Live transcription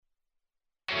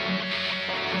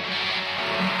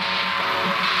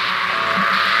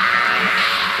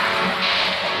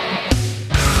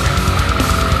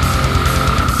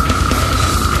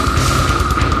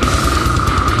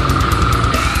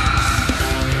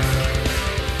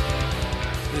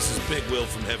Big Will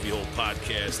from Heavy Hole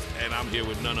Podcast, and I'm here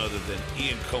with none other than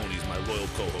Ian Coney, my loyal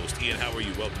co-host. Ian, how are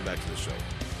you? Welcome back to the show.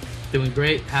 Doing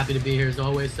great. Happy to be here as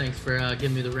always. Thanks for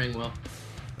giving me the ring, Will.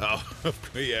 Oh,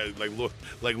 yeah,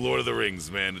 like Lord of the Rings,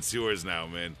 man. It's yours now,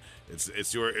 man.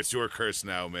 It's your curse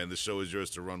now, man. The show is yours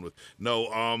to run with. No,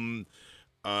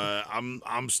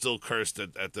 I'm still cursed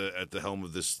at the helm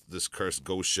of this cursed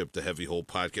ghost ship, the Heavy Hole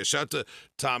Podcast. Shout out to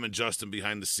Tom and Justin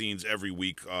behind the scenes every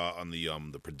week on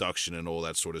the production and all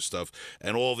that sort of stuff,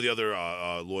 and all of the other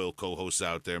loyal co-hosts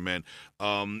out there, man.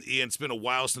 Ian, it's been a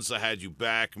while since I had you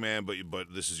back, man, but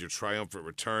this is your triumphant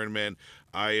return, man.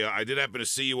 I did happen to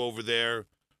see you over there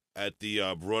at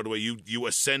the Broadway. You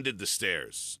ascended the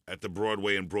stairs at the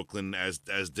Broadway in Brooklyn, as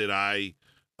did I.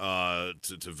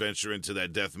 To venture into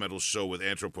that death metal show with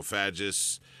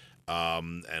Anthropophagus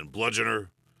and Bludgeoner,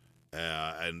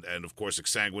 and of course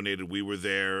Exsanguinated. We were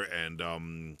there, and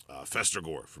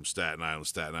Festergore from Staten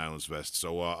Island's best.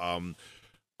 So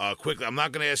quickly, I'm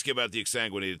not going to ask you about the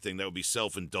Exsanguinated thing. That would be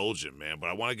self-indulgent, man. But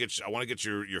I want to get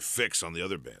your fix on the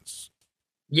other bands.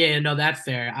 Yeah, no, that's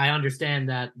fair. I understand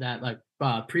that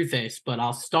preface, but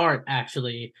I'll start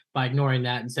actually by ignoring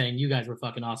that and saying you guys were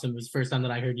fucking awesome. It was the first time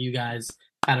that I heard you guys.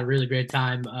 Had a really great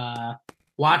time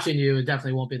watching you. It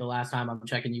definitely won't be the last time I'm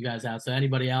checking you guys out. So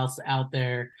anybody else out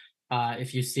there,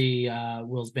 if you see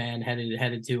Will's band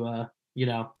headed to a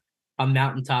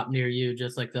mountaintop near you,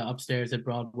 just like the upstairs at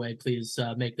Broadway, please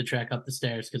make the trek up the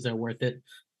stairs because they're worth it.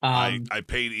 I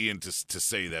paid Ian to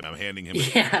say that. I'm handing him.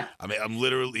 Yeah. I mean, I'm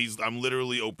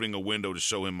literally opening a window to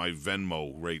show him my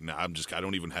Venmo right now. I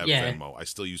don't even have Venmo. I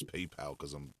still use PayPal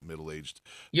because I'm middle aged.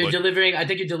 Delivering. I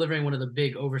think you're delivering one of the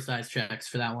big oversized checks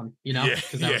for that one. You know,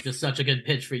 because that was just such a good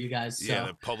pitch for you guys. So. Yeah,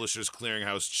 the Publishers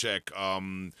Clearinghouse check.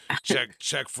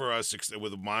 Check for us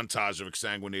with a montage of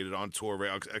Exsanguinated on tour.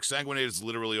 Exsanguinated is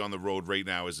literally on the road right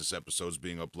now as this episode is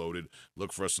being uploaded.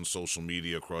 Look for us on social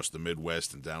media across the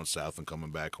Midwest and down south and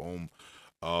coming back home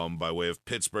by way of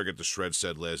Pittsburgh at the Shred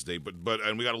said last date, but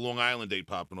and we got a Long Island date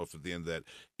popping off at the end of that.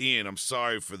 Ian, I'm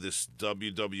sorry for this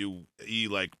WWE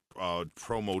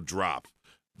promo drop.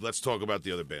 Let's talk about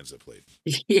the other bands that played.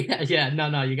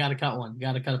 No, you got to cut one. You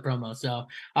got to cut a promo. So,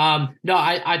 no,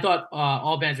 I thought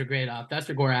all bands were great.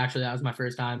 Festergore, actually, that was my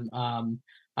first time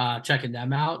checking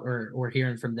them out or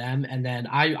hearing from them, and then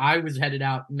I was headed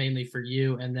out mainly for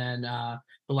you, and then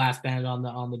the last band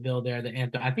on the bill there,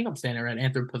 I think I'm saying it right,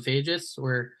 Anthropophagus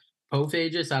or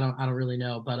Pophagus. I don't really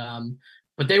know,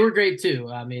 but they were great too.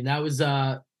 I mean, that was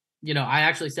I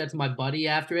actually said to my buddy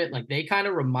after it, like they kind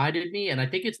of reminded me, and I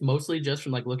think it's mostly just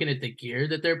from like looking at the gear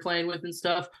that they're playing with and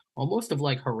stuff, almost of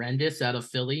like Horrendous out of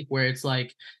Philly, where it's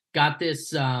like got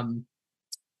this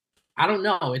I don't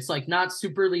know. It's like not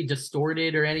superly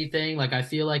distorted or anything. Like I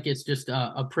feel like it's just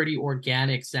a pretty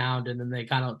organic sound, and then they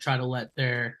kind of try to let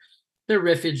their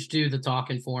riffage do the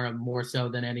talking for them more so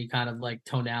than any kind of like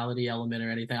tonality element or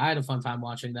anything. I had a fun time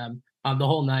watching them. The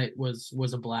whole night was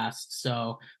a blast.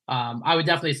 So I would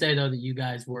definitely say though that you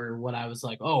guys were what I was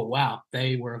like, oh wow,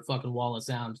 they were a fucking wall of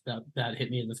sound that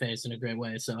hit me in the face in a great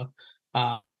way. So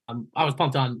I was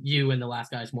pumped on you and the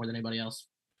last guys more than anybody else.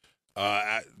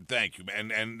 Thank you,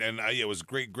 man. And it was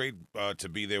great to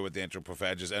be there with the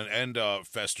Anthropophagus and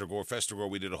Festergore. Festergore,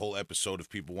 we did a whole episode if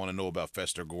people want to know about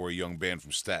Festergore, a young band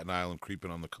from Staten Island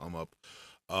creeping on the come up.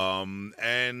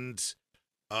 And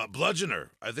Bludgeoner,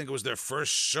 I think it was their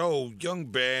first show, young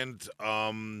band.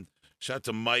 Shout out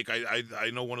to Mike. I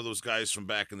know one of those guys from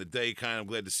back in the day. Kind of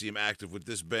glad to see him active with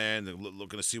this band and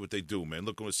looking to see what they do, man.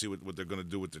 Looking to see what they're going to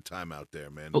do with their time out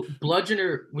there, man.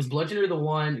 Bludgeoner the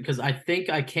one, because I think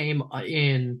I came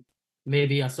in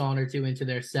maybe a song or two into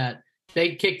their set.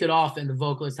 They kicked it off and the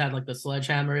vocalist had like the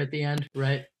sledgehammer at the end,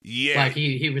 right? Yeah. Like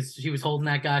he was holding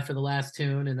that guy for the last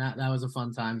tune, and that was a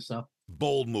fun time. So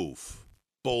bold move.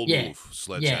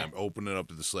 Sledgehammer. Opening up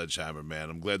to the sledgehammer, man.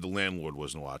 I'm glad the landlord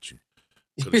wasn't watching.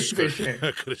 Could have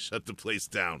shut the place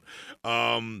down. So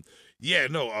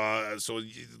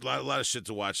a lot of shit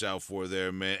to watch out for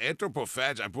there, man.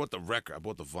 Anthropophagus, I brought the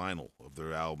vinyl of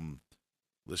their album,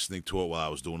 listening to it while I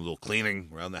was doing a little cleaning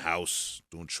around the house,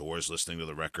 doing chores, listening to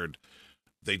the record.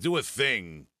 They do a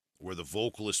thing where the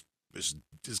vocalist is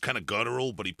kind of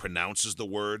guttural, but he pronounces the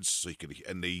words so he could,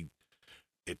 and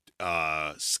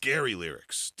scary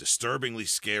lyrics, disturbingly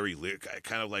scary lyric,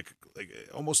 kind of like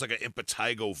almost like an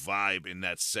Impetigo vibe in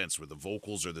that sense, where the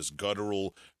vocals are this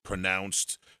guttural,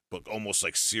 pronounced, but almost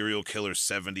like serial killer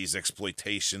 70s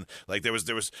exploitation. Like there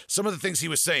was some of the things he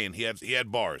was saying. He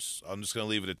had bars. I'm just gonna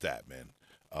leave it at that, man.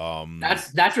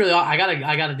 That's really all. I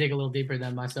gotta dig a little deeper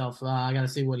than myself. I gotta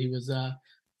see what he was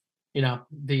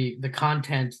the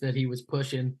content that he was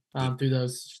pushing The through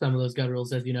those some of those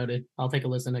gutturals, as you noted. I'll take a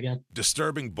listen again.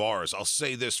 disturbing bars. I'll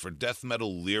say this for death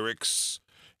metal lyrics.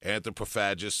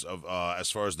 Anthropophagus of as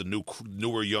far as the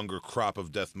newer, younger crop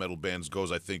of death metal bands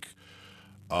goes, I think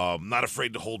not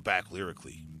afraid to hold back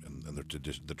lyrically and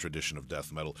the tradition of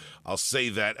death metal. I'll say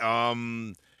that.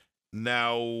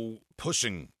 Now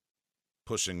pushing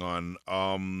on.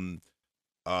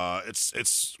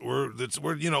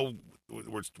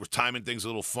 We're timing things a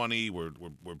little funny. We're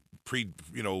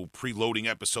preloading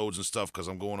episodes and stuff because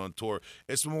I'm going on tour.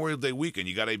 It's Memorial Day weekend.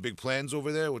 You got any big plans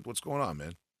over there? What's going on,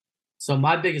 man? So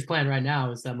my biggest plan right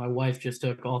now is that my wife just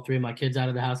took all three of my kids out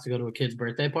of the house to go to a kid's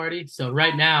birthday party. So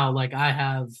right now, like, I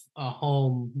have a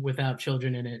home without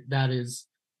children in it. Those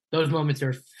moments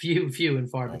are few and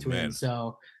far between. Man.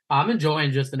 So I'm enjoying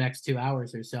just the next 2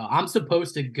 hours or so. I'm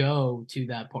supposed to go to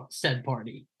that said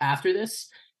party after this,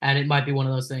 and it might be one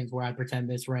of those things where I pretend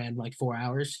this ran like 4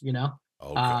 hours,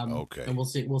 Okay. And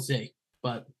we'll see.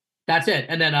 But that's it.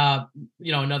 And then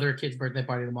another kid's birthday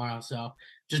party tomorrow. So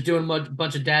just doing a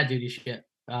bunch of dad duty shit.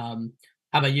 How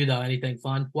about you though? Anything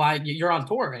fun? Why you're on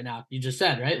tour right now? You just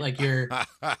said, right? Like you're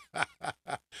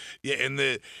yeah, in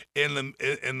the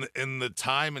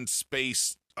time and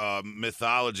space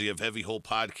mythology of Heavy Hole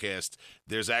Podcast,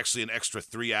 there's actually an extra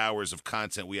 3 hours of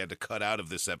content we had to cut out of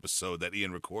this episode that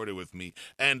Ian recorded with me,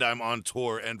 and I'm on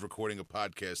tour and recording a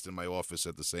podcast in my office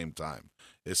at the same time.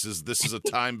 This is a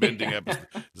time bending episode.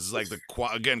 This is like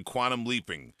quantum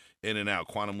leaping in and out.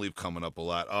 Quantum leap coming up a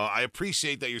lot. I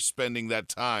appreciate that you're spending that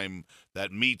time,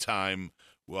 that me time.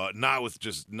 Not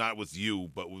with you,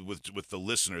 but with the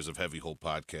listeners of Heavy Hole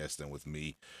Podcast and with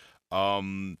me.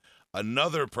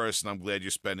 Another person I'm glad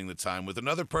you're spending the time with.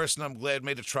 Another person I'm glad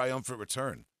made a triumphant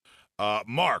return.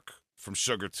 Marc from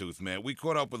Sugartooth, man. We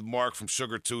caught up with Marc from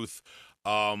Sugartooth.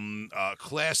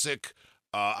 Classic,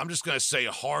 I'm just going to say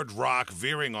a hard rock,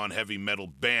 veering on heavy metal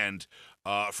band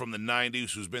from the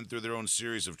 90s who's been through their own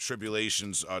series of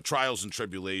tribulations, trials and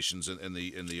tribulations in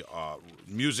the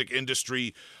music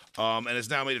industry. And has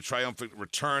now made a triumphant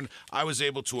return. I was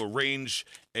able to arrange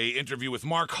a interview with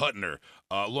Marc Hutner,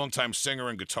 longtime singer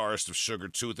and guitarist of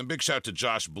Sugartooth. And big shout out to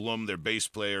Josh Blum, their bass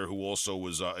player, who also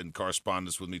was in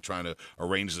correspondence with me trying to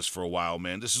arrange this for a while,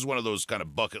 man. This is one of those kind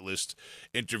of bucket list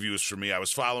interviews for me. I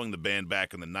was following the band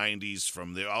back in the 90s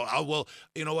from there. Well,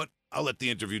 you know what? I'll let the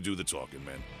interview do the talking,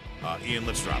 man. Ian,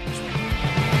 let's drop this one.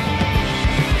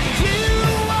 You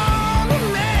won't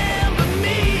remember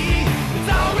me. It's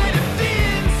already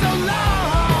been so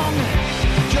long.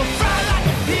 You'll fry like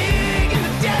a pig in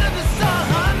the dead of the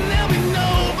sun. There'll be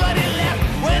nobody left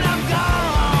when I'm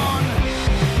gone.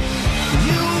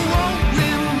 You won't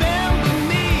remember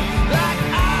me like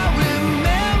I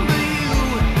remember you.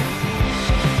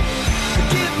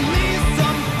 Give me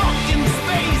some fucking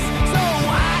space so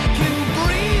I can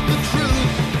breathe the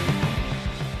truth.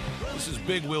 This is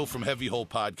Big Will from Heavy Hole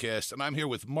Podcast, and I'm here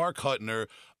with Marc Hutner,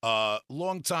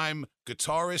 longtime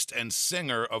guitarist and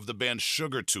singer of the band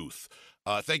Sugartooth.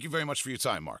 Thank you very much for your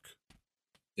time, Marc.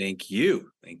 Thank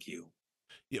you.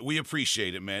 Yeah, we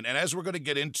appreciate it, man. And as we're going to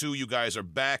get into, you guys are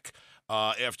back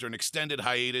after an extended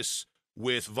hiatus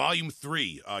with Volume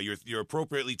 3, your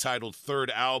appropriately titled third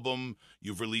album.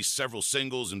 You've released several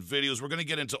singles and videos. We're going to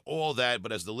get into all that,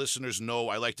 but as the listeners know,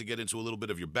 I like to get into a little bit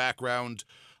of your background.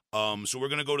 So we're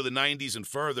going to go to the 90s and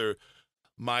further.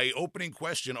 My opening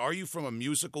question, are you from a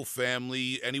musical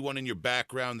family? Anyone in your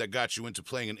background that got you into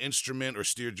playing an instrument or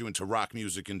steered you into rock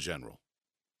music in general?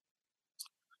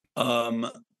 I'm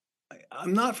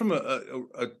not from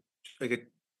a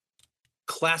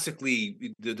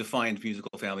classically defined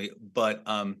musical family, but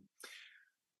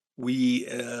we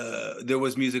there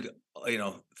was music,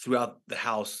 throughout the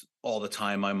house all the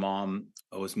time. My mom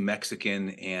was Mexican,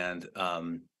 and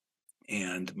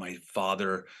my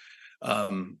father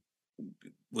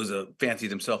fancied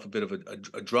himself a bit of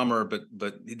a drummer,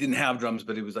 but he didn't have drums,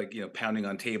 but he was like, pounding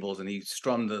on tables, and he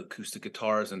strummed the acoustic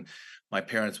guitars, and my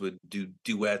parents would do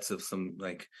duets of some,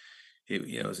 like,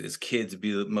 as kids, it'd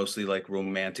be mostly like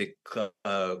romantic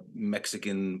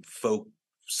Mexican folk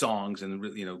songs, and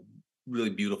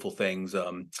really beautiful things.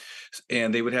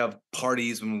 And they would have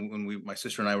parties when my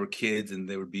sister and I were kids, and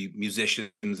there would be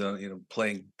musicians,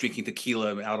 drinking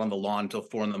tequila out on the lawn till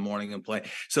 4 a.m. and playing.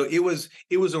 So it was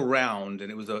around,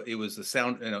 and it was a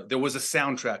sound. There was a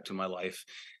soundtrack to my life,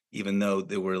 even though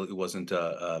it wasn't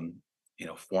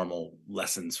formal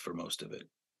lessons for most of it.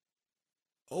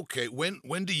 Okay,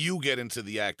 when do you get into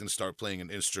the act and start playing an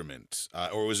instrument,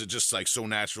 or was it just like so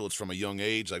natural? It's from a young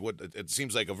age. Like, what? It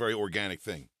seems like a very organic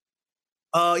thing.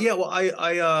 Yeah. Well,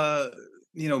 I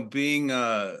being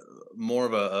more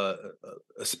of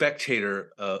a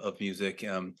spectator of music,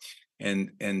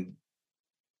 and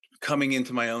coming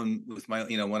into my own with my,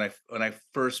 when I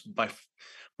first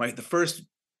the first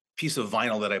piece of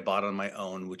vinyl that I bought on my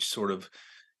own, which sort of,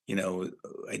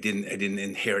 I didn't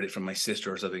inherit it from my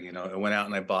sister or something. I went out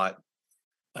and I bought.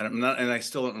 And I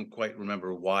still don't quite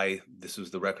remember why this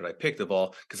was the record I picked of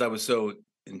all, because I was so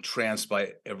entranced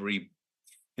by every,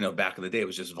 back in the day it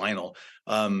was just vinyl,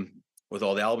 with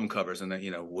all the album covers, and then,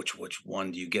 which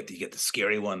one do you get? Do you get the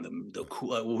scary one, the cool?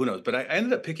 Well, who knows? But I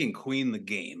ended up picking Queen the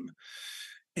Game,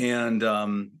 and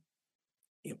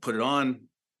put it on.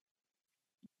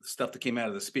 The stuff that came out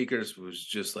of the speakers was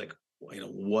just like,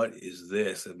 what is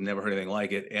this? I've never heard anything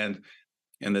like it, and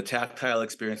the tactile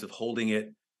experience of holding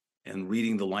it and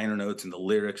reading the liner notes and the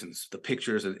lyrics and the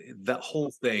pictures, and that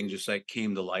whole thing just like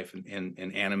came to life and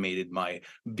animated my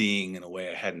being in a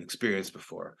way I hadn't experienced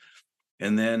before.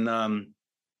 And then,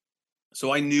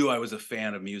 so I knew I was a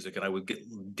fan of music, and I would get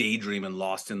daydream and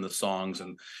lost in the songs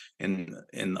and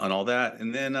all that.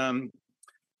 And then,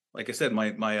 like I said,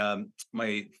 my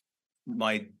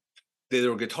there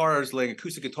were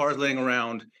acoustic guitars laying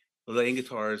around, laying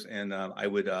guitars, and I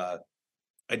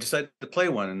decided to play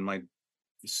one, and my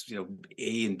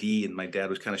A and D, and my dad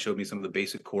was kind of showed me some of the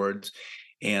basic chords,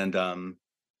 and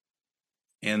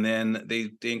then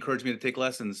they encouraged me to take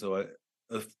lessons. So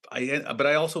but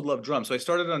I also love drums, so I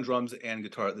started on drums and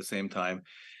guitar at the same time.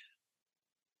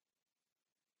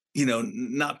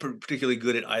 Not particularly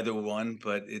good at either one,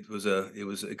 but it was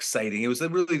exciting. It was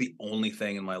really the only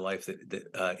thing in my life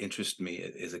that interested me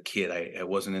as a kid. I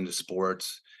wasn't into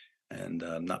sports, and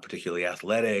not particularly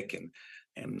athletic,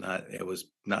 and I was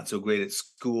not so great at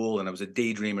school, and I was a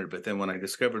daydreamer. But then when I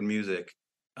discovered music,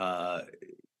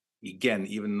 again,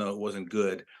 even though it wasn't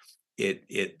good,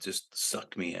 it just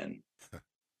sucked me in.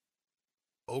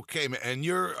 Okay, man. And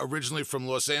you're originally from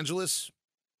Los Angeles?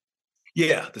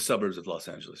 Yeah, the suburbs of Los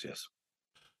Angeles, yes.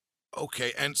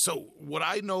 Okay, and so what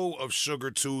I know of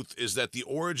Sugartooth is that the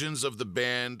origins of the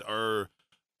band are,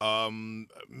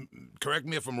 correct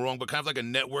me if I'm wrong, but kind of like a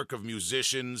network of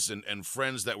musicians and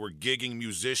friends that were gigging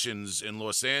musicians in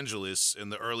Los Angeles in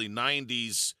the early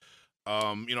 90s.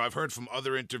 I've heard from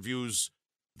other interviews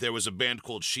there was a band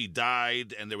called She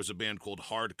Died, and there was a band called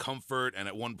Hard Comfort, and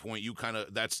at one point you kind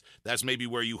of, that's maybe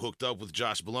where you hooked up with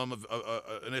Josh Blum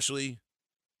initially?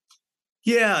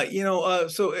 Yeah,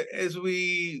 so as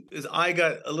I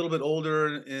got a little bit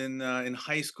older in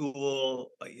high school,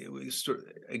 it was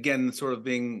again sort of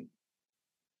being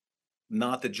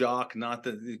not the jock, not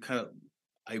the kind of,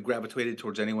 I gravitated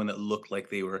towards anyone that looked like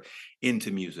they were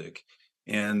into music.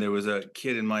 And there was a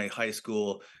kid in my high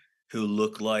school who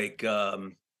looked like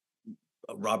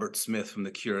Robert Smith from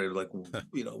The Cure, like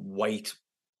white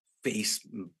face,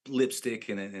 lipstick,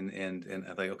 and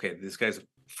I thought, okay, this guy's a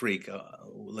freak.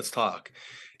 Let's talk.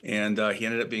 And he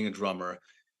ended up being a drummer,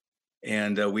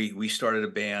 and we started a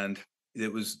band.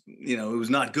 It was it was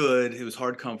not good. It was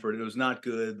Hard Comfort. It was not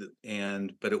good,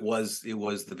 but it was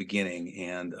the beginning.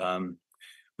 And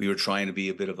we were trying to be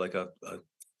a bit of like a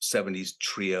 70s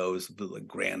trios, like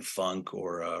Grand Funk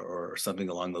or something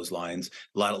along those lines.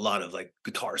 A lot of like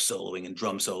guitar soloing and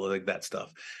drum solo, like that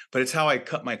stuff. But it's how I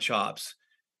cut my chops.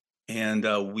 And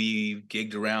we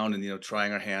gigged around and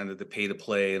trying our hand at the pay to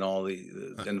play and all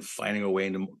and finding our way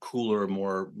into cooler,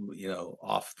 more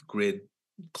off the grid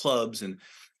clubs, and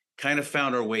kind of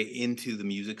found our way into the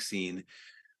music scene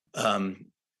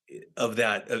of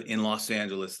that in Los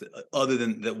Angeles. Other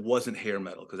than that, wasn't hair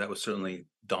metal, because that was certainly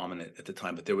dominant at the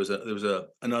time. But there was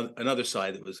another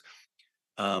side that was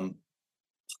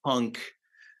punk,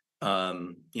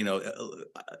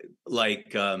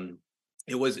 like.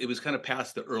 It was kind of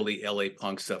past the early LA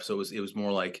punk stuff, so it was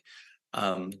more like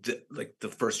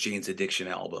the first Jane's Addiction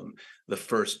album, the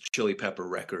first Chili Pepper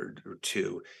record or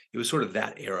two. It was sort of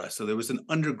that era. So there was an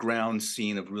underground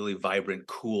scene of really vibrant,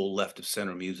 cool, left of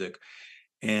center music,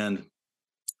 and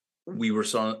we were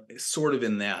sort of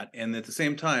in that. And at the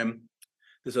same time,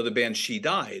 this other band, She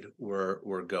Died,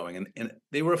 were going, and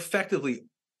they were effectively,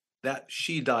 that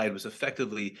She Died was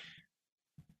effectively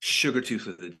Sugartooth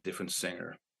with a different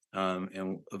singer.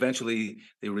 And eventually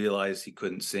they realized he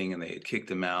couldn't sing, and they had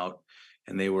kicked him out,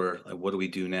 and they were like, what do we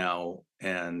do now?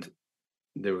 And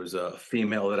there was a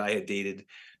female that I had dated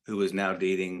who was now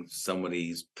dating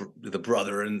the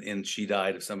brother, and She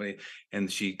Died of somebody, and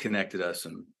she connected us.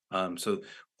 And so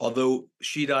although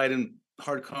She Died and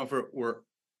Hard Comfort were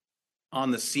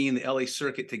on the scene, the LA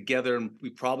circuit together, and we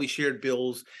probably shared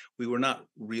bills, we were not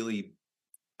really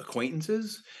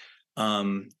acquaintances.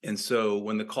 And so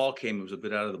when the call came, it was a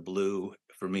bit out of the blue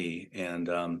for me. And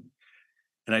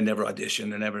and I never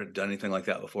auditioned. I never done anything like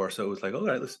that before. So it was like, all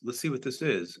right, let's see what this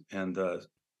is. And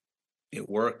it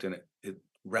worked, and it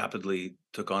rapidly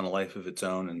took on a life of its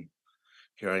own. And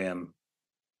here I am,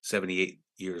 78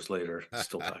 years later,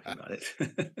 still talking about it.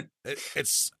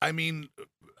 It's, I mean,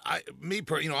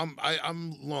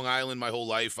 I'm Long Island my whole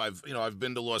life. I've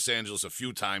been to Los Angeles a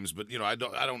few times, but I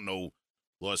don't know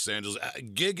Los Angeles.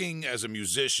 Gigging as a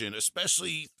musician,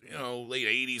 especially late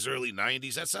 '80s, early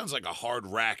 '90s, that sounds like a hard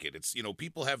racket. It's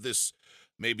people have this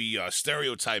maybe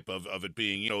stereotype of it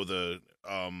being the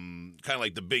kind of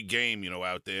like the big game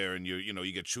out there, and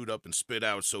you get chewed up and spit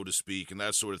out, so to speak, and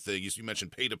that sort of thing. You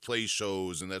mentioned pay to play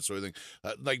shows and that sort of thing.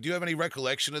 Like, do you have any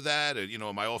recollection of that?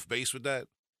 Am I off base with that?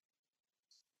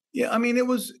 Yeah, I mean, it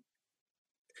was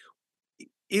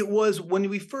when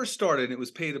we first started, it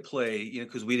was pay to play,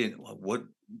 because we didn't,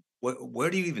 where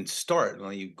do you even start?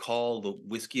 Well, you call the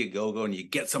Whiskey a Go-Go and you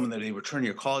get someone that they return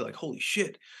your call, like, holy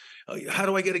shit, how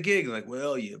do I get a gig? Like,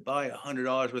 well, you buy $100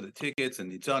 worth of tickets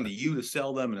and it's on to you to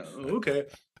sell them. And okay.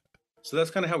 So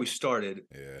that's kind of how we started.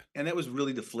 Yeah. And that was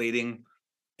really deflating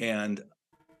and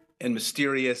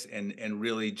mysterious and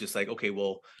really just like, okay,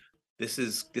 well,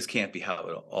 this can't be how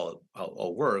it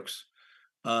all works.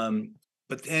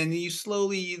 But then you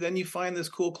find this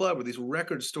cool club or this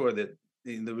record store that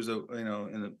there was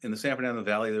in the San Fernando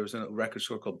Valley, there was a record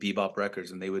store called Bebop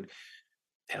Records, and they would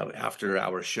have after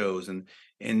hour shows, and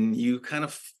you kind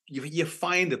of you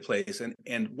find a place,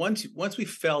 and once we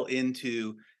fell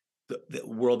into the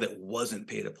world that wasn't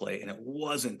pay to play and it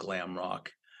wasn't glam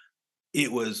rock,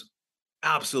 it was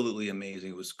absolutely amazing.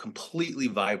 It was completely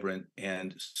vibrant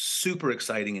and super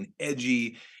exciting and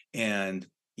edgy and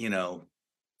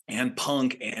and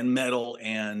punk and metal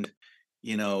and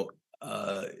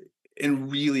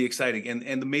and really exciting.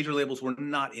 And the major labels were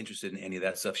not interested in any of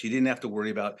that stuff. She didn't have to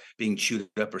worry about being chewed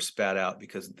up or spat out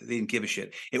because they didn't give a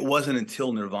shit. It wasn't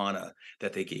until Nirvana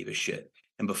that they gave a shit.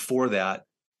 And before that,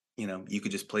 you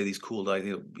could just play these cool,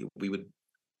 we would,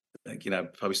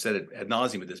 I've probably said it ad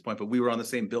nauseum at this point, but we were on the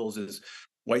same bills as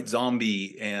White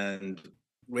Zombie and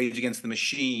Rage Against the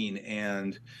Machine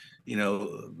and,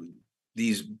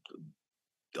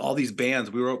 all these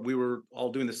bands. We were all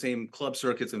doing the same club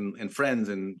circuits and friends,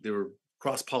 and they were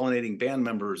cross-pollinating band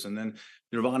members. And then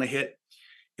Nirvana hit,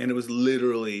 and it was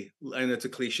literally, and it's a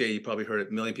cliche, you probably heard it,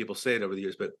 a million people say it over the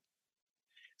years, but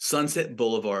Sunset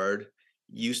Boulevard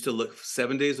used to look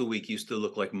 7 days a week, used to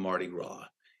look like Mardi Gras.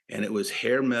 And it was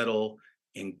hair metal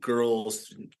and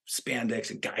girls and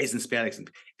spandex and guys in spandex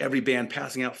and every band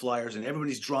passing out flyers and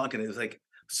everybody's drunk. And it was like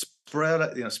spread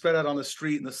out on the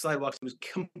street and the sidewalks. It was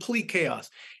complete chaos.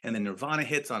 And then Nirvana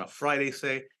hits on a Friday,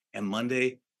 say, and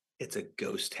Monday, it's a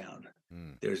ghost town.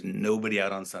 There's nobody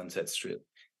out on Sunset Strip.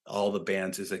 All the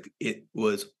bands, it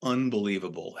was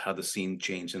unbelievable how the scene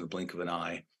changed in the blink of an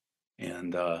eye.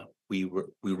 And we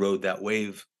rode that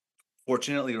wave.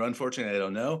 Fortunately or unfortunately, I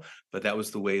don't know, but that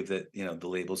was the wave that the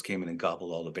labels came in and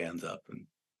gobbled all the bands up, and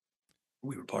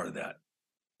we were part of that.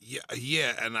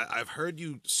 Yeah, and I've heard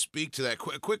you speak to that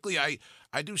quickly. I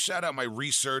do shout out my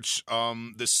research,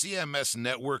 the CMS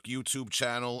Network YouTube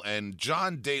channel and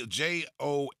John Daly,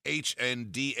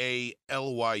 JOHNDALY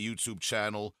YouTube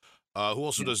channel, who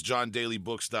also does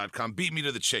JohnDailyBooks.com. Beat me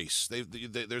to the chase.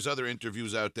 There's other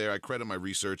interviews out there. I credit my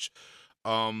research.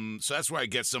 So that's where I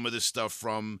get some of this stuff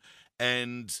from.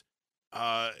 And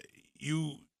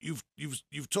you've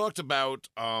talked about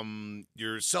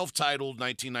your self-titled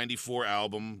 1994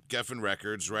 album, Geffen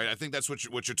Records, right? I think that's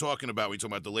what you're talking about when you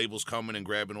talk about the labels coming and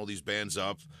grabbing all these bands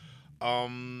up.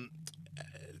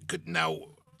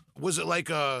 Was it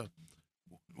like a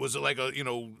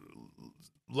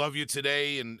love you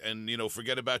today and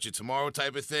forget about you tomorrow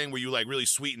type of thing? Were you like really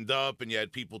sweetened up and you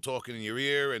had people talking in your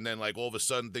ear and then like all of a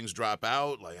sudden things drop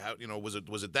out? Like how was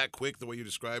it that quick the way you're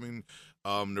describing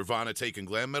Nirvana taking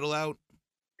glam metal out?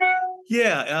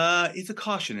 Yeah, it's a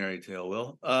cautionary tale,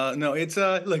 Will. No, it's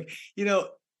look,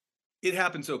 it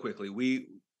happened so quickly.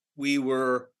 We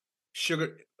were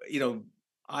Sugar,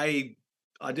 I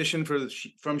auditioned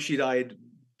from She Died,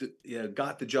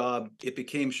 got the job. It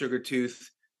became Sugartooth.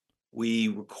 We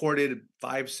recorded a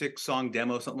 5-6 song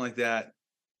demo, something like that.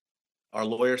 Our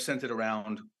lawyer sent it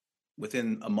around.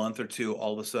 Within a month or two,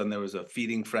 all of a sudden there was a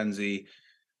feeding frenzy.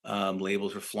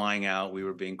 Labels were flying out. We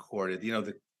were being courted.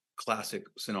 The classic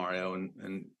scenario.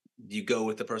 And do you go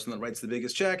with the person that writes the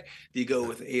biggest check? Do you go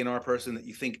with the A&R person that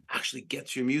you think actually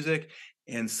gets your music?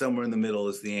 And somewhere in the middle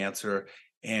is the answer.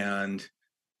 And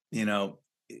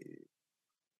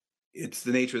it's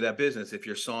the nature of that business. If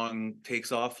your song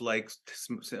takes off like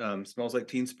Smells Like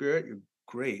Teen Spirit, you're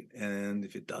great. And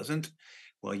if it doesn't,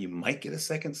 well, you might get a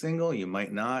second single, you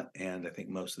might not. And I think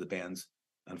most of the bands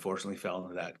unfortunately fell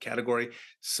into that category.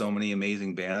 So many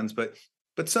amazing bands, but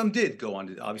some did go on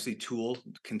to, obviously Tool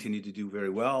continued to do very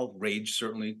well. Rage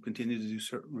certainly continued to do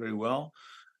very well.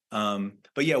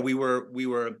 But yeah, we were,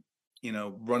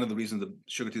 one of the reasons the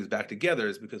Sugartooth is back together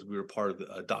is because we were part of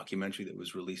a documentary that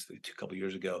was released a couple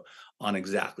years ago on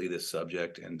exactly this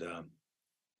subject, and an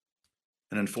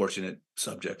unfortunate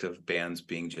subject of bands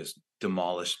being just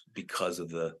demolished because of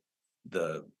the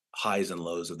highs and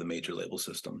lows of the major label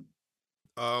system.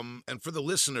 And for the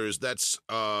listeners, that's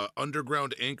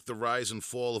Underground Inc., The Rise and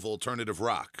Fall of Alternative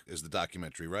Rock is the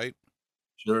documentary, right?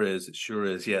 Sure is. It sure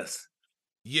is. Yes.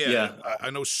 Yeah. I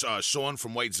know Sean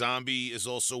from White Zombie is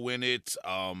also in it.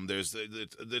 It's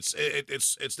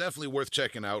definitely worth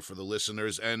checking out for the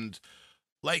listeners. And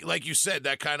like you said,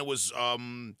 that kind of was.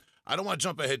 I don't want to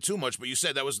jump ahead too much, but you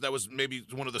said that was maybe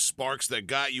one of the sparks that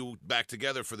got you back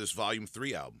together for this Volume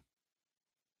 3 album.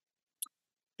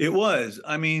 It was.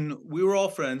 I mean, we were all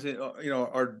friends.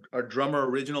 Our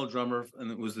original drummer,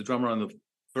 and it was the drummer on the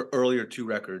earlier two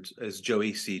records, is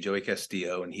Joey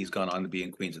Castillo, and he's gone on to be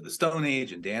in Queens of the Stone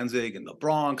Age and Danzig and the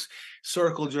Bronx,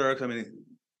 Circle Jerks. I mean,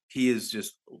 he is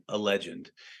just a legend,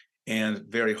 and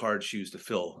very hard shoes to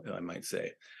fill, I might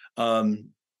say.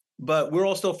 But we're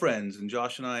all still friends, and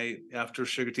Josh and I, after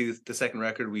Sugartooth, the second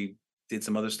record, we did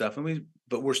some other stuff,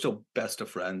 but we're still best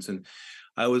of friends. And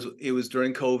it was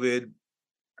during COVID.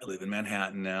 I live in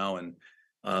Manhattan now, and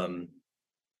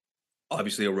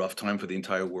obviously a rough time for the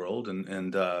entire world.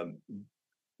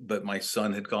 But my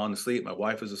son had gone to sleep. My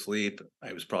wife was asleep.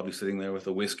 I was probably sitting there with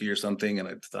a whiskey or something, and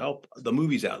I thought, oh, the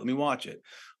movie's out. Let me watch it.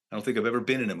 I don't think I've ever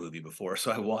been in a movie before,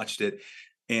 so I watched it,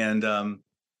 and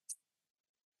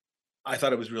I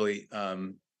thought it was really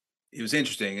it was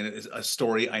interesting, and it's a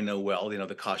story I know well.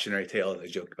 The cautionary tale that I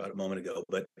joked about a moment ago,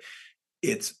 but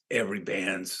it's every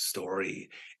band's story,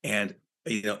 and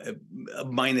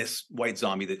minus White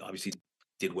Zombie that obviously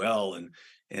did well,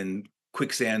 and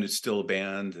Quicksand is still a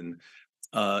band, and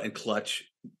Clutch.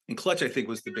 And Clutch, I think,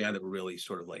 was the band that really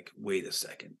sort of like, wait a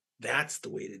second, that's the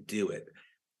way to do it.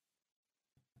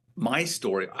 My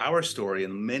story, our story,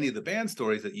 and many of the band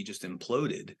stories that you just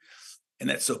imploded, and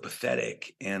that's so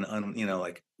pathetic. And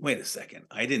like, wait a second,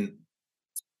 I didn't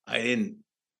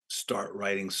start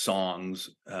writing songs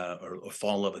or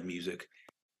fall in love with music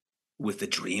with the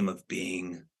dream of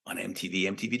being on MTV.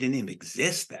 MTV didn't even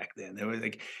exist back then. There was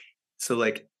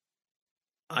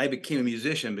I became a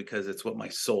musician because it's what my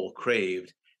soul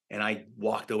craved, and I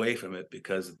walked away from it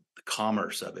because the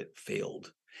commerce of it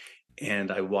failed.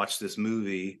 And I watched this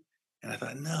movie, and I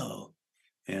thought, no.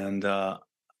 And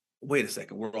wait a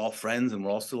second, we're all friends, and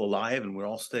we're all still alive, and we're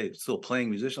all still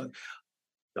playing musicians.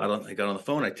 I got on the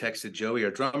phone. I texted Joey,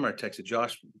 our drummer. I texted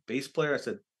Josh, bass player. I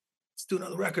said, let's do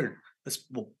another record.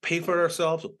 We'll pay for it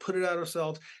ourselves. We'll put it out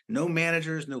ourselves. No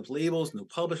managers, no labels, no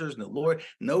publishers, no lawyer,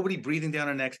 nobody breathing down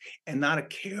our necks, and not a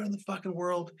care in the fucking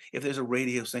world if there's a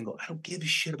radio single. I don't give a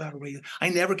shit about a radio. I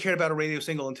never cared about a radio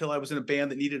single until I was in a band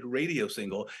that needed a radio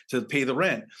single to pay the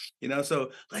rent.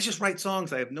 So let's just write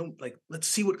songs. Let's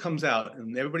see what comes out.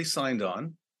 And everybody signed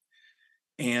on.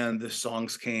 And the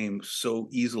songs came so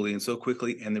easily and so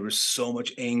quickly, and there was so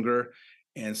much anger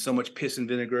and so much piss and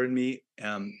vinegar in me.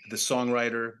 The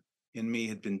songwriter in me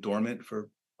had been dormant for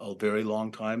a very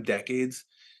long time, decades.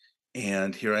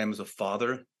 And here I am as a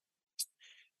father,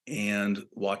 and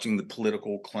watching the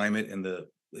political climate and the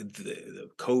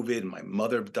COVID, and my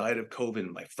mother died of COVID,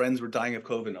 and my friends were dying of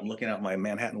COVID. And I'm looking out my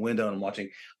Manhattan window, and I'm watching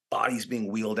bodies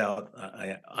being wheeled out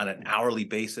on an hourly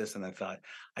basis. And I thought,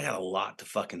 I got a lot to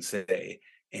fucking say.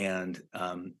 And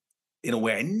in a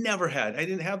way I never had. I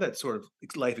didn't have that sort of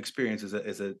life experience as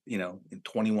a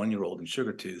 21-year-old in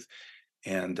Sugartooth.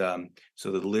 And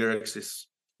so the lyrics just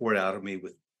poured out of me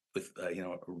with a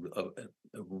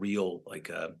real,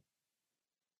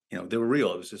 they were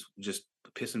real. It was just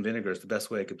piss and vinegar is the best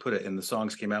way I could put it. And the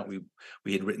songs came out.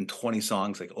 We had written 20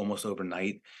 songs like almost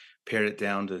overnight, pared it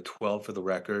down to 12 for the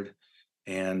record.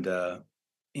 And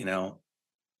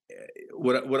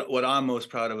what I'm most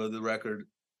proud of the record,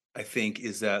 I think,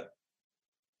 is that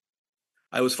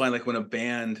I always find, like, when a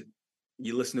band,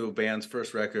 you listen to a band's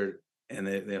first record, and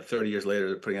they 30 years later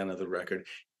they're putting out another record,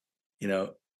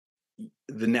 the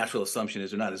natural assumption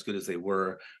is they're not as good as they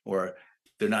were, or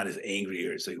they're not as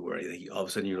angry as they were. All of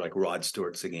a sudden you're like Rod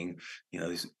Stewart singing,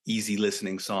 these easy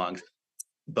listening songs.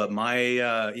 But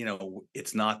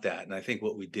it's not that. And I think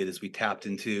what we did is we tapped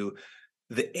into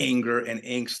the anger and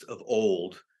angst of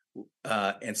old.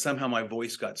 And somehow my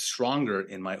voice got stronger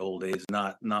in my old days,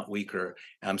 not weaker.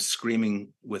 I'm screaming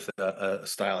with a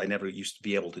style I never used to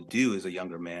be able to do as a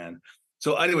younger man.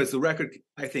 So anyways, the record,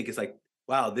 I think, is like,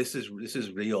 wow, this is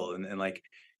real. And like,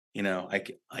 I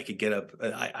could get up.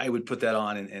 I would put that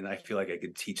on, and I feel like I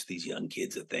could teach these young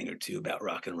kids a thing or two about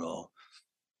rock and roll.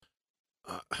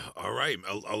 Uh, all right,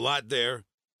 a lot there.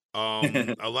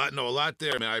 A lot, no, a lot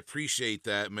there, man. I appreciate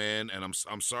that, man, and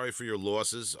I'm sorry for your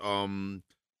losses.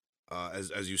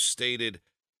 As you stated,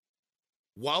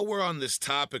 while we're on this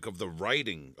topic of the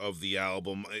writing of the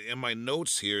album, in my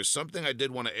notes here, something I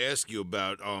did want to ask you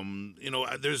about.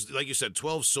 There's, like you said,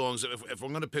 12 songs. If I'm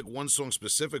going to pick one song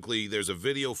specifically, there's a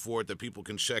video for it that people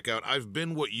can check out. I've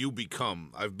been what you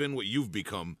become. I've been what you've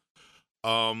become.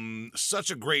 Such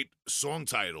a great song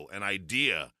title and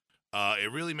idea.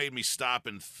 It really made me stop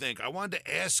and think. I wanted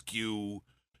to ask you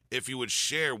if you would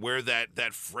share where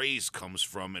that phrase comes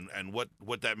from and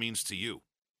what that means to you.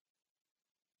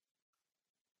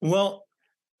 Well,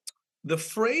 the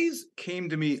phrase came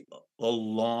to me a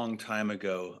long time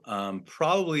ago,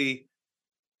 probably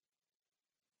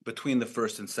between the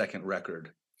first and second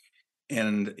record.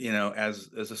 And as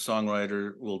a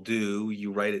songwriter will do,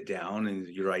 you write it down and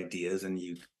your ideas, and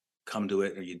you come to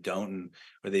it or you don't,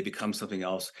 or they become something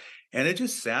else. And it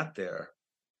just sat there.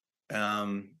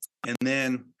 And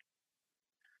then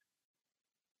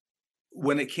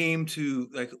when it came to,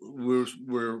 like,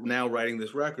 we're now writing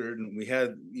this record, and we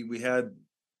had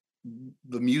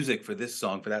the music for this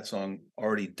song, for that song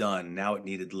already done. Now it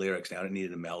needed lyrics. Now it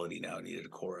needed a melody. Now it needed a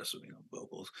chorus,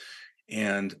 vocals.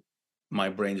 And my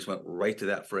brain just went right to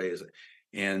that phrase.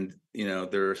 And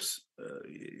it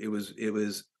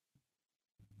was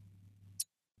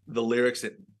the lyrics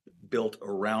that built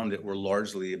around it were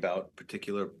largely about a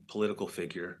particular political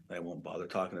figure I won't bother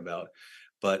talking about,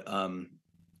 but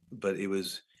it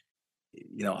was,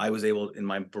 I was able in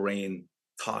my brain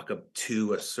talk up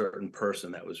to a certain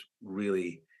person that was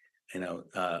really,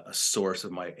 a source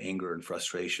of my anger and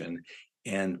frustration,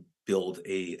 and build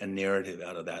a narrative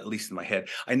out of that, at least in my head.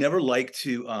 I never like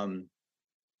to,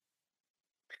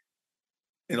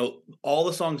 all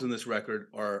the songs in this record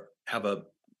are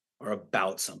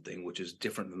about something, which is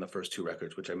different than the first two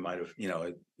records, which I might have,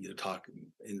 talk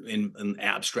in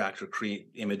abstract or create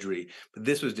imagery. But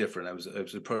this was different. I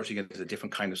was approaching it as a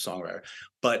different kind of songwriter.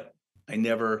 But I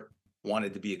never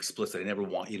wanted to be explicit. I never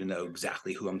want you to know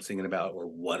exactly who I'm singing about or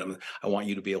what I want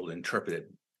you to be able to interpret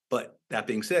it. But that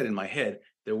being said, in my head,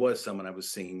 there was someone I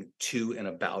was singing to and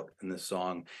about in this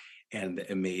song, and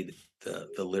it made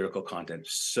the lyrical content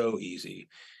so easy.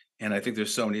 And I think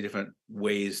there's so many different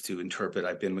ways to interpret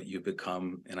I've been what you've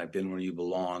become, and I've been where you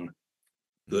belong.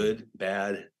 Good,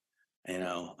 bad,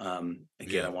 again,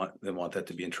 yeah. I want that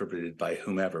to be interpreted by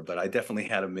whomever, but I definitely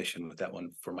had a mission with that one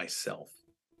for myself.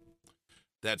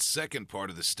 That second part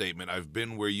of the statement, I've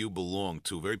been where you belong,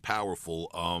 too, very powerful,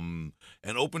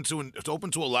 and open to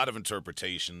a lot of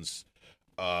interpretations.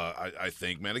 I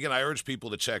think, man. Again, I urge people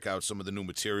to check out some of the new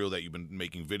material that you've been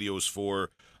making videos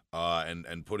for.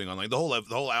 And putting online. The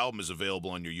whole album is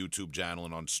available on your YouTube channel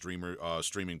and on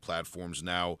streaming platforms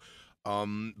now.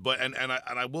 But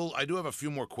I do have a few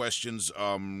more questions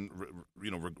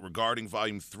regarding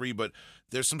Volume 3, but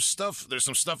there's some stuff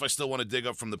I still want to dig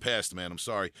up from the past, man. I'm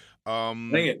sorry.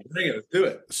 Bring it, let's do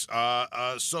it.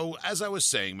 So as I was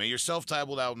saying, man, your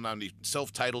self-titled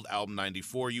album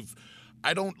 94,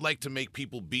 I don't like to make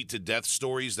people beat to death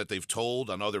stories that they've told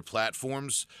on other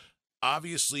platforms.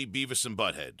 Obviously, Beavis and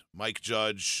Butthead, Mike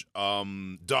Judge,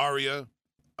 Daria,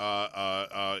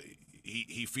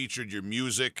 he featured your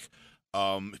music.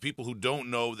 People who don't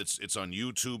know, it's on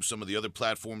YouTube. Some of the other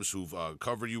platforms who've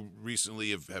covered you recently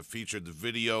have featured the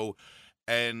video.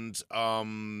 And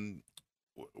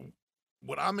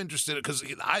what I'm interested in, because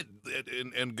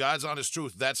in God's honest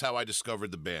truth, that's how I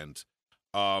discovered the band.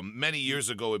 Many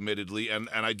years ago, admittedly, and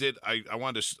I do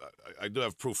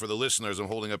have proof for the listeners. I'm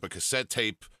holding up a cassette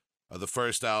tape of the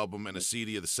first album and a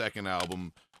CD of the second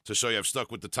album to show you I've stuck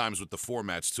with the times with the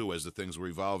formats too as the things were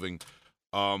evolving.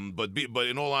 But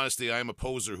in all honesty, I am a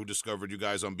poser who discovered you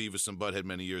guys on Beavis and Butthead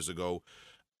many years ago.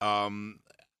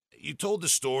 You told the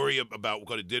story about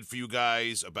what it did for you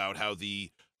guys, about how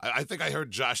I think I heard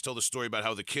Josh tell the story about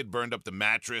how the kid burned up the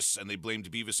mattress and they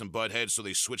blamed Beavis and Butthead, so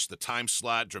they switched the time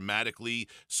slot dramatically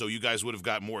so you guys would have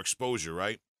got more exposure,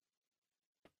 right?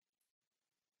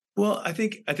 Well, I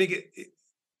think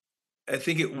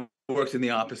it worked in the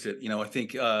opposite. I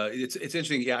think it's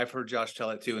interesting. Yeah, I've heard Josh tell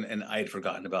it too, and I had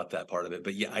forgotten about that part of it.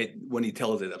 But yeah, when he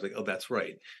tells it, I was like, oh, that's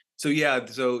right. So yeah,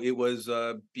 so it was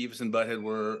Beavis and Butthead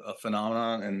were a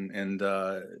phenomenon, and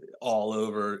all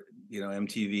over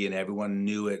MTV, and everyone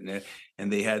knew it,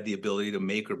 and they had the ability to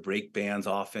make or break bands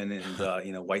often.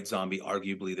 And White Zombie,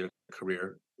 arguably their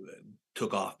career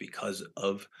took off because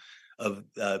of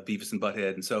Beavis and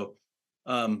Butthead, and so.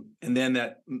 And then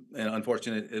an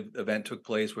unfortunate event took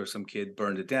place where some kid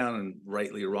burned it down, and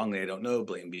rightly or wrongly, I don't know,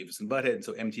 blamed Beavis and Butthead. And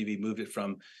so MTV moved it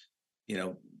from,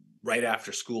 right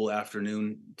after school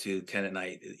afternoon to 10 at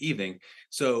night evening.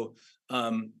 So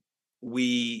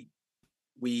we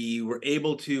were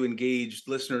able to engage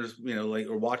listeners,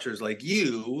 or watchers like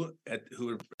you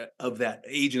who are of that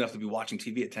age enough to be watching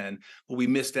TV at 10, but we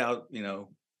missed out,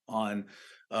 on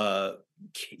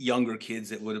younger kids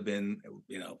that would have been,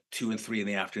 2 and 3 in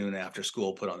the afternoon after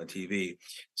school put on the TV.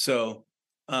 So,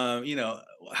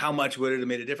 how much would it have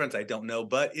made a difference? I don't know,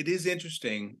 but it is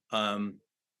interesting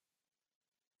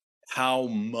how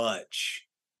much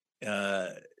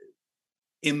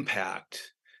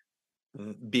impact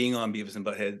being on Beavis and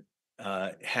Butthead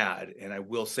had. And I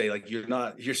will say, like, you're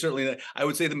certainly not, I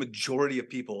would say the majority of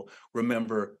people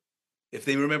remember, if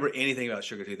they remember anything about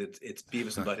Sugartooth, it's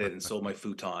Beavis and Butthead and Sold My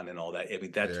Futon and all that. I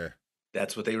mean,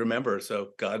 that's what they remember.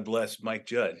 So God bless Mike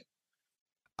Judd.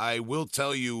 I will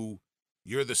tell you,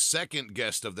 you're the second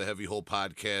guest of the Heavy Hole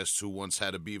podcast who once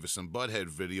had a Beavis and Butthead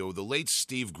video. The late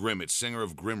Steve Grimmett, singer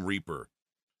of Grim Reaper,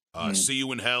 See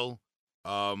You in Hell.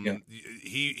 Yeah.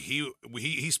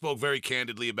 He spoke very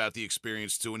candidly about the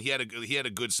experience too, and he had a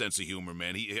good sense of humor,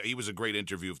 man. He was a great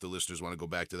interview if the listeners want to go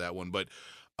back to that one. But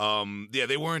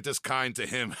they weren't as kind to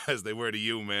him as they were to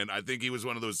you, man. I think he was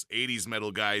one of those 80s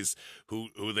metal guys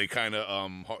who they kind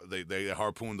of they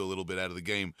harpooned a little bit out of the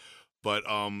game. But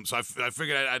so I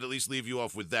figured I'd at least leave you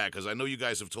off with that, because I know you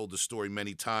guys have told the story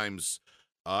many times.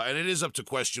 And it is up to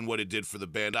question what it did for the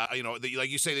band. Like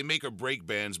you say, they make or break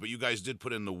bands, but you guys did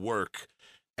put in the work.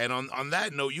 And on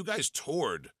that note, you guys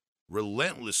toured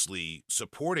relentlessly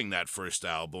supporting that first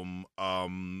album,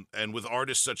 and with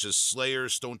artists such as Slayer,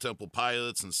 Stone Temple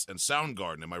Pilots, and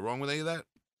Soundgarden. Am I wrong with any of that?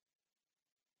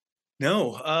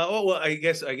 No. Well, I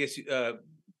guess to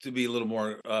be a little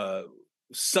more,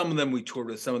 some of them we toured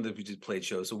with, some of them we just played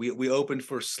shows. So we opened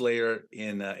for Slayer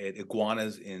at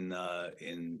Iguanas in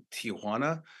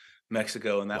Tijuana,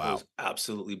 Mexico, and that was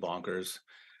absolutely bonkers.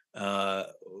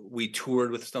 We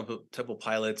toured with Stone Temple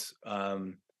Pilots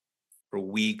for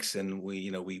weeks, and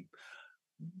we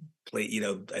played.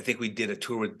 I think we did a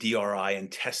tour with DRI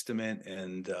and Testament,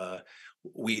 and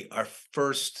our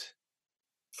first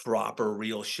proper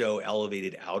real show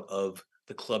elevated out of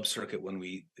the club circuit when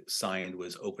we signed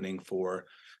was opening for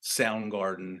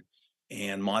Soundgarden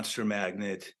and Monster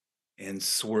Magnet and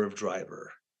Swerve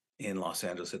Driver in Los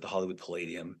Angeles at the Hollywood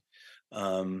Palladium.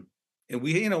 And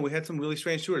we had some really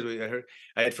strange tours.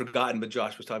 I had forgotten, but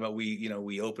Josh was talking about,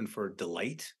 we opened for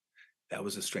Delight. That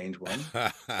was a strange one.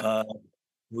 But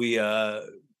we've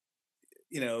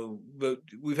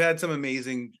had some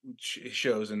amazing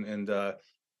shows, and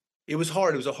it was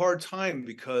hard. It was a hard time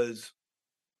because,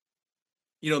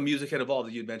 music had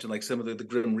evolved. You'd mentioned like some of the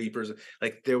Grim Reapers,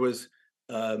 like there was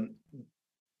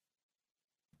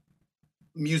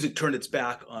music turned its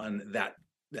back on that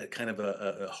kind of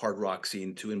a hard rock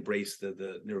scene to embrace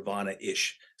the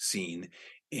Nirvana-ish scene.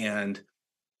 And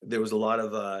there was a lot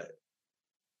of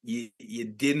you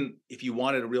didn't, if you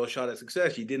wanted a real shot at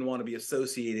success, you didn't want to be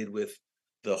associated with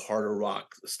the harder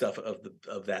rock stuff of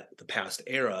the past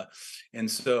era.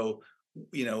 And so,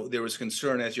 there was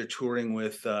concern as you're touring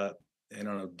with I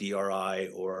don't know, DRI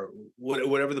or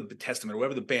whatever the Testament or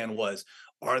whatever the band was,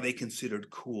 are they considered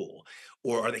cool?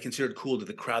 Or are they considered cool to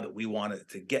the crowd that we wanted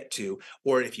to get to?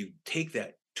 Or if you take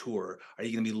that tour, are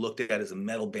you going to be looked at as a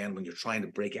metal band when you're trying to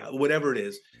break out? Whatever it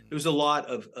is, there was a lot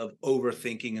of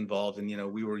overthinking involved. And,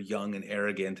 we were young and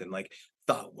arrogant and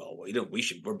thought, well,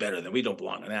 we're better than, we don't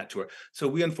belong on that tour. So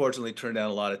we unfortunately turned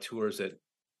down a lot of tours that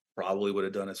probably would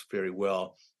have done us very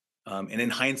well. And in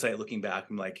hindsight, looking back,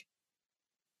 I'm like,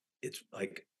 it's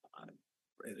like,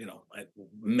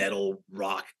 metal,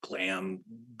 rock, glam,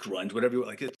 grunge, whatever.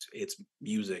 Like it's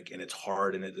music, and it's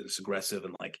hard, and it's aggressive,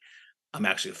 and I'm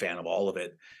actually a fan of all of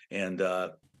it. And I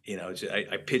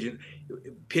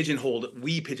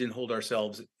pigeonholed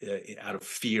ourselves out of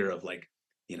fear of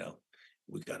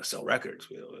we've got to sell records.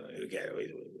 We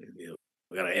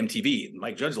got an MTV.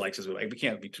 Mike Judge likes us. We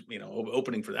can't be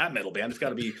opening for that metal band. It's got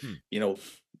to be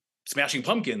Smashing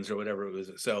Pumpkins or whatever it was.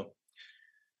 So.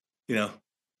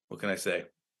 What can I say?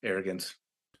 Arrogance.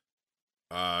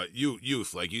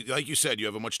 Youth, like you said, you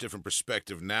have a much different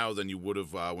perspective now than you would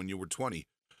have when you were 20.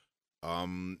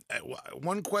 One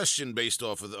question based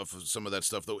off of some of that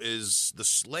stuff though is the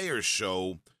Slayer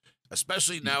show,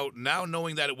 especially now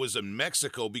knowing that it was in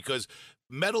Mexico, because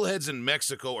metalheads in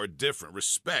Mexico are different.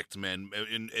 Respect, man.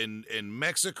 In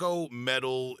Mexico,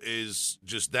 metal is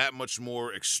just that much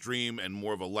more extreme and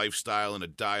more of a lifestyle and a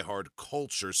diehard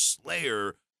culture.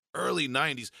 Slayer, early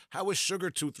 90s. How was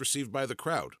Sugartooth received by the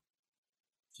crowd?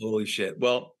 Holy shit.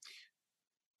 Well,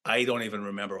 I don't even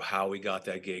remember how we got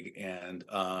that gig. And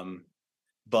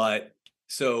but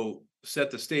so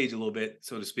set the stage a little bit,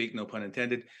 so to speak, no pun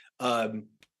intended. Um,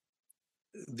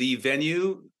 the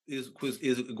venue is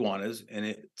Iguanas, and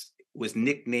it was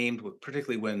nicknamed,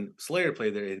 particularly when Slayer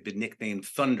played there, it had been nicknamed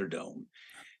Thunderdome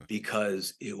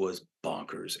because it was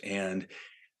bonkers. And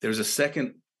there's a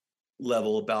second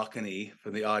level balcony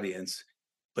for the audience,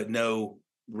 but no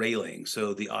railing.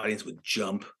 So the audience would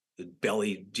jump, the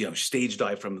belly, stage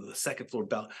dive from the second floor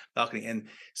balcony. And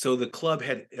so the club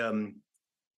had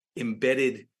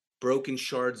embedded broken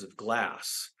shards of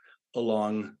glass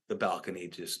along the balcony,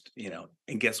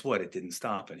 and guess what? It didn't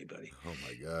stop anybody. Oh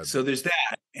my God. So there's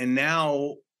that. And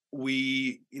now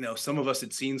we, some of us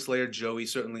had seen Slayer. Joey,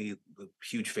 certainly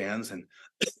huge fans. And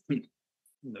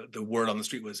the word on the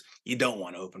street was, you don't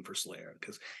want to open for Slayer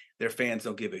because their fans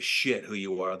don't give a shit who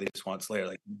you are. They just want Slayer.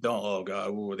 Like, don't, oh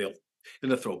God,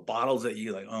 they'll throw bottles at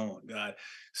you. Like, oh my God.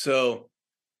 So,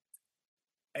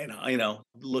 and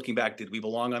looking back, did we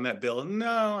belong on that bill?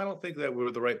 No, I don't think that we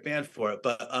were the right band for it,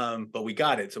 but we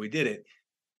got it. So we did it.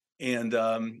 And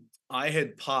I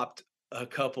had popped a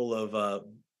couple of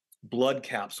blood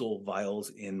capsule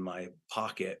vials in my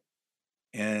pocket.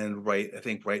 And I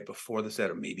think right before the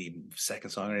set, or maybe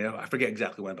second song, I forget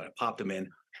exactly when, but I popped them in,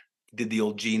 did the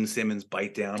old Gene Simmons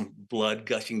bite down, blood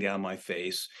gushing down my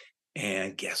face.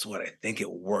 And guess what? I think it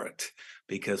worked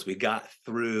because we got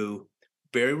through,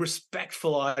 very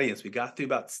respectful audience.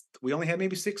 We only had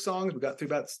maybe 6 songs. We got through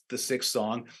about the 6th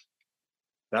song.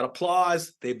 That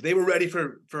applause, they were ready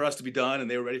for us to be done, and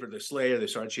they were ready for their Slayer. They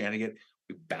started chanting it.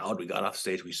 We bowed, we got off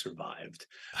stage, we survived.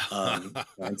 And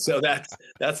so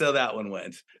that's how that one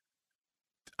went.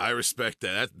 I respect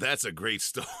that. That's a great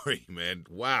story, man.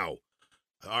 Wow.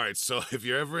 All right, so if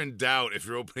you're ever in doubt, if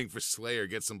you're opening for Slayer,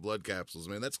 get some blood capsules,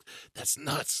 man. That's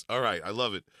nuts. All right, I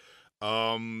love it.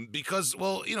 Because,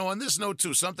 well, on this note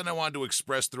too, something I wanted to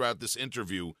express throughout this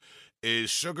interview is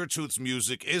Sugartooth's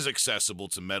music is accessible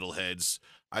to metalheads.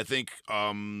 I think,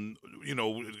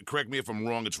 correct me if I'm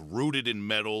wrong, it's rooted in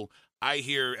metal. I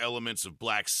hear elements of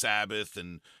Black Sabbath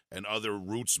and other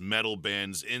roots metal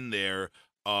bands in there.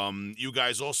 You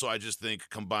guys also, I just think,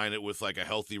 combine it with like a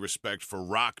healthy respect for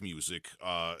rock music,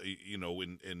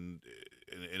 in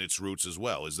its roots as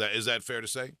well. Is that fair to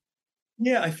say?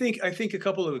 Yeah, I think a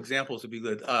couple of examples would be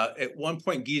good. At one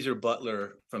point, Geezer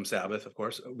Butler from Sabbath, of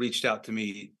course, reached out to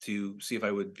me to see if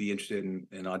I would be interested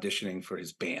in auditioning for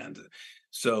his band.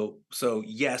 So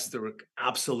yes, there were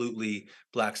absolutely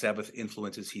Black Sabbath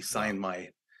influences. He signed my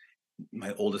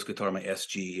oldest guitar, my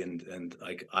SG, and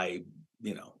like I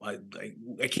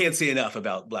can't say enough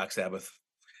about Black Sabbath.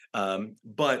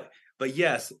 But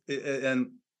yes,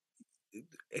 and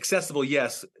accessible,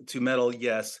 yes, to metal,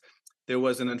 yes. There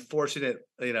was an unfortunate,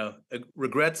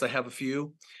 regrets. I have a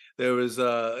few. There was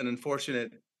an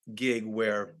unfortunate gig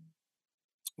where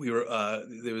we were.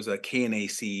 There was a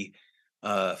KNAC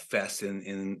fest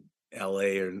in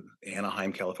LA or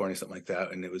Anaheim, California, something like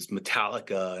that, and it was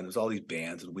Metallica and it was all these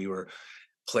bands, and we were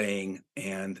playing.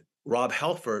 And Rob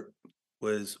Halford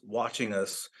was watching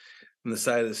us from the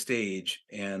side of the stage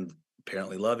and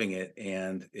apparently loving it,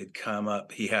 and it come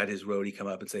up, he had his roadie come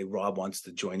up and say, Rob wants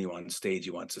to join you on stage,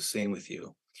 he wants to sing with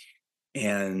you.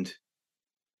 And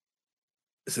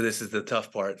so this is the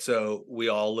tough part. So we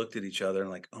all looked at each other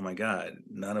and like, oh my God,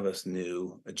 none of us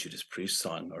knew a Judas Priest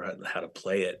song or how to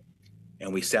play it.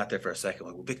 And we sat there for a second,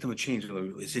 like, well, Victim of Change,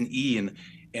 it's in E,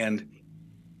 and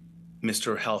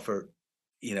Mr. Halford,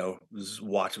 was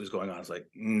watching what was going on. I was like,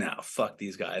 no, fuck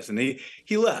these guys. And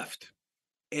he left.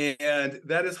 And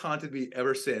that has haunted me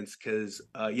ever since because,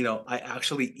 I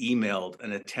actually emailed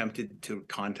and attempted to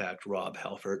contact Rob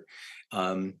Halford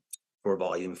for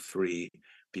Volume 3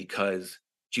 because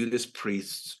Judas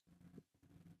Priest,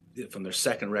 from their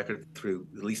second record through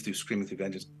Screaming Through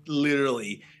Vengeance,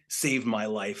 literally saved my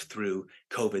life through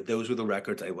COVID. Those were the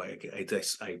records I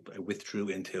withdrew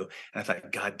into. And I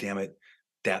thought, God damn it.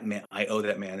 That man, I owe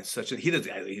that man. It's such a, I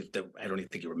don't even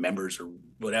think he remembers or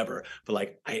whatever, but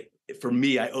like, for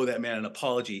me, I owe that man an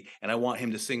apology, and I want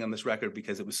him to sing on this record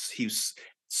because he was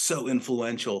so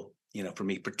influential, for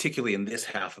me, particularly in this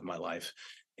half of my life.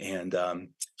 And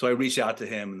so I reached out to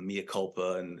him, and mea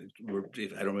culpa, and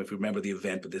I don't know if you remember the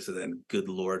event, but this is then, good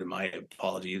Lord, and my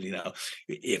apology,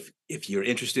 if you're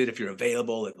interested, if you're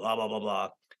available, like blah, blah, blah, blah.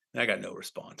 And I got no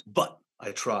response, but I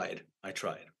tried.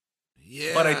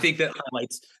 Yeah. But I think that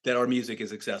highlights that our music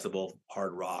is accessible,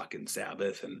 hard rock and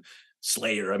Sabbath and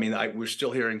Slayer. I mean, we're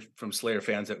still hearing from Slayer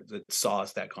fans that saw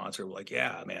us that concert. We're like,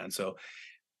 yeah, man. So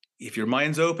if your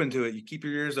mind's open to it, you keep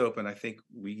your ears open. I think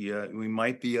we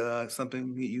might be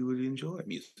something that you would enjoy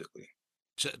musically.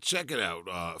 Check it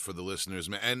out for the listeners,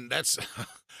 man. And that's,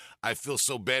 I feel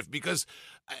so bad because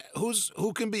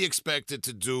who can be expected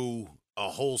to do a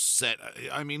whole set?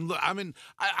 I mean, look, I'm in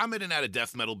and out of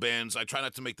death metal bands. I try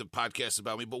not to make the podcast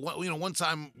about me, but one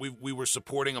time we were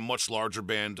supporting a much larger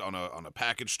band on a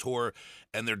package tour,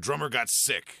 and their drummer got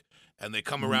sick. And they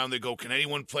come around, they go, "Can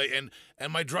anyone play?"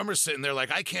 And my drummer's sitting there like,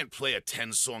 I can't play a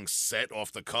 10-song set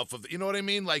off the cuff of, you know what I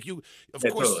mean? Like of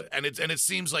course, totally. and it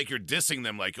seems like you're dissing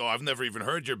them, like, "Oh, I've never even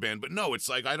heard your band," but no, it's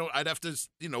like I'd have to,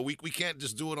 we can't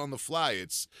just do it on the fly.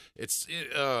 It's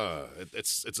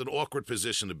an awkward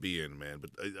position to be in, man.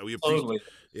 But we appreciate, Totally.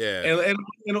 yeah.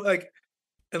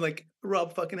 And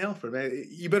Rob fucking Halford, man,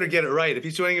 you better get it right. If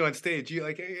he's joining you on stage, you're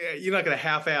not gonna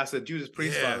half-ass a Judas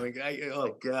Priest Yeah. song.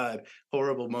 Oh God,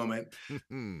 horrible moment.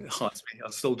 It haunts me.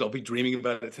 I'll be dreaming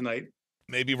about it tonight.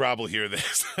 Maybe Rob will hear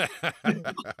this.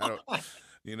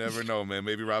 You never know, man.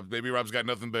 Maybe Rob's got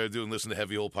nothing better to do than listen to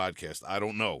Heavy Hole podcast. I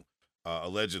don't know,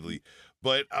 allegedly.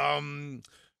 But all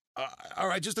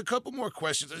right, just a couple more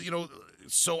questions.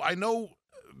 So I know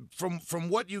from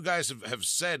what you guys have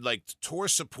said, like tour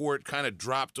support kind of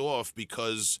dropped off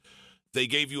because they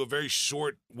gave you a very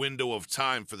short window of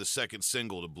time for the second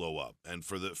single to blow up and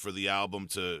for the album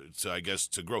to I guess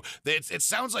to grow. It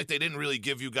sounds like they didn't really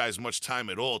give you guys much time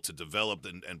at all to develop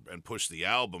and push the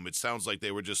album. It sounds like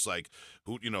they were just like,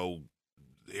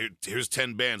 here's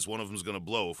 10 bands, one of them's gonna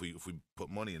blow if we put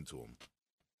money into them.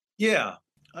 Yeah,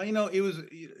 it was.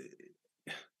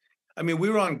 I mean, we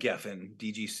were on Geffen,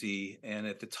 DGC, and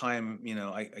at the time,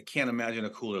 I can't imagine a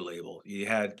cooler label. You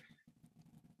had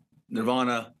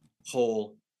Nirvana,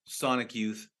 Hole, Sonic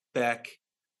Youth, Beck.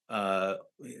 It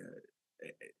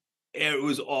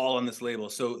was all on this label.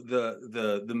 So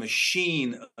the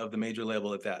machine of the major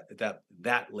label at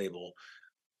that label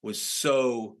was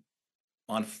so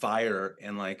on fire,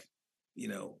 and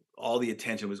all the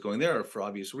attention was going there for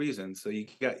obvious reasons. So you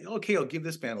got, okay, I'll give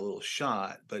this band a little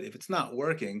shot, but if it's not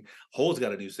working, Hole's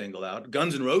got a new single out.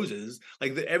 Guns N' Roses,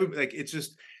 it's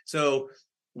just so.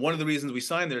 One of the reasons we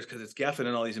signed there is because it's Geffen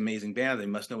and all these amazing bands. They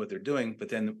must know what they're doing. But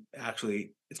then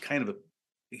actually, it's kind of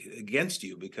against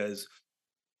you because,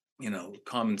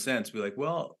 common sense. Be like,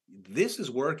 well, this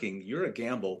is working. You're a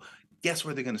gamble. Guess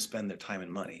where they're going to spend their time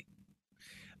and money?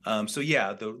 So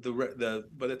yeah,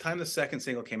 by the time the second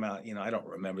single came out, I don't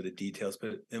remember the details,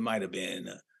 but it might have been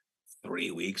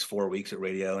 3 weeks, 4 weeks at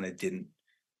radio, and it didn't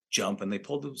jump. And they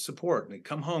pulled the support and they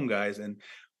come home, guys. And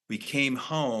we came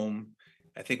home.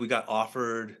 I think we got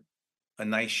offered a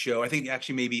nice show. I think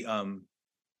actually maybe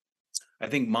I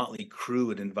think Motley Crue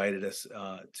had invited us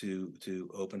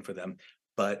to open for them,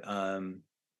 but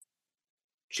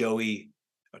Joey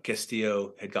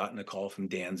Castillo had gotten a call from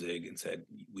Danzig and said,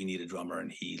 "We need a drummer,"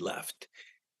 and he left.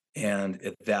 And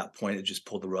at that point, it just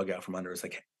pulled the rug out from under us.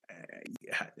 Like,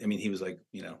 I mean, he was like,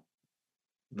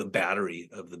 the battery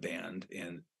of the band,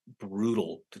 and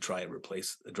brutal to try and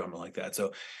replace a drummer like that.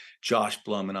 So Josh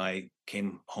Blum and I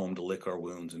came home to lick our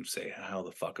wounds and say, how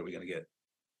the fuck are we going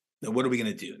to what are we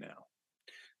going to do now?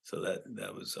 So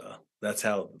that was that's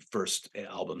how the first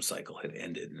album cycle had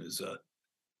ended. And it was a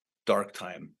dark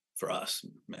time for us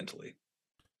mentally.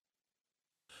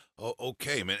 Oh,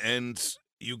 okay, man. And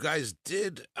you guys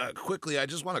did quickly. I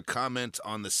just want to comment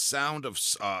on the Sound of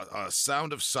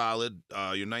Solid,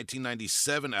 your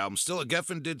 1997 album. Still,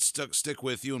 Geffen did stick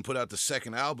with you and put out the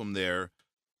second album there.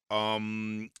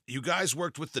 You guys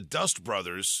worked with the Dust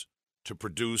Brothers to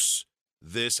produce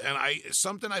this, and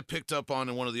something I picked up on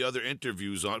in one of the other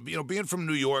interviews on, being from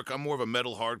New York, I'm more of a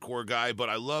metal hardcore guy, but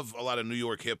I love a lot of New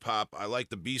York hip hop. I like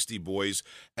the Beastie Boys,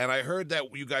 and I heard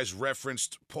that you guys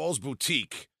referenced Paul's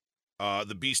Boutique,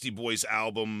 the Beastie Boys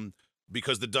album,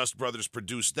 because the Dust Brothers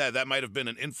produced that. That might have been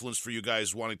an influence for you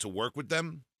guys wanting to work with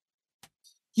them.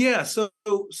 Yeah. So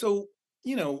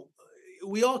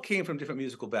we all came from different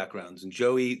musical backgrounds, and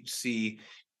Joey C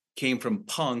came from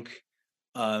punk,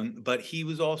 but he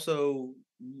was also,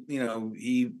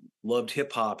 he loved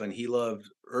hip hop and he loved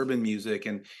urban music,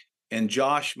 and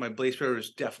Josh, my bass player, is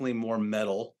definitely more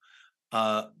metal.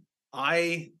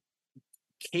 I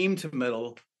came to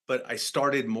metal, but I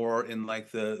started more in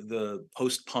like the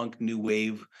post-punk new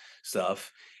wave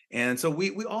stuff. And so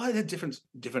we all had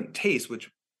different tastes, which,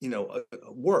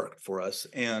 worked for us.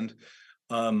 And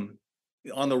on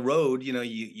the road,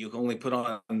 you only put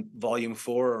on volume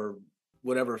 4 or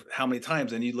whatever, how many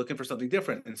times, and you're looking for something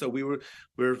different. And so we were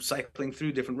cycling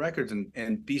through different records,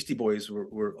 and Beastie Boys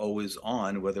were always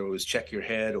on, whether it was Check Your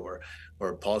Head or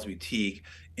Paul's Boutique.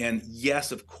 And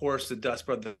yes, of course, the Dust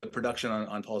Brothers, the production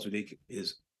on Paul's Boutique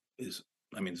is it's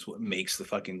what makes the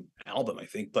fucking album, I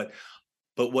think. But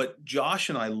what Josh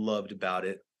and I loved about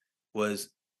it was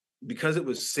because it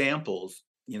was samples,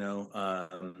 in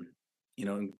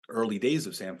early days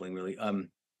of sampling, really,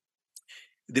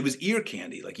 there was ear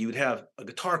candy. Like you would have a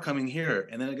guitar coming here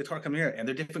and then a guitar coming here, and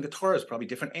they're different guitars, probably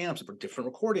different amps for different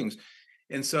recordings.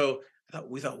 And so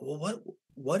we thought, well,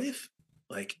 what if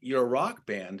like you're a rock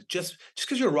band, just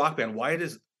because you're a rock band, why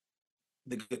does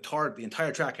the guitar, the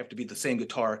entire track have to be the same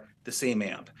guitar, the same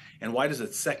amp? And why does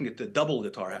the double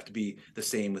guitar have to be the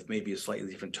same with maybe a slightly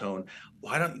different tone?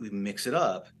 Why don't we mix it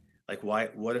up? Like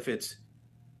what if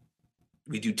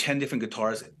we do 10 different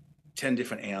guitars, 10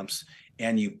 different amps,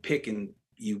 and you pick and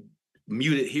you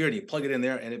mute it here and you plug it in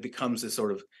there, and it becomes this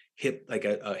sort of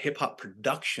a hip hop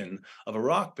production of a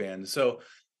rock band. So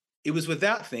it was with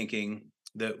that thinking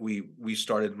that we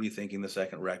started rethinking the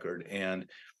second record. And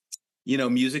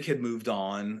music had moved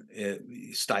on,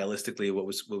 stylistically, what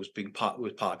was being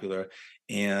was popular,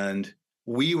 and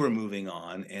we were moving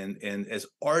on. And as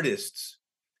artists,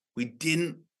 we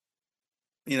didn't,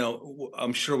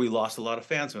 I'm sure we lost a lot of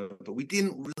fans, but we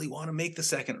didn't really want to make the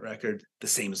second record the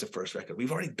same as the first record.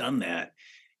 We've already done that,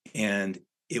 and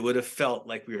it would have felt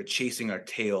like we were chasing our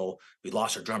tail. We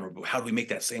lost our drummer, but how do we make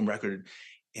that same record?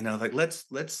 Like let's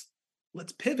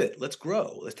pivot, let's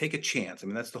grow, let's take a chance. I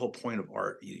mean, that's the whole point of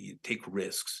art. You take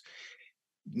risks,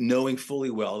 knowing fully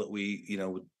well that we,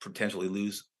 would potentially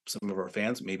lose some of our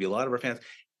fans, maybe a lot of our fans,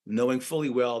 knowing fully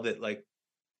well that like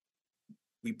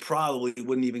we probably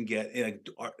wouldn't even get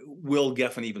Will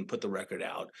Geffen even put the record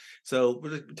out. So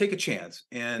we'll take a chance.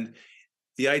 And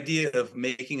the idea of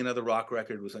making another rock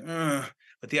record was like,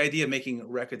 but the idea of making a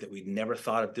record that we'd never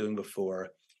thought of doing before,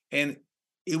 and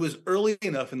it was early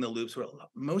enough in the loops where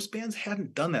most bands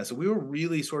hadn't done that. So we were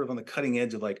really sort of on the cutting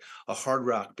edge of like a hard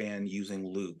rock band using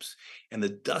loops. And the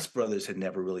Dust Brothers had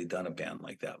never really done a band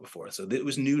like that before. So it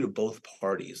was new to both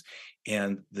parties.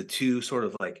 And the two sort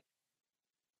of like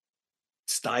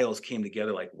styles came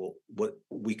together, like, well, what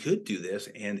we could do this.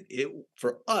 And it,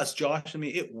 for us, Josh and me,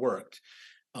 it worked.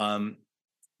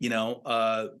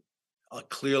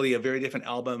 Clearly a very different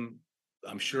album.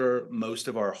 I'm sure most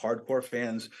of our hardcore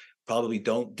fans probably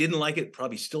didn't like it,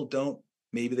 probably still don't.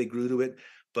 Maybe they grew to it,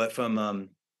 but from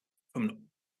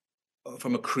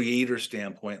a creator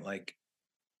standpoint, like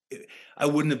I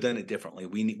wouldn't have done it differently.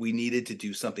 We needed to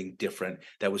do something different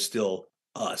that was still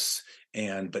us,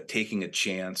 but taking a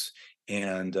chance.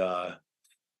 And I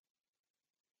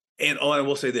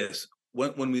will say this: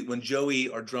 when Joey,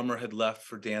 our drummer, had left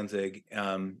for Danzig,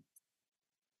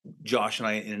 Josh and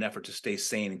I, in an effort to stay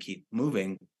sane and keep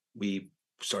moving, we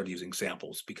started using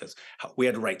samples because we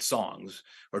had to write songs,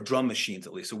 or drum machines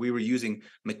at least. So we were using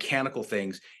mechanical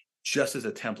things just as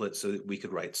a template so that we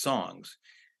could write songs.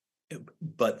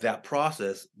 But that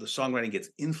process, the songwriting gets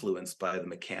influenced by the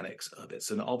mechanics of it.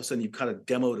 So all of a sudden you've kind of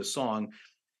demoed a song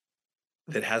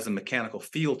that has a mechanical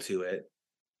feel to it.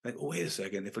 Like, oh, wait a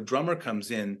second, if a drummer comes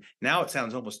in, now it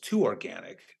sounds almost too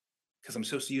organic because I'm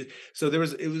supposed to use. So it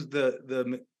was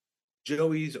the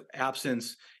Joey's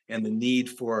absence and the need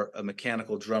for a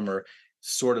mechanical drummer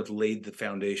sort of laid the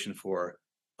foundation for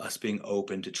us being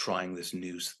open to trying this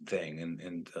new thing.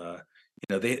 And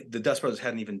the Dust Brothers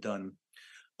hadn't even done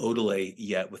Odelay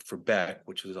yet for Beck,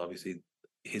 which was obviously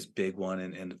his big one,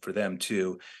 and for them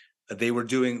too. They were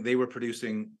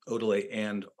producing Odelay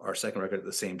and our second record at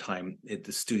the same time at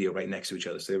the studio right next to each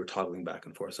other. So they were toggling back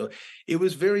and forth. So it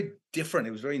was very different.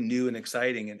 It was very new and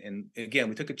exciting. And again,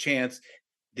 we took a chance.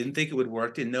 Didn't think it would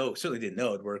work. Certainly didn't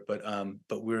know it'd work, but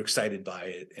we were excited by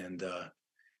it. And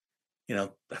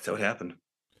that's how it happened.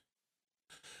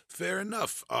 Fair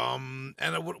enough.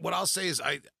 And what I'll say is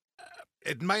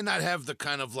it might not have the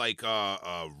kind of like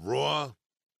raw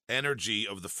energy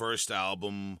of the first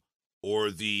album,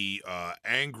 or the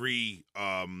angry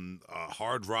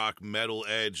hard rock metal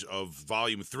edge of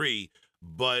Volume 3,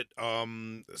 but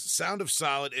Sound of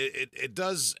Solid, it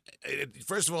does.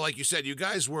 First of all, like you said, you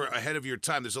guys were ahead of your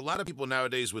time. There's a lot of people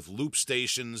nowadays with loop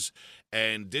stations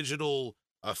and digital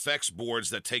effects boards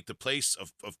that take the place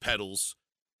of pedals,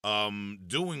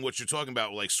 doing what you're talking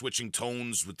about, like switching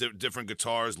tones with different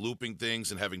guitars, looping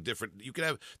things, and having different. You can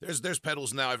have there's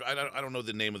pedals now. I don't know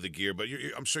the name of the gear, but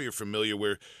I'm sure you're familiar,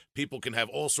 where people can have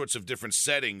all sorts of different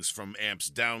settings from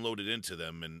amps downloaded into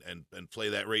them, and play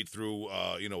that right through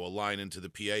a line into the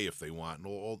PA if they want, and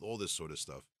all this sort of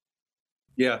stuff.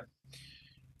 Yeah.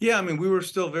 I mean, we were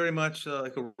still very much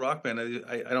like a rock band.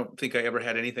 I don't think I ever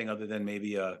had anything other than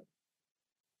maybe a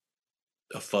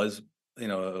fuzz,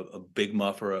 a big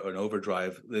muff or an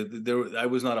overdrive. I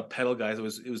was not a pedal guy. It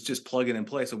was just plug in and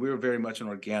play. So we were very much an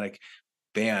organic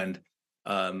band.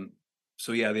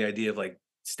 So yeah, the idea of like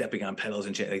stepping on pedals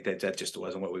and like that just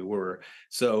wasn't what we were.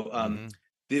 So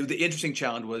the interesting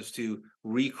challenge was to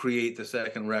recreate the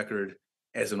second record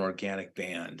as an organic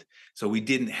band. So we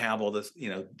didn't have all this,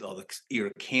 all the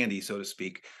ear candy, so to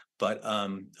speak, but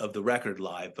of the record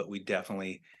live. But we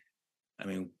definitely, I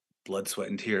mean, blood, sweat,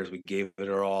 and tears. We gave it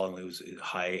our all, and it was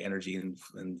high energy, and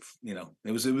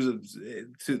it was to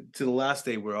the last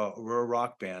day. We're a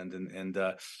rock band, and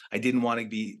I didn't want to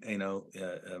be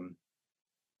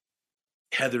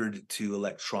tethered to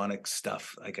electronic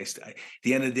stuff. Like at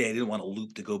the end of the day, I didn't want a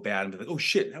loop to go bad and be like, oh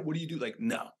shit, what do you do? Like,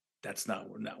 no, that's not.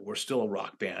 We're still a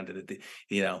rock band, and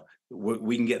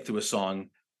we can get through a song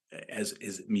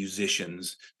as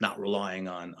musicians, not relying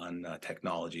on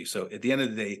technology. So at the end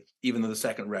of the day, even though the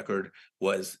second record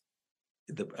was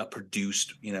a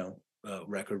produced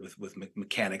record with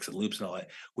mechanics and loops and all that,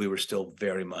 we were still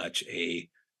very much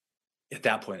at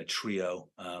that point a trio,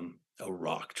 a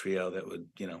rock trio that would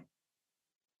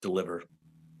deliver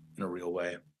in a real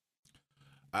way.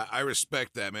 I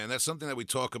respect that, man. That's something that we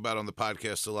talk about on the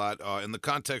podcast a lot, in the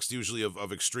context usually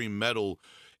of extreme metal,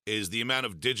 is the amount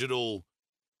of digital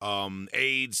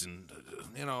aids, and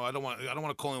I don't want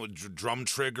to call it with drum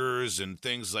triggers and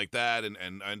things like that, and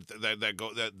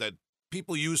that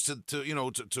people use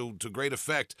to great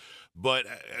effect. But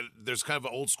there's kind of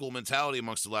an old school mentality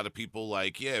amongst a lot of people,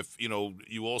 like, yeah, if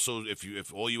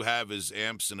if all you have is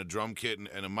amps and a drum kit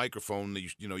and a microphone, you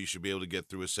should be able to get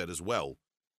through a set as well.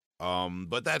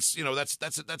 But that's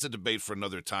a debate for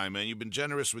another time, man. You've been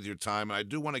generous with your time, and I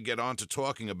do want to get on to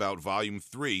talking about Volume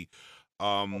 3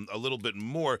 a little bit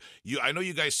more. I know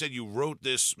you guys said you wrote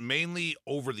this mainly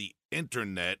over the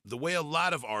internet, the way a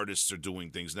lot of artists are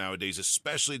doing things nowadays,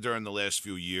 especially during the last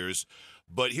few years.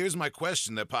 But here's my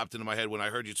question that popped into my head when I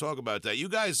heard you talk about that. You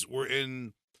guys were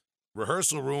in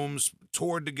rehearsal rooms,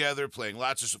 toured together, playing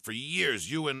lots for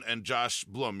years. You and Josh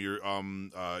Blum, your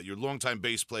longtime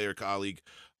bass player, colleague,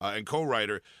 and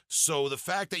co-writer. So the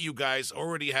fact that you guys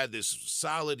already had this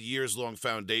solid years-long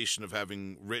foundation of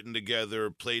having written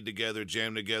together, played together,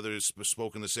 jammed together,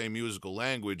 spoken the same musical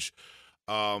language,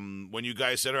 when you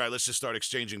guys said, all right, let's just start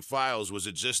exchanging files, was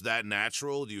it just that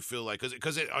natural? Do you feel like,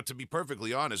 because to be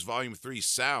perfectly honest, Volume 3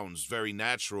 sounds very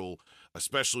natural,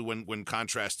 especially when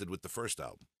contrasted with the first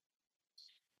album?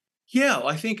 Yeah,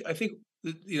 I think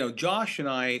Josh and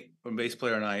I, our bass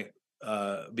player, and I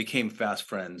became fast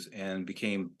friends and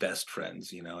became best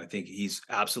friends. I think he's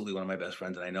absolutely one of my best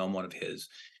friends, and I know I'm one of his.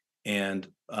 And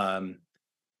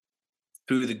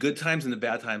through the good times and the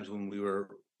bad times when we were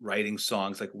writing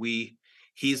songs, like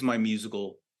he's my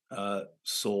musical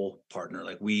soul partner.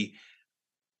 Like we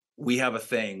have a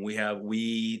thing.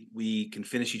 We can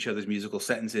finish each other's musical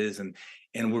sentences,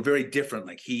 and we're very different.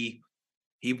 Like he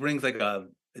brings like a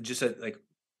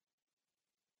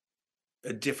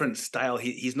different style.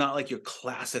 He's not like your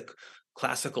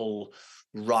classical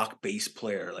rock bass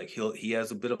player. Like he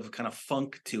has a bit of a kind of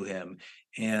funk to him,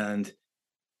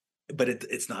 but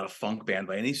it's not a funk band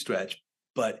by any stretch.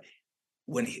 But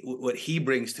what he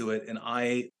brings to it, and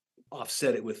I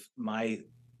offset it with my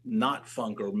not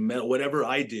funk or metal, whatever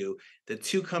I do, the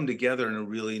two come together in a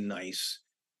really nice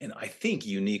and I think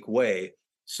unique way.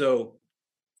 So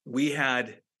we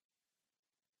had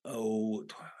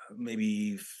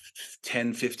maybe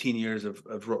 10, 15 years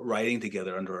of writing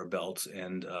together under our belts,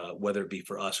 and whether it be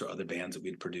for us or other bands that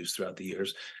we'd produced throughout the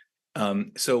years.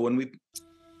 So when we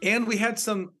had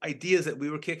some ideas that we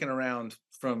were kicking around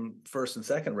from first and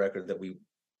second record that we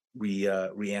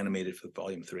reanimated for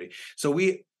Volume 3. So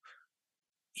what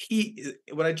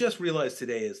I just realized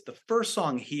today is the first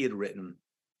song he had written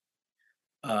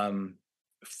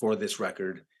for this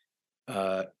record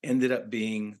ended up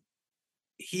being,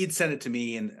 he'd sent it to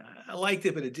me and I liked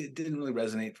it, but it didn't really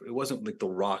resonate. It wasn't like the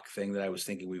rock thing that I was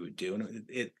thinking we would do. And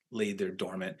it laid there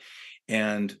dormant.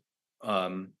 And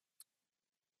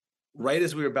right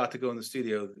as we were about to go in the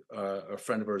studio, a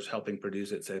friend of ours helping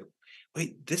produce it said,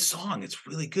 wait, this song, it's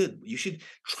really good. You should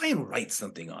try and write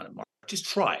something on it, Mark. Just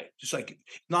try it. Just like,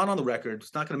 not on the record.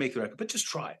 It's not going to make the record, but just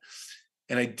try.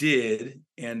 And I did,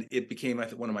 and it became, I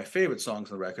think, one of my favorite songs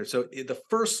on the record. So the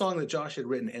first song that Josh had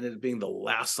written ended up being the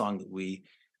last song that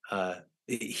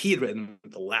he had written,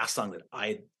 the last song that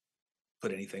I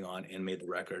put anything on and made the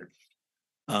record.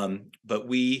 But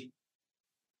we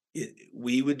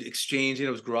would exchange, it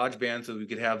was GarageBand, so we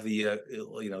could have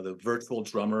the virtual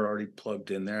drummer already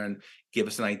plugged in there and give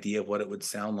us an idea of what it would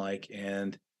sound like.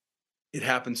 And it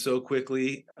happened so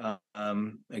quickly.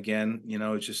 Again,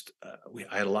 it's just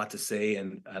I had a lot to say,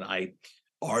 and I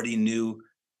already knew.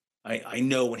 I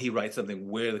know when he writes something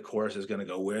where the chorus is going to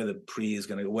go, where the pre is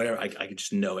going to go, whatever. I could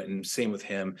just know it. And same with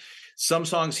him. Some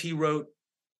songs he wrote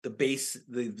the bass,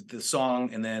 the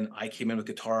song, and then I came in with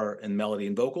guitar and melody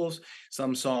and vocals.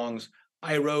 Some songs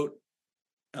I wrote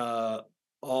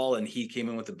all, and he came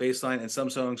in with the bass line, and some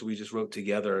songs we just wrote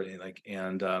together,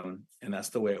 and that's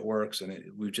the way it works.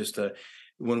 And we just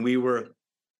when we were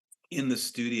in the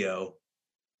studio,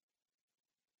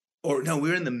 or no, we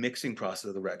were in the mixing process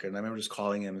of the record, and I remember just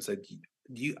calling him and said,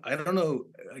 I don't know,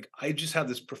 like, I just have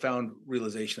this profound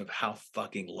realization of how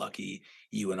fucking lucky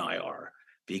you and I are,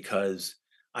 because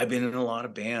I've been in a lot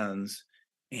of bands,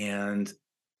 and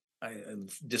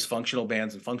dysfunctional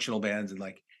bands and functional bands, and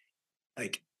like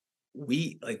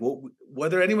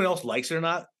whether anyone else likes it or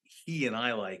not, he and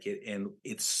I like it, and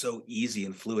it's so easy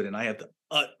and fluid. And I have the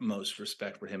utmost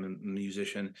respect for him, a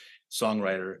musician,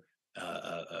 songwriter,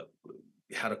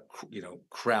 how to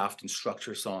craft and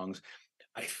structure songs.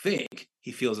 I think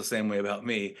he feels the same way about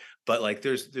me, but like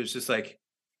there's just like,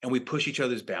 and we push each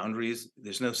other's boundaries.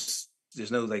 There's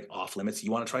no like off limits.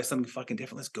 You want to try something fucking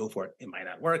different? Let's go for it. It might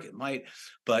not work. It might,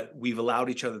 but we've allowed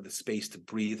each other the space to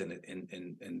breathe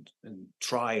and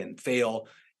try and fail.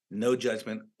 No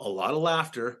judgment. A lot of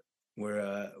laughter.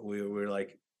 We're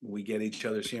like, we get each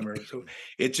other's humor. So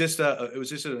it was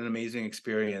just an amazing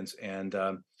experience. And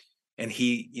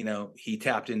he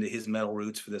tapped into his metal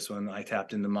roots for this one. I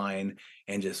tapped into mine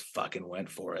and just fucking went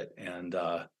for it. And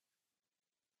I'm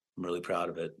really proud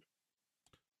of it.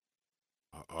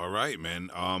 All right, man.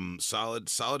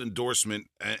 Solid endorsement.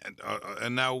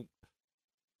 And now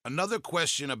another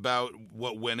question about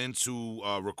what went into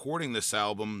recording this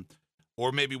album,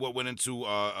 or maybe what went into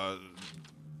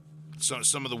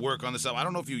some of the work on this album. I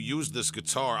don't know if you used this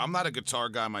guitar. I'm not a guitar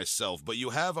guy myself, but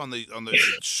you have on the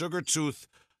Sugartooth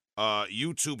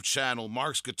YouTube channel,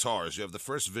 Marc's Guitars. You have the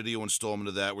first video installment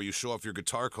of that where you show off your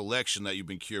guitar collection that you've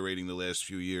been curating the last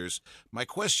few years. My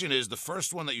question is, the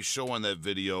first one that you show on that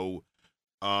video,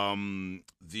 the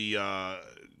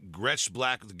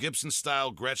Gibson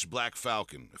style Gretsch Black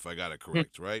Falcon, if I got it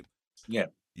correct, right? Yeah.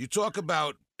 You talk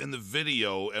about in the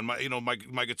video, and my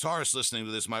guitarist listening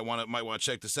to this might want to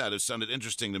check this out. It sounded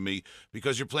interesting to me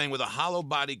because you're playing with a hollow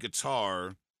body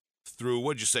guitar through,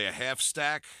 what'd you say, a half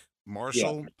stack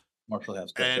Marshall? Yeah. Marshall half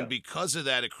stack. And because of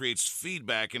that, it creates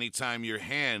feedback anytime your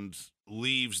hand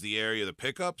leaves the area of the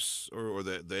pickups or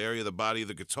the area of the body of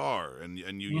the guitar, and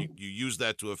you use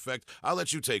that to affect. I'll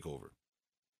let you take over.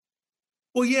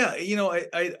 Well, yeah,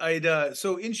 I'd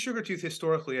so in Sugartooth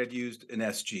historically I'd used an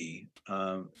SG,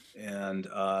 and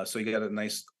so you got a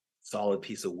nice solid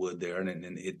piece of wood there, and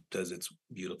it does its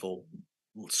beautiful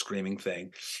screaming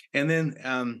thing. And then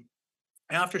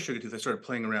after Sugartooth, I started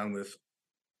playing around with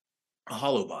a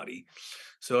hollow body.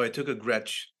 So I took a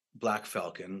Gretsch Black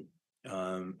Falcon,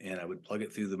 and I would plug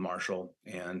it through the Marshall,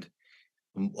 and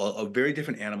a very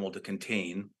different animal to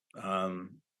contain.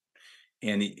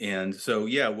 And so,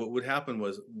 yeah, what would happen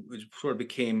was it sort of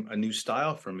became a new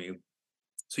style for me.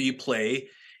 So you play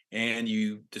and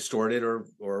you distort it or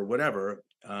whatever,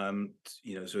 so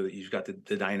that you've got the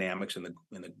dynamics and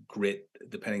the grit,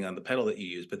 depending on the pedal that you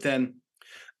use. But then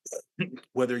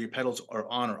whether your pedals are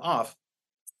on or off,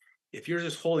 if you're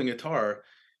just holding a guitar,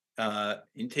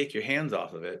 and take your hands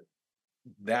off of it,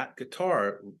 that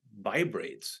guitar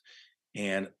vibrates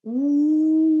and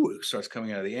it starts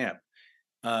coming out of the amp.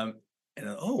 And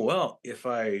then, what if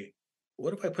I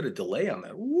put a delay on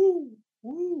that? Woo,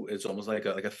 woo. It's almost like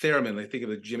a theremin. I think of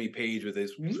the Jimmy Page with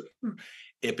his,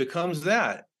 it becomes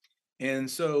that. And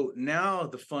so now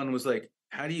the fun was like,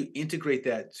 how do you integrate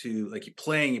that to, like, you're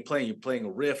playing a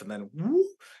riff, and then woo,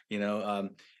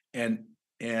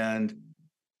 and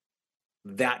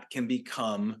that can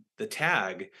become the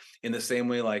tag in the same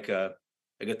way like a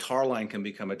guitar line can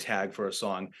become a tag for a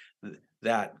song.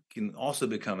 That can also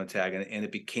become a tag, and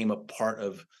it became a part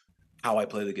of how I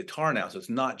play the guitar now. So it's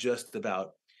not just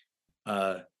about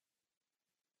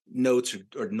notes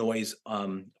or noise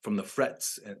from the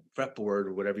frets and fretboard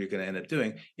or whatever you're going to end up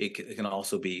doing. It can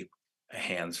also be a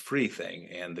hands-free thing,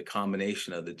 and the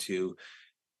combination of the two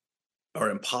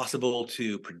are impossible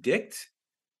to predict,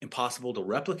 impossible to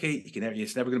replicate.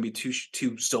 It's never going to be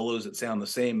two solos that sound the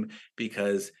same,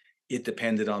 because it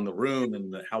depended on the room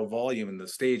and how volume and the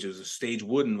stage. It was a stage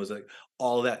wooden, was like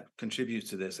all that contributes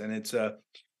to this. And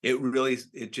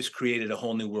it just created a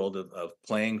whole new world of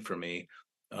playing for me.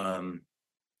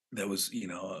 That was,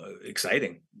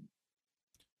 exciting.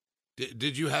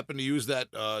 Did you happen to use that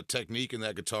technique and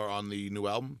that guitar on the new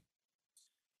album?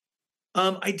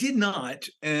 I did not.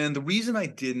 And the reason I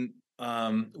didn't,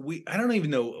 I don't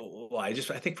even know why. I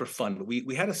think for fun, but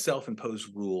we had a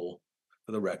self-imposed rule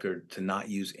for the record to not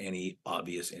use any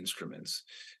obvious instruments.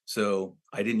 So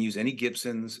I didn't use any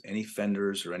Gibsons, any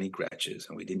Fenders, or any Gretsches,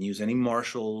 and we didn't use any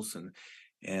Marshalls.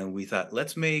 And we thought,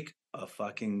 let's make a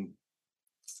fucking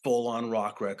full-on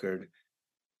rock record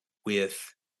with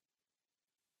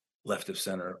left of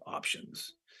center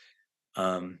options.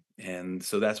 And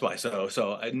so that's why.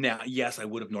 Now, yes, I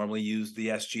would have normally used the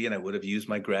SG and I would have used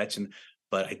my Gretsch,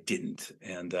 but I didn't.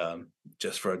 And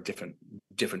just for a different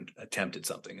attempt at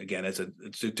something, again,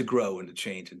 to grow and to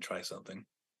change and try something.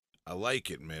 I like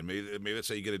it, man. Maybe that's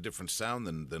how you get a different sound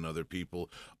than other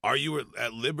people. Are you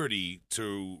at liberty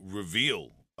to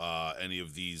reveal any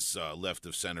of these left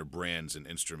of center brands and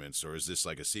instruments, or is this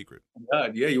like a secret?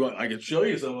 God, yeah, I can show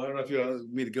you some. I don't know if you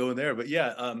want me to go in there, but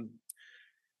yeah,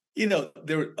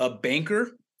 there a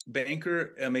banker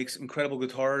makes incredible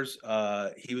guitars.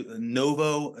 He was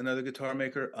Novo, another guitar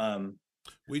maker.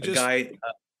 We a just guy.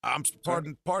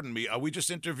 pardon me. We just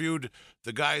interviewed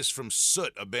the guys from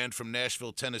Soot, a band from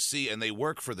Nashville, Tennessee, and they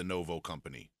work for the Novo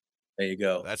company. There you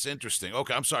go. That's interesting.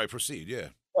 Okay, I'm sorry. Proceed. Yeah.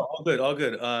 Oh, all good, all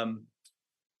good.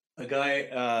 A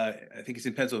guy, I think he's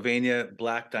in Pennsylvania.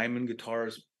 Black Diamond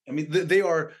guitars. I mean, they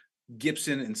are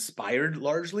Gibson inspired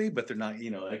largely, but they're not.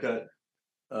 I got.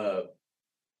 I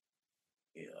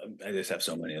just have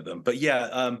so many of them. But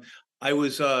yeah, I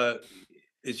was.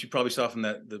 As you probably saw from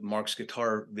the Marc's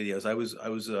guitar videos, I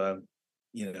was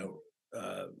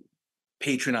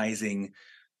patronizing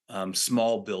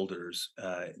small builders,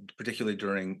 particularly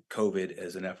during COVID,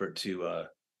 as an effort to,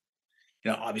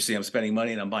 obviously I'm spending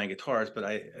money and I'm buying guitars, but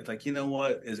it's like, you know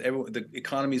what, the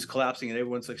economy is collapsing and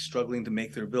everyone's like struggling to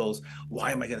make their bills.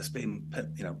 Why am I going to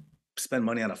spend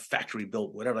money on a factory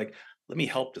built whatever? Like, let me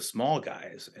help the small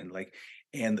guys.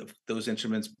 And those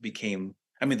instruments became,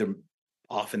 they're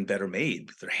often better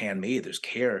made. They're handmade. There's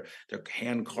care. They're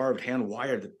hand carved, hand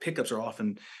wired. The pickups are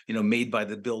often, made by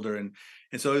the builder. And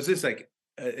so it's just like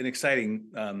an exciting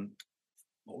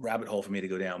rabbit hole for me to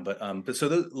go down. But so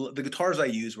the guitars I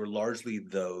used were largely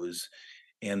those,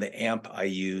 and the amp I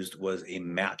used was a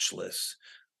matchless.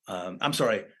 I'm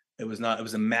sorry, it was not. It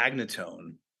was a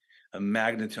Magnetone.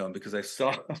 Because I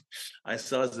saw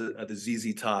the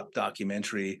ZZ Top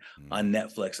documentary on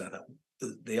Netflix, and I thought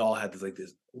they all had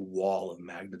this wall of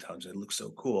Magnetones. It looked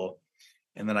so cool.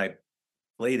 And then I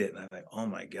played it and I thought, oh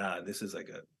my God, this is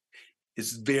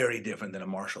it's very different than a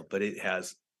Marshall, but it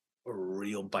has a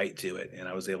real bite to it. And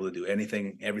I was able to do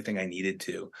everything I needed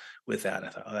to with that. And I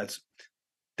thought, oh,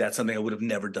 that's something I would have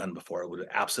never done before. It would have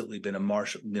absolutely been a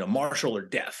Marshall or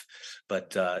death,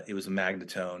 but it was a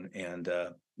Magnetone and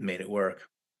made it work.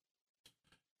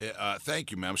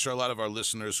 Thank you, man. I'm sure a lot of our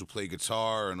listeners who play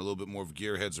guitar and a little bit more of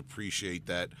gearheads appreciate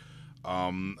that.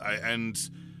 And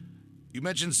you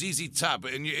mentioned ZZ Top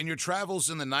in your travels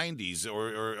in the '90s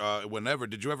or whenever.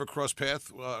 Did you ever cross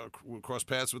paths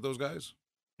with those guys?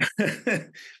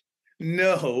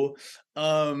 No,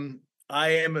 I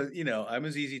am I'm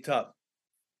a ZZ Top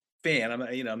fan.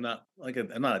 I'm not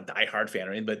I'm not a diehard fan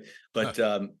or anything, but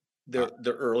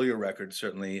their earlier records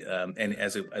certainly, and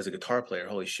as a guitar player,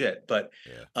 holy shit. But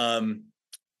yeah.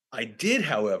 I did,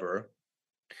 however,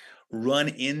 run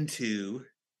into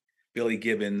Billy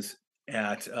Gibbons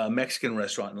at a Mexican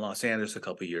restaurant in Los Angeles a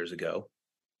couple of years ago,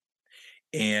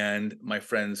 and my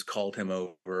friends called him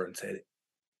over and said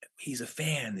he's a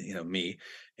fan, me,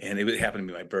 and it happened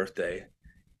to be my birthday,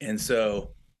 and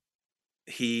so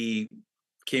he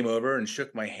came over and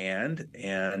shook my hand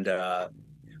and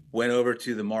went over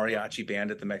to the mariachi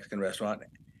band at the Mexican restaurant,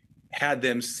 had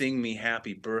them sing me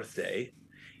happy birthday,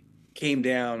 came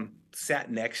down,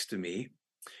 sat next to me.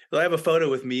 So I have a photo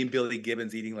with me and Billy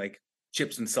Gibbons eating like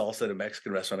chips and salsa at a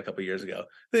Mexican restaurant a couple of years ago.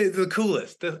 They're the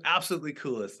coolest. They're absolutely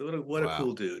coolest. What a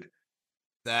cool dude.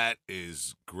 That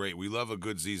is great. We love a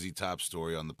good ZZ Top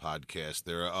story on the podcast.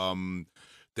 They're a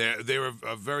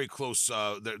very close.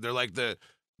 They're like the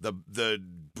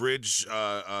bridge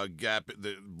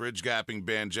bridge gapping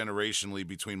band generationally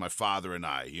between my father and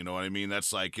I. You know what I mean?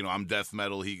 That's like, I'm death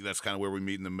metal. That's kind of where we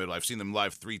meet in the middle. I've seen them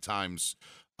live 3 times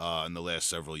in the last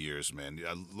several years, man.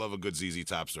 I love a good ZZ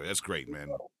Top story. That's great, man.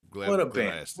 What a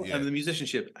band. Yeah. And the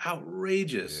musicianship,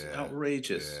 outrageous. Yeah.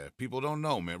 People don't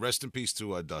know, man. Rest in peace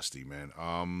to Dusty, man.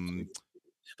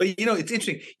 But it's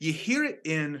interesting. You hear it,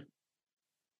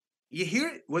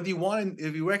 whether you want to,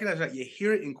 if you recognize that, you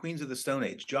hear it in Queens of the Stone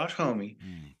Age. Josh Homme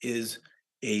is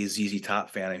a ZZ Top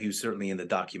fan, and he was certainly in the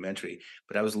documentary.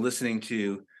 But I was listening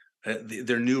to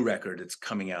their new record. It's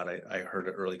coming out. I heard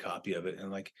an early copy of it,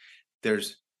 and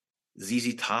there's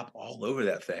ZZ Top all over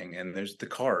that thing, and there's the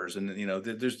Cars, and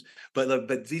there's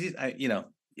but ZZ,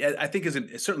 I think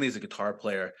certainly as a guitar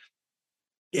player,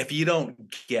 if you don't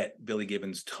get Billy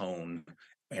Gibbons' tone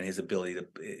and his ability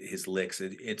his licks,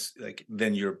 it's like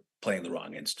then you're playing the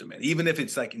wrong instrument, even if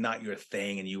it's like not your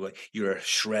thing and you're a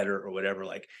shredder or whatever.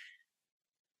 Like,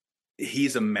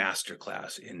 he's a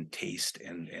masterclass in taste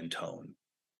and tone.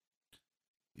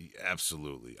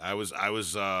 Absolutely. I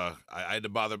had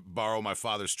to borrow my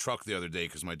father's truck the other day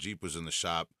because my Jeep was in the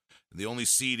shop. The only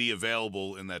CD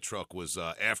available in that truck was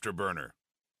Afterburner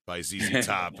by ZZ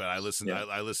Top, and Yeah.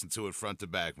 I listened to it front to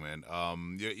back, man.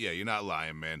 Yeah, you're not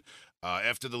lying, man.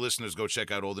 After the listeners, go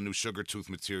check out all the new Sugartooth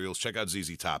materials. Check out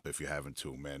ZZ Top if you haven't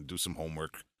too, man. Do some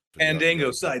homework. For the Fandango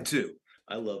other side people. 2.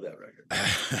 I love that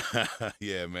record.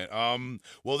 Yeah, man.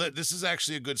 Well, this is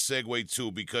actually a good segue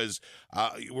too because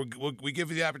we give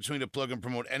you the opportunity to plug and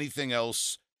promote anything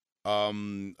else.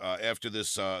 After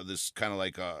this kind of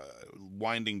like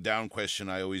winding down question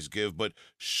I always give, but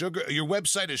your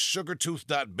website is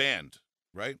sugartooth.band,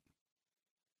 right?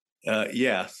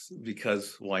 Yes,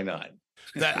 because why not?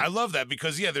 That I love that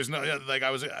because there's no like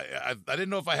I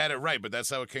didn't know if I had it right, but that's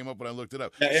how it came up when I looked it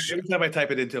up. Yeah, every time I type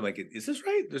it into, I'm like, is this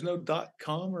right? There's no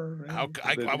 .com or I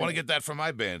want to get that from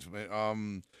my band.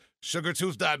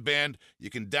 Sugartooth.band.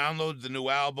 You can download the new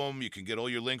album. You can get all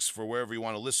your links for wherever you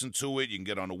want to listen to it. You can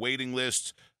get on a waiting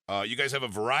list. You guys have a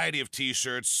variety of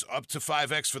T-shirts, up to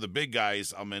 5X for the big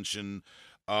guys, I'll mention.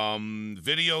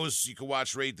 Videos you can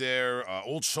watch right there.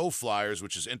 Old show flyers,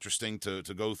 which is interesting to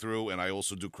go through, and I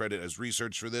also do credit as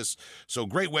research for this. So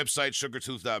great website,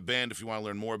 sugartooth.band. If you want to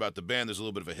learn more about the band, there's a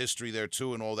little bit of a history there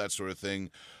too and all that sort of thing.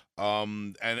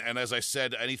 And as I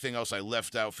said, anything else I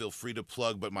left out, feel free to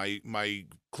plug. But my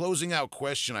closing out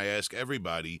question I ask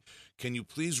everybody, can you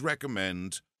please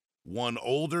recommend one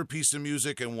older piece of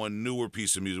music and one newer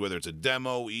piece of music, whether it's a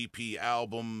demo, EP,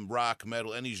 album, rock,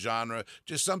 metal, any genre,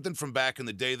 just something from back in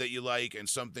the day that you like and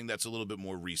something that's a little bit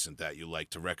more recent that you like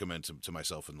to recommend to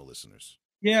myself and the listeners?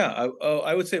 Yeah,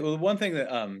 I would say, well, one thing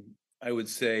that I would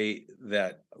say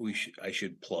that I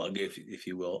should plug, if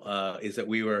you will, is that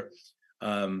we're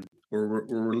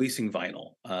releasing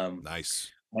vinyl.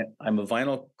 Nice. I'm a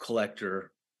vinyl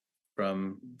collector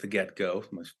from the get-go,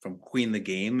 from Queen the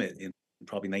Game in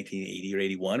probably 1980 or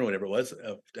 81 or whatever it was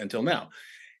until now.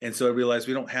 And so I realized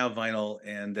we don't have vinyl,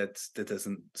 and that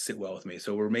doesn't sit well with me.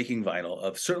 So we're making vinyl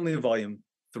of certainly Volume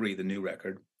 3, the new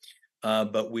record,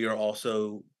 but we are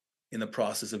also in the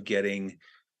process of getting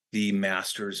the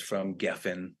masters from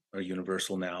Geffen or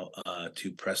Universal now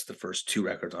to press the first 2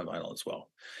 records on vinyl as well.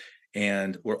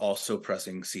 And we're also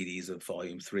pressing CDs of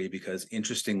Volume 3 because,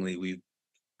 interestingly, we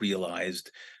realized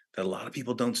that a lot of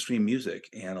people don't stream music,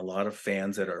 and a lot of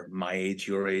fans that are my age,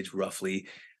 your age, roughly,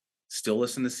 still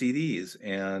listen to CDs,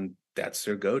 and that's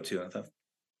their go-to. And I thought,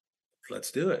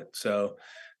 let's do it. So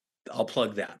I'll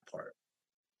plug that part.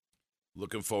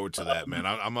 Looking forward to that, man.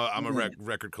 I'm a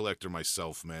record collector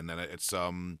myself, man, and it's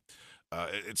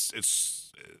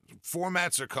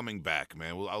formats are coming back,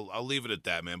 man. Well, I'll leave it at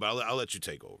that, man. But I'll let you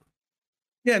take over.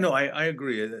 Yeah, no, I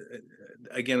agree.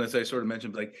 Again, as I sort of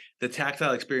mentioned, like the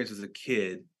tactile experience as a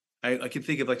kid, I can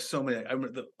think of like so many. I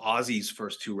remember the Ozzy's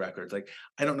first 2 records. Like,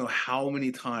 I don't know how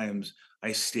many times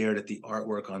I stared at the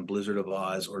artwork on Blizzard of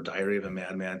Oz or Diary of a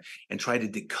Madman and tried to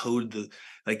decode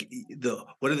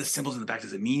what are the symbols in the back?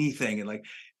 Does it mean anything? And like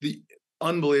the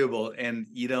unbelievable. And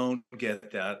you don't get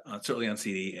that certainly on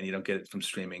CD, and you don't get it from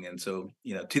streaming. And so,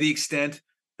 to the extent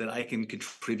that I can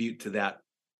contribute to that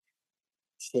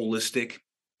holistic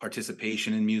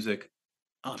participation in music,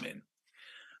 I'm in.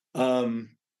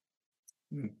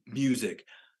 Music.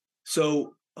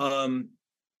 So I'm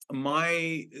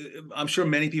sure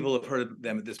many people have heard of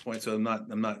them at this point, so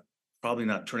I'm probably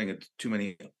not turning too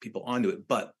many people onto it,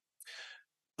 but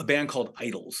a band called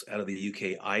Idols out of the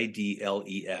UK,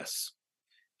 IDLES.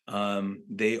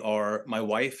 My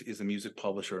wife is a music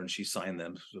publisher, and she signed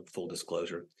them, full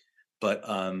disclosure, but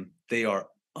they are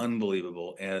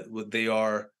unbelievable, and they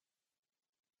are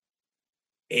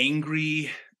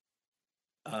angry,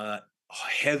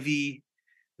 heavy.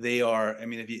 They are,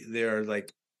 they're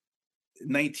like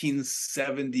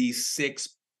 1976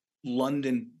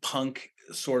 London punk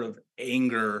sort of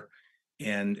anger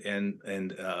and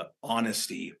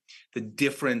honesty. The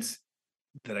difference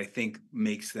that I think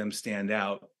makes them stand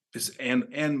out is,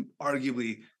 and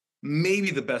arguably maybe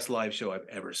the best live show I've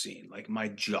ever seen. Like, my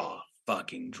jaw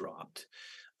fucking dropped.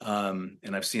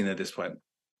 And I've seen it at this point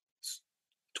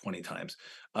 20 times.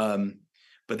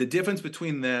 But the difference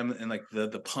between them and like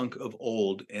the punk of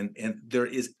old, and there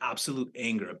is absolute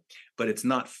anger, but it's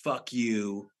not fuck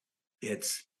you.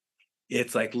 It's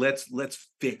like, let's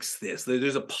fix this.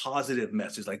 There's a positive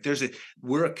message. Like,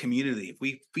 we're a community. If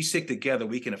we stick together,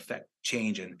 we can affect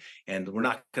change, and we're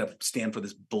not gonna stand for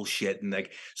this bullshit. And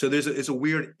like, so it's a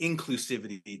weird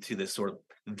inclusivity to this sort of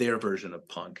their version of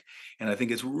punk. And I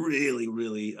think it's really,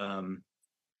 really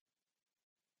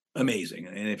amazing.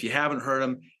 And if you haven't heard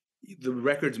them, the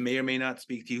records may or may not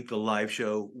speak to you. The live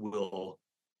show will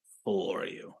floor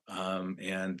you.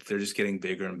 And they're just getting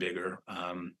bigger and bigger.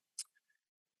 And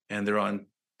they're on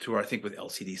tour, I think, with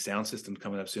LCD Sound System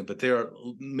coming up soon. But they're,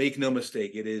 make no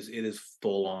mistake, it is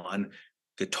full on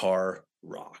guitar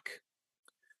rock.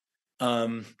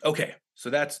 Okay, so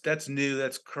that's new,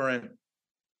 that's current.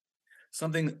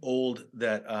 Something old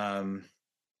that I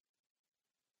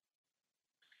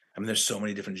mean, there's so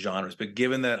many different genres, but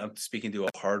given that I'm speaking to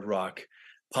a hard rock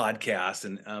podcast,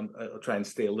 and I'll try and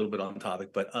stay a little bit on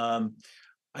topic, but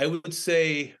I would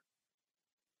say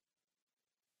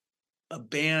a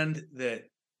band that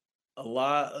a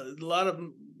lot of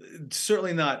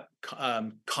certainly not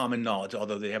common knowledge,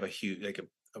 although they have a huge, like a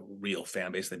real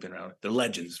fan base. They've been around, they're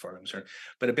legends as far as I'm concerned,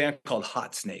 but a band called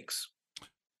Hot Snakes.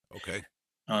 Okay.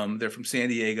 They're from San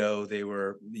Diego. They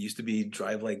used to be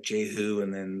Drive Like Jehu,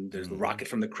 and then there's the Rocket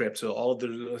from the Crypt. So all of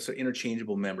those are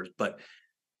interchangeable members. But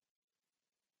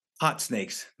Hot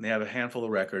Snakes, they have a handful of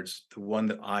records. The one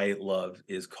that I love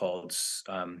is called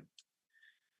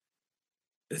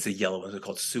it's a yellow one. It's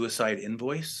called Suicide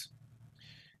Invoice,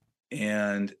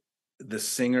 and the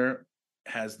singer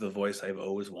has the voice I've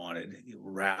always wanted,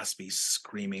 raspy,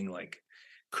 screaming like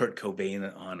Kurt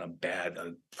Cobain on a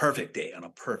perfect day.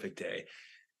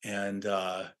 And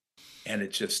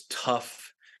it's just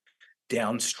tough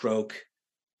downstroke.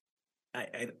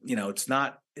 It's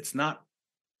not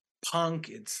punk,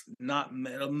 it's not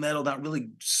metal, not really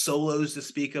solos to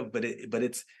speak of, but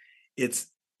it's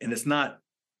and it's not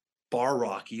bar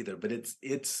rock either, but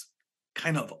it's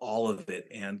kind of all of it.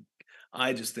 And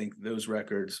I just think those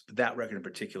records, that record in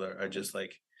particular, are just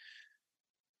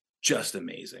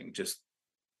amazing. Just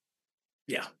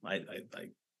yeah,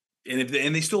 and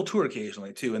they still tour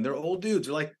occasionally too, and they're old dudes.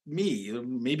 They're like me,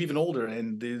 maybe even older,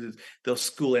 and they'll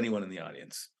school anyone in the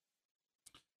audience.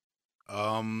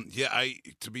 Yeah,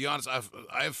 to be honest,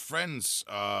 I have friends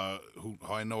who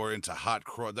I know are into Hot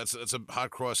Cross. That's a Hot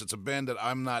Cross. It's a band that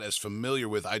I'm not as familiar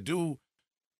with.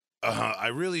 I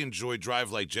really enjoy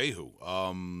Drive Like Jehu.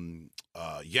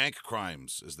 Yank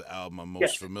Crimes is the album I'm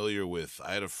most familiar with.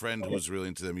 I had a friend who was really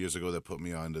into them years ago that put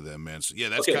me onto them, man. So yeah,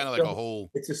 that's kind of like a whole.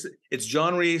 It's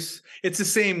John Reese. It's the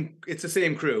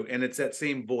same crew, and it's that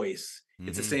same voice.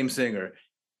 It's the same singer.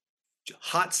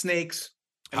 Hot Snakes.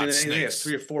 I think it's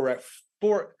 3 or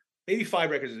 4, maybe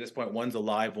 5 records at this point. One's a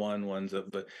live one,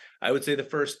 but I would say the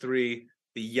first 3.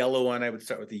 The yellow one, I would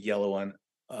start with the yellow one.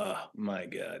 Oh my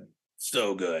God.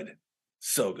 So good.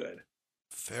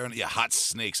 Fair enough. Yeah, Hot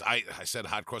Snakes. I said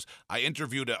Hot Cross. I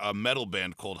interviewed a metal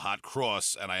band called Hot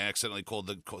Cross, and I accidentally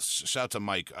shout out to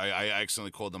Mike. I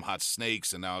accidentally called them Hot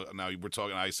Snakes, and now we're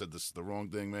talking. I said this is the wrong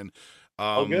thing, man.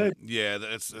 Good. Yeah,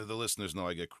 that's the listeners know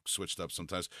I get switched up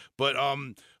sometimes. But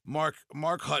Marc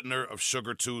Hutner of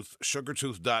Sugartooth,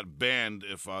 sugartooth.band,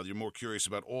 if you're more curious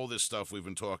about all this stuff we've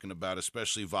been talking about,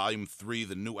 especially Volume 3,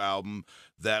 the new album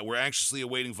that we're anxiously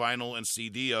awaiting vinyl and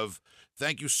CD of.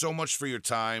 Thank you so much for your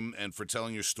time and for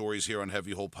telling your stories here on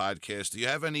Heavy Hole Podcast. Do you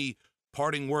have any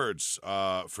parting words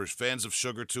for fans of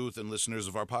Sugartooth and listeners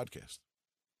of our podcast?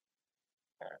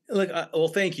 Look, well,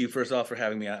 thank you first off for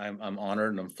having me. I'm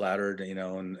honored and I'm flattered,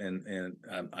 and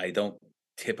I don't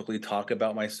typically talk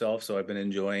about myself, so I've been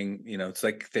enjoying, it's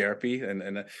like therapy.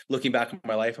 And looking back on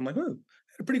my life, I'm like, oh,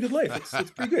 I had a pretty good life.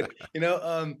 It's pretty good,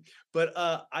 But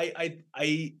I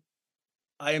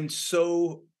am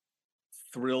so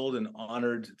thrilled and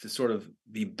honored to sort of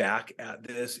be back at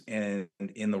this and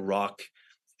in the rock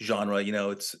genre.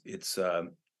 It's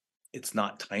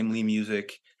not timely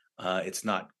music. It's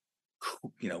not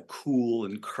cool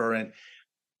and current,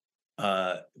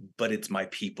 but it's my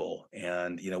people.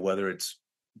 And whether it's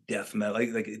death metal,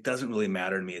 like it doesn't really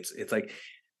matter to me. It's like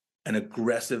an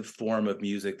aggressive form of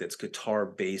music that's guitar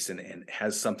based and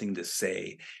has something to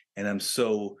say, and I'm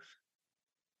so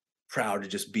proud to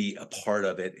just be a part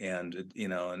of it. And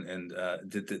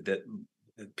that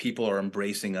people are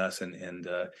embracing us, and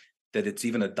that it's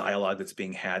even a dialogue that's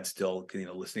being had still,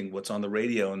 listening what's on the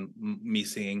radio and me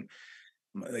seeing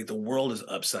like the world is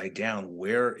upside down.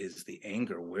 Where is the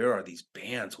anger? Where are these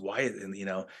bands? Why?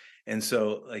 And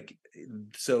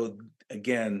so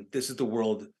again, this is the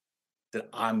world that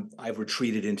I've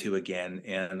retreated into again,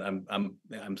 and I'm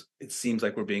it seems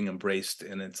like we're being embraced,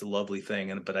 and it's a lovely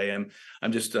thing. But I'm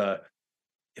just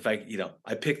if I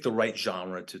picked the right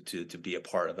genre to be a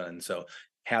part of it. And so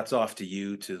hats off to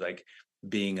you to like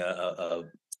being a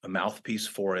mouthpiece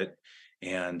for it.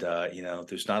 And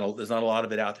there's not a lot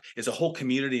of it out there. It's a whole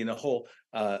community and a whole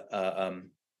like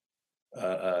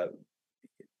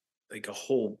a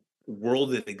whole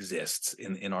world that exists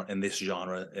in this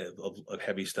genre of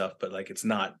heavy stuff, but like it's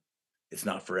not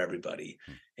for everybody.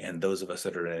 And those of us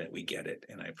that are in it, we get it,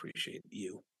 and I appreciate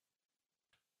you.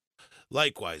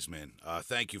 Likewise, man.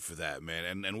 Thank you for that,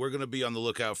 man. And we're gonna be on the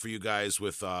lookout for you guys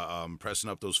with pressing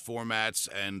up those formats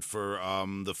and for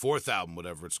the fourth album,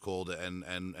 whatever it's called,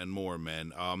 and more,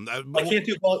 man. I can't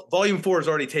do volume 4 is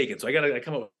already taken, so I gotta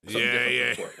come up with something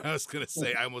different for the fourth. I was gonna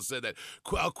say, I almost said that.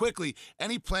 Quickly,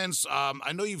 any plans?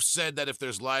 I know you've said that if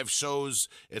there's live shows,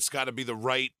 it's got to be the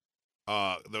right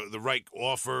the right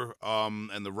offer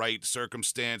and the right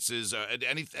circumstances.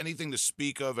 Anything to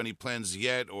speak of? Any plans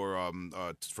yet, or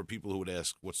for people who would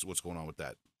ask, what's going on with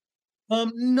that?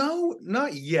 No,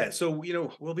 not yet. So,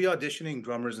 we'll be auditioning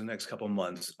drummers in the next couple of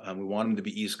months. We want them to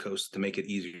be East Coast to make it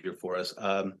easier for us.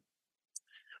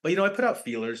 But I put out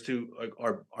feelers to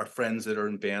our friends that are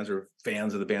in bands or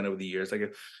fans of the band over the years.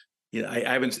 Like, I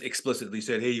haven't explicitly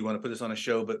said, "Hey, you want to put this on a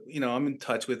show?" But I'm in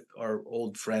touch with our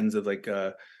old friends of like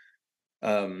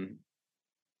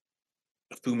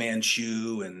Fu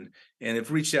Manchu and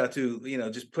have reached out to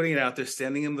just putting it out there,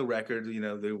 sending them the record.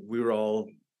 We were all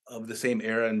of the same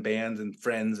era and bands and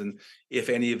friends, and if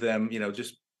any of them,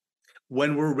 just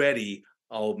when we're ready,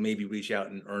 I'll maybe reach out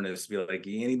in earnest, be like,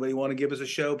 anybody want to give us a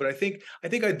show? But I think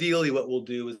ideally what we'll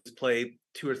do is play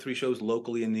 2 or 3 shows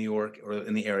locally in New York or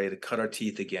in the area to cut our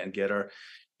teeth again, get our,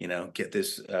 get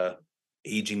this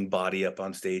aging body up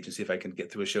on stage and see if I can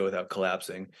get through a show without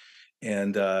collapsing.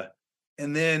 And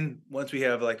then once we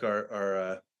have like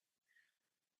our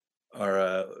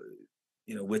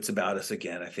wits about us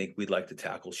again, I think we'd like to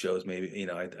tackle shows. Maybe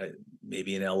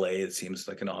maybe in LA, it seems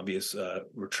like an obvious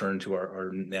return to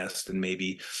our nest, and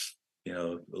maybe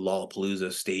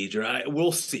Lollapalooza stage, or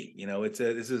we'll see.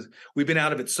 We've been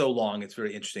out of it so long. It's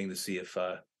very interesting to see if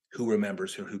who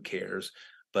remembers or who cares.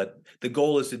 But the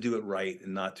goal is to do it right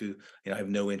and not to, I have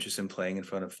no interest in playing in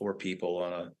front of 4 people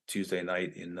on a Tuesday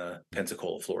night in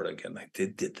Pensacola, Florida. Again, I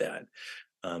did that.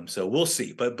 So we'll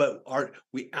see. But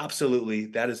we absolutely,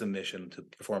 that is a mission to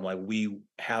perform live. We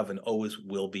have and always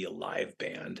will be a live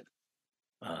band.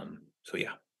 So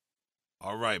yeah.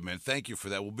 All right, man. Thank you for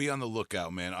that. We'll be on the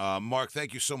lookout, man. Marc,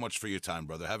 thank you so much for your time,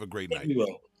 brother. Have a great night. You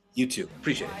will. You too.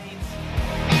 Appreciate it.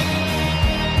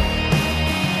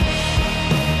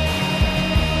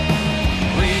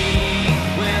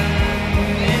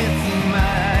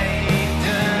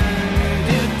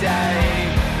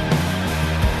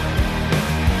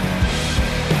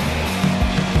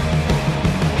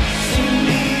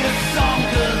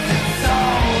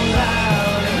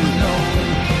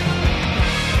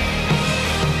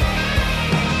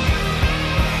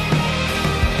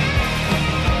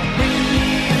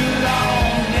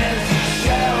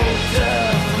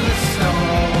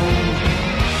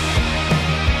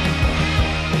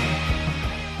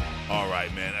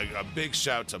 Big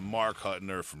shout to Marc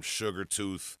Hutner from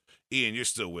Sugartooth. Ian, you're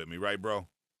still with me, right, bro?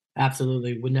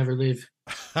 Absolutely. Would never leave.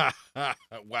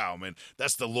 Wow, man.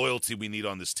 That's the loyalty we need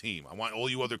on this team. I want all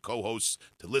you other co-hosts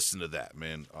to listen to that,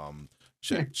 man.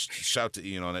 Shout to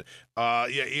Ian on it.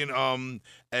 Yeah, Ian,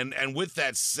 and with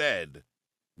that said,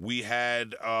 we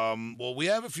had we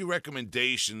have a few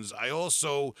recommendations.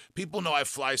 People know I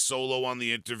fly solo on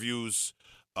the interviews.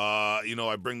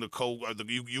 I bring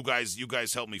you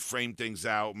guys help me frame things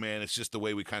out, man. It's just the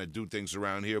way we kind of do things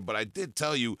around here. But I did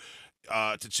tell you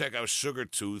to check out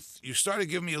Sugartooth. You started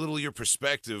giving me a little of your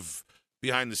perspective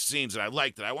behind the scenes, and I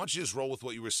liked it. I want you to just roll with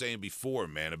what you were saying before,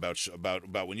 man,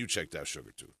 about when you checked out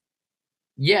Sugartooth.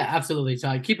 Yeah, absolutely. So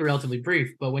I keep it relatively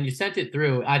brief, but when you sent it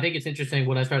through, I think it's interesting.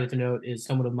 What I started to note is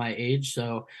somewhat of my age.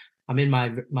 So I'm in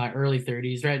my early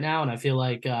 30s right now, and I feel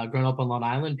like growing up on Long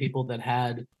Island, people that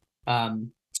had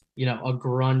a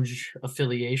grunge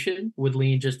affiliation would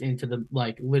lean just into the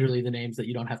literally the names that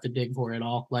you don't have to dig for at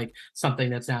all, like something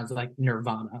that sounds like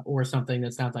Nirvana or something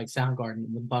that sounds like Soundgarden,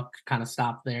 and the buck kind of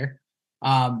stopped there.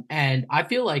 And I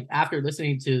feel like after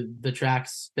listening to the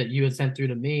tracks that you had sent through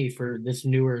to me for this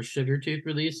newer Sugartooth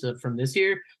release from this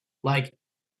year, like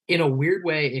in a weird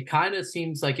way, it kind of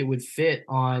seems like it would fit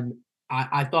on,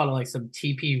 I thought of like some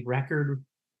TP record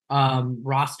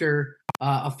roster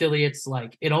affiliates.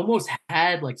 Like it almost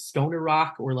had like stoner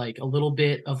rock or like a little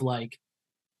bit of like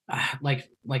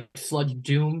sludge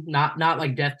doom, not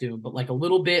like death doom, but like a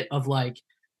little bit of like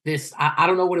this. I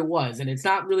don't know what it was, and it's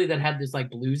not really that had this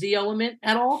like bluesy element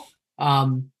at all.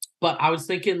 But I was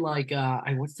thinking like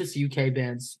what's this UK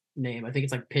band's name? I think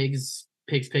it's like Pigs,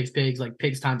 like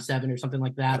Pigs times 7 or something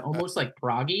like that, almost like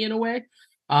proggy in a way.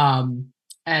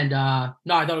 And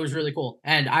no, I thought it was really cool.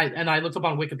 And I looked up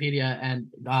on Wikipedia, and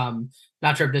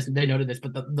not sure if they noted this,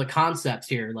 but the concepts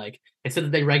here, like it said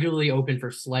that they regularly open for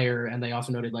Slayer, and they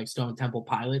also noted like Stone Temple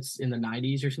Pilots in the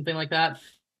 90s or something like that.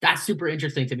 That's super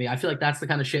interesting to me. I feel like that's the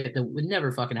kind of shit that would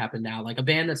never fucking happen now. Like a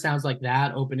band that sounds like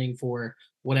that opening for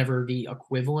whatever the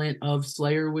equivalent of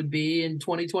Slayer would be in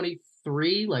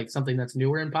 2023, like something that's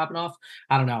newer and popping off.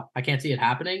 I don't know. I can't see it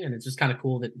happening, and it's just kind of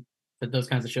cool that those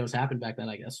kinds of shows happened back then,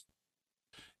 I guess.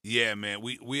 Yeah, man,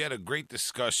 we had a great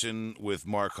discussion with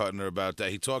Marc Hutner about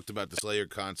that. He talked about the Slayer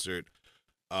concert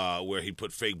where he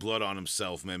put fake blood on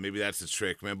himself, man. Maybe that's the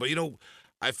trick, man. But,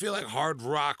 I feel like hard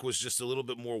rock was just a little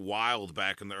bit more wild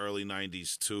back in the early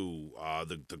 90s, too.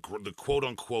 The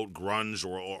quote-unquote grunge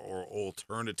or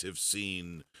alternative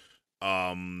scene.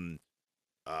 You're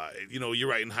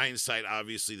right. In hindsight,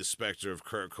 obviously, the specter of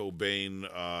Kurt Cobain,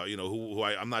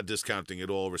 I'm not discounting at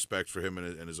all respect for him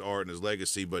and his art and his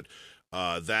legacy, but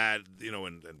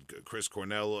and Chris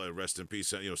Cornell, rest in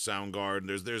peace,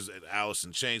 Soundgarden, there's Alice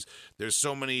in Chains. There's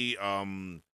so many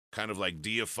kind of like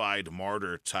deified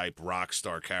martyr type rock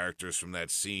star characters from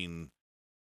that scene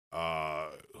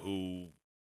who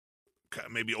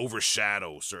maybe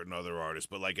overshadow certain other artists,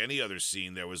 but like any other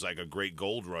scene, there was like a great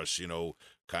gold rush,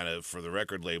 kind of for the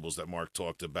record labels that Marc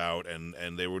talked about,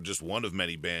 and they were just one of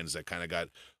many bands that kind of got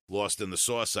lost in the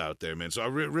sauce out there, man. So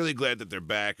I'm really glad that they're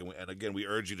back, and again, we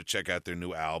urge you to check out their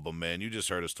new album, man. You just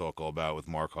heard us talk all about with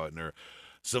Marc Hutner.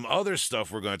 Some other stuff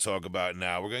we're going to talk about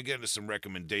now. We're going to get into some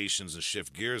recommendations and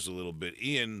shift gears a little bit.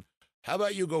 Ian, how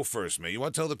about you go first, man? You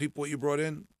want to tell the people what you brought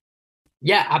in?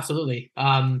 Yeah, absolutely.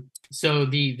 So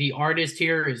the artist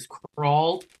here is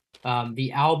Crawl.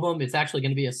 The album, it's actually going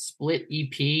to be a split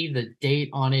EP. The date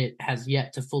on it has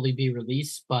yet to fully be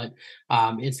released, but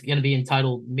it's going to be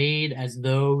entitled Made as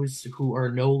Those Who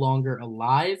Are No Longer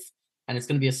Alive. And it's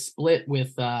going to be a split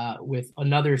with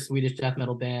another Swedish death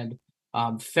metal band,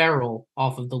 Feral,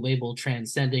 off of the label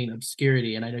Transcending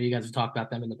Obscurity. And I know you guys have talked about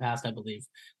them in the past, I believe.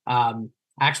 I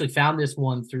actually found this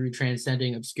one through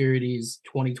Transcending Obscurity's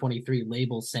 2023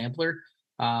 label sampler.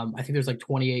 I think there's like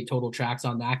 28 total tracks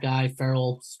on that guy.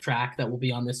 Feral's track that will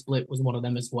be on this split was one of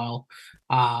them as well.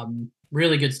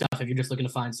 Really good stuff if you're just looking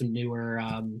to find some newer,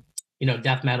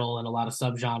 death metal and a lot of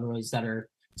subgenres that are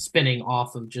spinning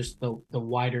off of just the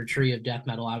wider tree of death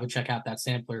metal. I would check out that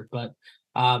sampler. But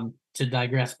to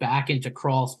digress back into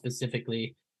Crawl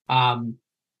specifically,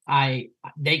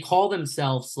 they call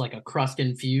themselves like a crust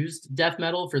infused death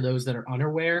metal for those that are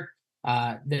unaware.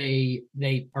 They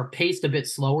are paced a bit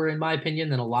slower in my opinion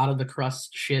than a lot of the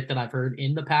crust shit that I've heard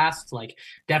in the past. Like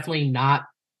definitely not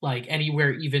like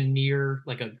anywhere even near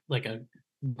like a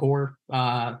gore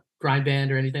grind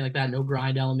band or anything like that. No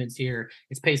grind elements here.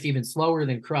 It's paced even slower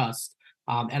than crust.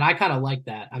 And I kind of like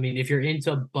that. I mean, if you're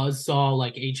into buzzsaw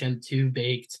like HM2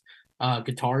 baked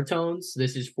guitar tones,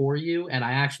 this is for you. And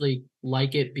I actually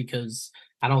like it because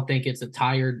I don't think it's a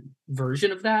tired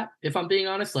version of that, if I'm being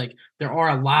honest. Like there are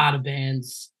a lot of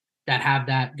bands that have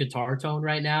that guitar tone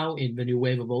right now in the new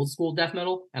wave of old school death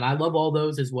metal, and I love all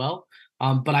those as well.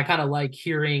 But I kind of like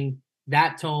hearing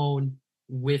that tone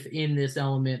within this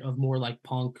element of more like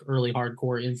punk, early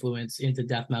hardcore influence into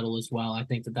death metal as well. I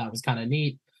think that was kind of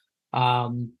neat.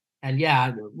 And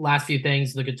yeah, last few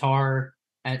things, the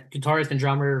guitarist and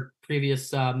drummer,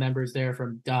 previous members there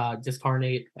from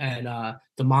Discarnate and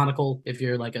Demonical, if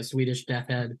you're like a Swedish death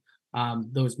head,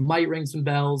 those might ring some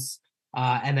bells.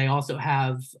 And they also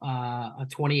have a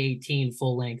 2018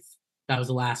 full length. That was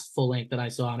the last full length that I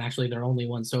saw, and actually their only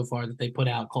one so far that they put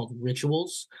out, called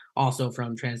Rituals, also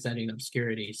from Transcending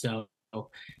Obscurity. So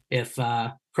if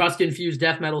crust infused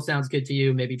death metal sounds good to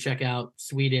you, maybe check out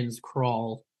Sweden's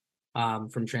Crawl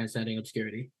from Transcending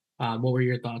Obscurity. What were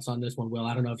your thoughts on this one, Will?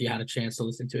 I don't know if you had a chance to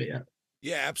listen to it yet.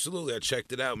 Yeah, absolutely. I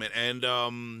checked it out, man.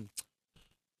 And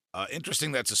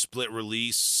interesting that's a split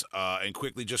release. And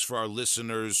quickly, just for our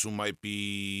listeners who might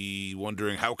be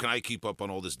wondering, how can I keep up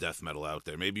on all this death metal out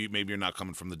there? Maybe you're not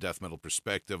coming from the death metal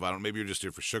perspective. Maybe you're just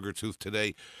here for Sugartooth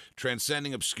today.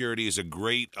 Transcending Obscurity is a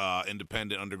great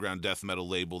independent underground death metal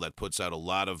label that puts out a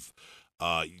lot of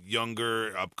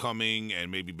younger, upcoming, and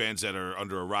maybe bands that are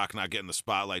under a rock not getting the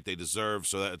spotlight they deserve.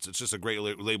 So it's just a great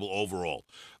label overall.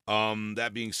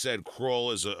 That being said,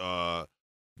 Crawl is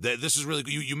this is really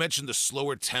good. You mentioned the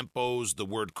slower tempos, the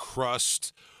word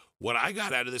crust. What I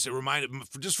got out of this, it reminded,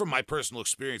 just from my personal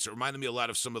experience, it reminded me a lot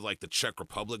of some of like the Czech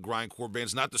Republic grindcore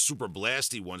bands, not the super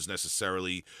blasty ones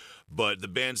necessarily, but the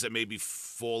bands that maybe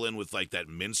fall in with like that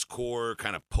mincecore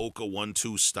kind of polka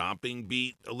 1-2 stomping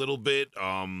beat a little bit.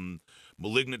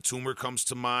 Malignant Tumor comes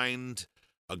to mind.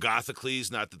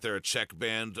 Agathocles, not that they're a Czech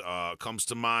band, comes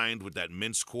to mind with that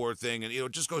mincecore thing. And,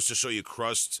 it just goes to show you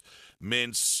crust,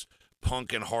 mince,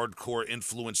 punk and hardcore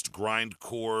influenced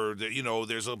grindcore.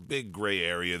 There's a big gray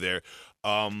area there.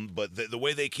 But the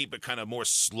way they keep it kind of more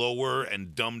slower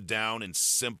and dumbed down and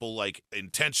simple, like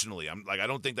intentionally, I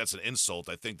don't think that's an insult.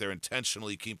 I think they're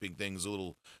intentionally keeping things a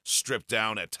little stripped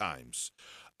down at times.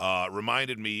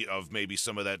 Reminded me of maybe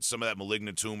some of that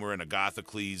Malignant Tumor and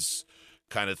Agathocles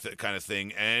kind of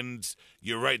thing. And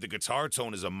you're right, the guitar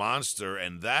tone is a monster,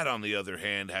 and that on the other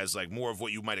hand has like more of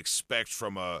what you might expect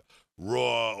from a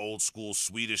raw old school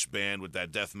Swedish band with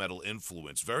that death metal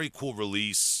influence. Very cool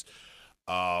release.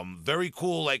 Very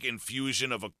cool, like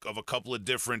infusion of a couple of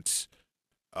different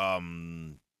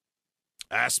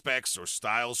aspects or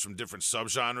styles from different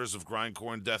subgenres of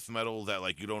grindcore and death metal that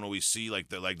like you don't always see, like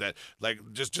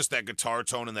just that guitar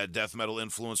tone and that death metal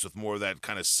influence with more of that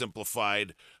kind of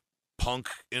simplified punk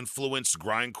influenced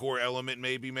grindcore element.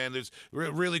 Maybe, man, there's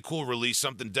really cool release.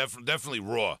 Something definitely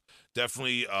raw,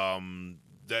 definitely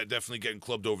definitely getting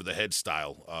clubbed over the head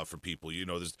style for people. You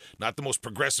know, there's not the most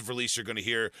progressive release you're going to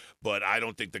hear, but I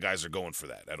don't think the guys are going for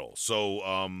that at all. So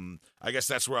I guess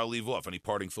that's where I'll leave off. Any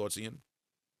parting thoughts, Ian?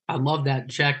 I love that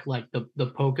check, like the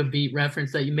polka beat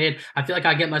reference that you made. I feel like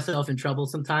I get myself in trouble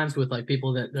sometimes with like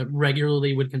people that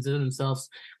regularly would consider themselves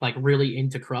like really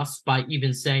into crust by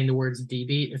even saying the words D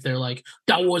beat. If they're like,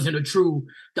 that wasn't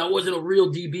a real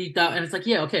D beat. And it's like,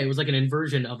 yeah, okay, it was like an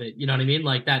inversion of it. You know what I mean?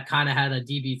 Like that kind of had a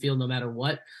D beat feel no matter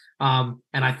what. And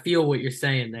I feel what you're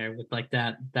saying there with like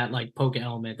that like polka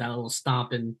element, that little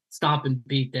stomp and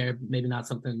beat there. Maybe not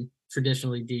something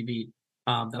traditionally D beat.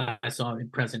 That I saw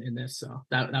present in this, so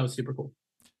that was super cool.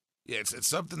 Yeah, it's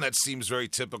something that seems very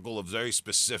typical of very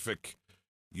specific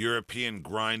European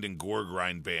grind and gore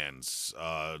grind bands.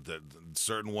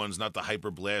 Certain ones, not the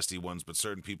hyper blasty ones, but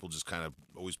certain people just kind of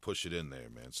always push it in there,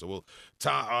 man. So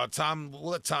Tom,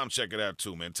 we'll let Tom check it out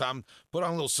too, man. Tom, put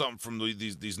on a little something from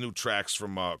these new tracks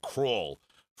from Crawl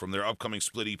from their upcoming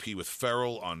split EP with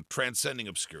Feral on Transcending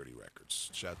Obscurity Records.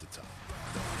 Shout out to Tom.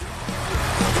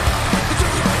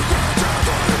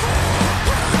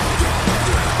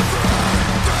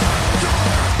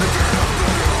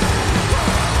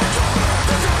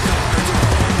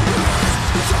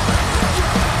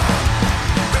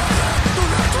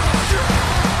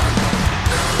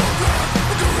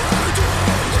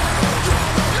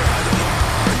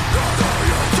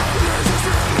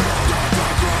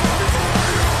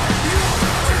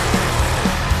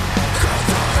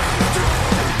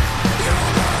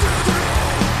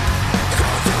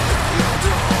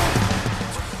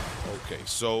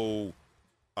 So,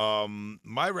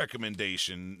 my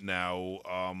recommendation now,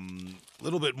 a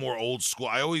little bit more old school.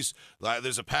 I always,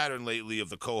 there's a pattern lately of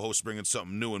the co-host bringing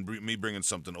something new and me bringing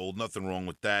something old. Nothing wrong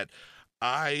with that.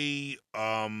 I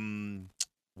want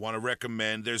to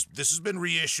recommend, this has been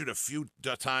reissued a few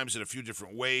times in a few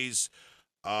different ways,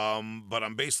 but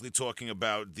I'm basically talking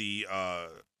about the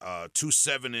 2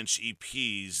 7-inch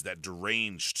EPs that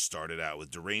Deranged started out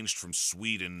with. Deranged from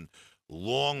Sweden,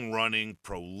 long-running,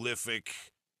 prolific,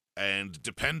 and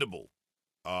dependable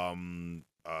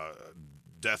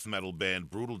death metal band,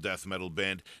 brutal death metal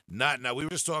band. Now we were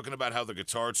just talking about how the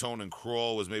guitar tone and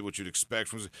Crawl was maybe what you'd expect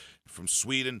from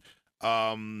Sweden.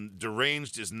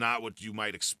 Deranged is not what you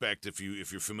might expect if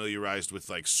you're familiarized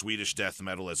with like Swedish death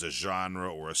metal as a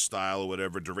genre or a style or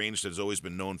whatever. Deranged has always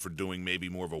been known for doing maybe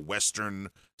more of a Western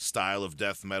style of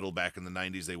death metal. Back in the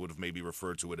 90s, they would have maybe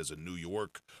referred to it as a New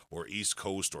York or East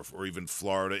Coast or even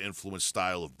Florida influenced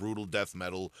style of brutal death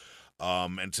metal.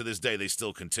 And to this day, they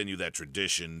still continue that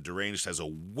tradition. Deranged has a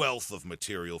wealth of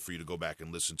material for you to go back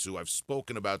and listen to. I've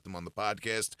spoken about them on the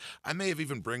podcast. I may have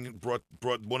even brought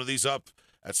one of these up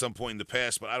at some point in the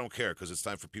past, but I don't care because it's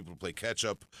time for people to play catch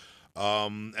up.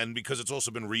 And because it's also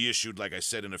been reissued, like I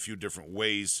said, in a few different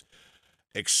ways.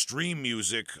 Extreme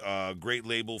Music, great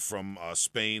label from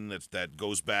Spain that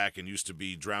goes back and used to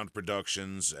be Drowned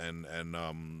Productions and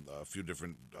a few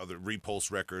different other Repulse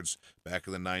records back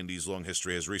in the 90s. Long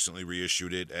history, has recently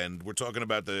reissued it. And we're talking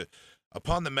about the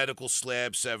Upon the Medical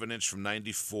Slab 7-inch from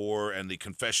 94 and the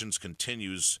Confessions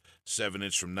Continues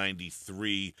 7-inch from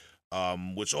 93.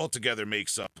 Which altogether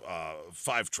makes up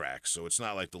 5 tracks, so it's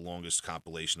not like the longest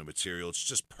compilation of material. It's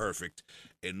just perfect.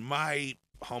 In my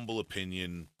humble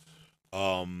opinion,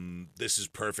 this is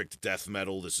perfect death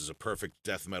metal. This is a perfect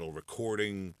death metal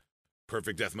recording.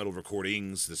 Perfect death metal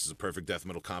recordings. This is a perfect death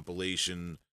metal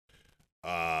compilation.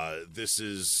 This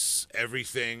is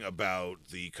everything about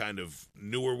the kind of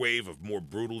newer wave of more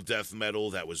brutal death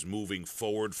metal that was moving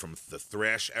forward from the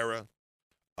thrash era.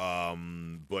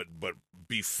 But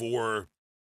before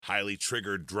highly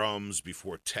triggered drums,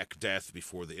 before tech death,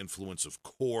 before the influence of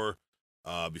core,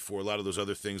 before a lot of those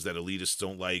other things that elitists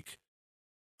don't like.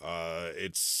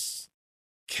 It's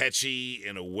catchy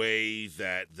in a way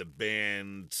that the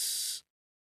band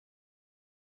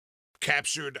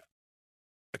captured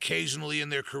occasionally in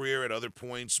their career at other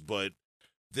points, but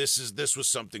this was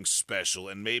something special.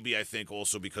 And maybe I think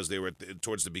also because they were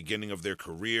towards the beginning of their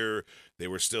career, they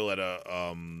were still at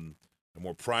a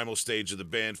more primal stage of the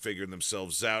band, figuring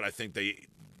themselves out. I think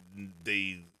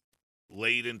they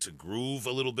laid into groove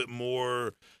a little bit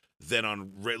more than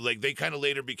on, like, they kind of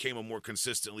later became a more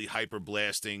consistently hyper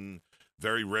blasting,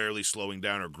 very rarely slowing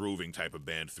down or grooving type of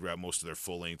band throughout most of their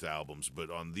full length albums. But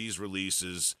on these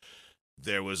releases,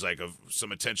 there was like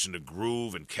some attention to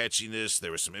groove and catchiness.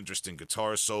 There were some interesting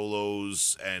guitar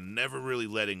solos, and never really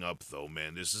letting up though,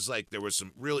 man. This is like, there was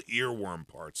some real earworm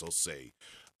parts, I'll say.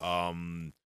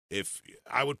 If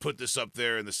I would put this up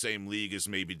there in the same league as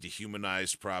maybe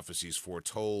Dehumanized, Prophecies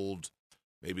Foretold,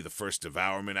 maybe the first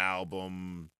Devourment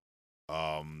album,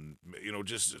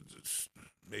 just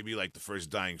maybe like the first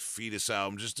Dying Fetus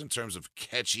album, just in terms of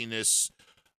catchiness,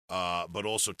 but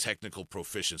also technical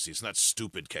proficiency. It's not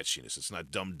stupid catchiness. It's not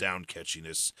dumbed down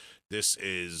catchiness. This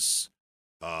is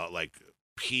like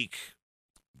peak,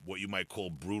 what you might call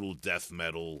brutal death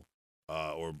metal,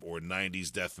 or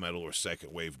 90s death metal or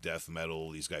second wave death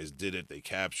metal. These guys did it. They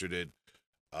captured it.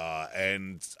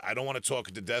 And I don't want to talk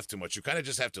it to death too much. You kind of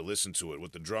just have to listen to it.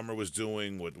 What the drummer was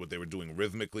doing, what they were doing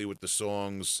rhythmically with the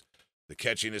songs, the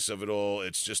catchiness of it all.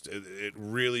 It's just, it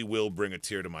really will bring a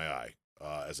tear to my eye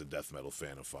as a death metal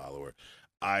fan and follower.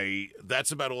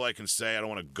 That's about all I can say. I don't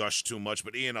want to gush too much,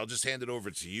 but Ian, I'll just hand it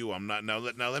over to you. Now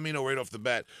let me know right off the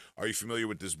bat. Are you familiar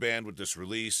with this band, with this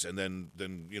release, and then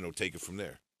take it from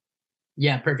there?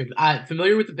 Yeah, perfect. I'm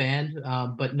familiar with the band,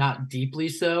 but not deeply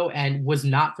so, and was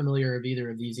not familiar of either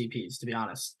of these EPs, to be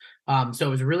honest. So it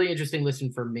was a really interesting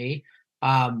listen for me.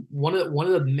 One of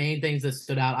the main things that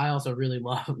stood out, I also really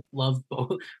love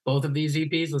both of these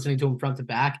EPs, listening to them front to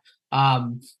back.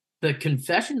 The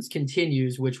Confessions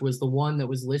Continues, which was the one that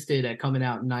was listed at coming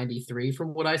out in '93,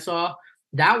 from what I saw.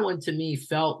 That one to me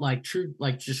felt like true,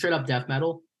 like just straight up death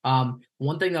metal.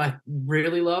 One thing that I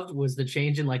really loved was the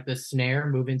change in like the snare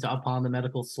moving to Upon the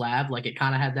Medical Slab. Like it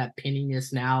kind of had that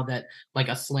pinniness now that like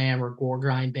a slam or gore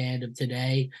grind band of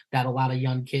today, that a lot of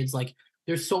young kids, like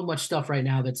there's so much stuff right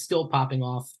now that's still popping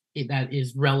off that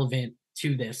is relevant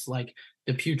to this, like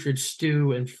the Putrid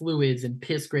Stew and Fluids and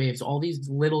Piss Graves, all these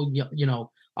little,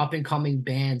 up and coming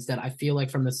bands that I feel like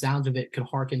from the sounds of it could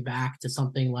harken back to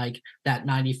something like that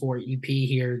 '94 EP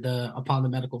here. The Upon the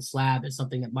Medical Slab is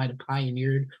something that might have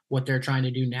pioneered what they're trying to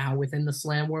do now within the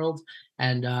slam world.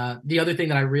 And the other thing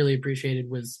that I really appreciated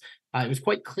was it was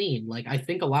quite clean. Like I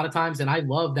think a lot of times, and I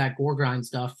love that gore grind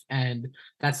stuff and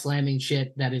that slamming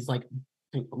shit that is like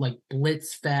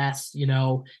blitz fast,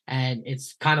 and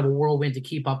it's kind of a whirlwind to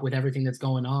keep up with everything that's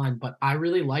going on. But I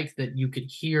really liked that you could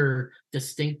hear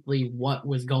distinctly what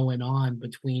was going on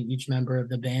between each member of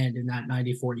the band in that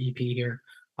 '94 EP here.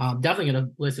 Definitely going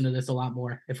to listen to this a lot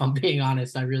more. If I'm being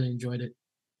honest, I really enjoyed it.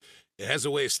 It has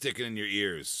a way of sticking in your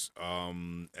ears.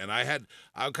 And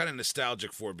I'm kind of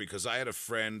nostalgic for it because I had a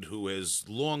friend who has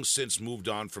long since moved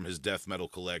on from his death metal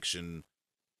collection.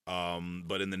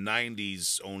 But in the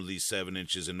 '90s owned these 7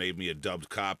 inches and made me a dubbed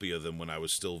copy of them when I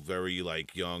was still very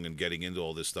like young and getting into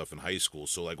all this stuff in high school.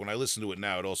 So like when I listen to it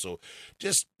now, it also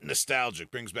just nostalgic,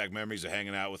 brings back memories of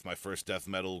hanging out with my first death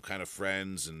metal kind of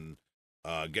friends and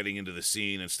getting into the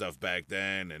scene and stuff back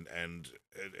then. And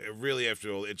it really, after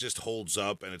all, it just holds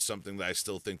up, and it's something that I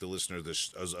still think the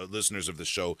listeners of the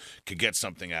show could get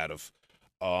something out of.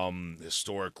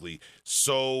 Historically.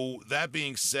 So that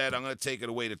being said, I'm going to take it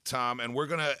away to Tom, and we're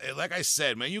going to, like I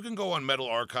said, man, you can go on Metal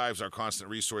Archives, our constant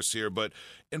resource here, but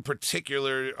in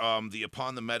particular, the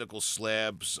Upon the Medical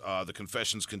Slabs, the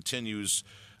Confessions Continues,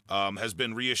 has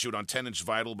been reissued on 10-inch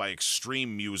vinyl by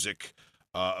Extreme Music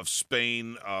of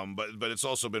Spain, but it's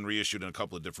also been reissued in a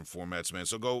couple of different formats, man.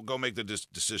 So go make the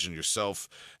decision yourself,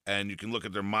 and you can look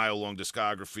at their mile-long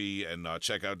discography and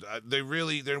check out. They're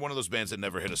one of those bands that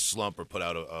never hit a slump or put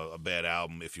out a bad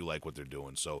album if you like what they're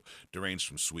doing. So Deranged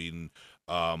from Sweden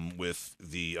with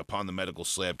the Upon the Medical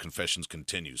Slab, Confessions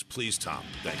Continues. Please, Tom.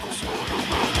 Thank you so much.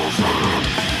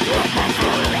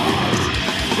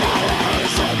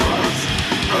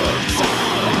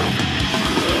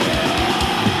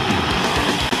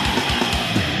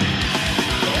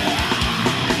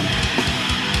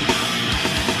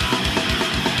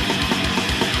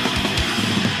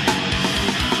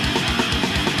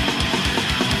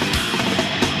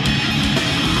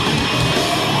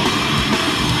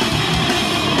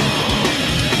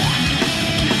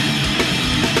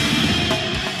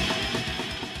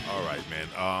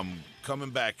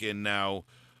 Coming back in now,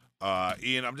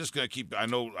 Ian. I'm just gonna keep. I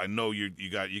know you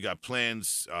got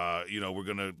plans. We're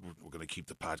gonna keep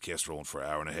the podcast rolling for an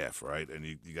hour and a half, right? And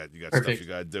you got Perfect. stuff you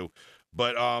gotta do.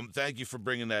 But thank you for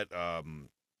bringing that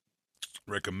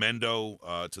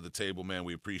recommendo to the table, man.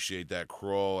 We appreciate that.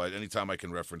 Crawl. Anytime I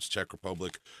can reference Czech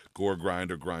Republic, Gore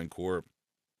Grind or Grindcore,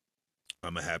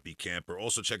 I'm a happy camper.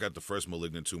 Also, check out the first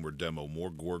Malignant Tumor demo.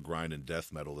 More gore, grind, and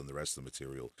death metal than the rest of the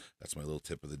material. That's my little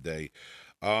tip of the day.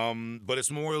 But it's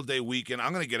Memorial Day weekend.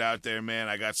 I'm gonna get out there, man.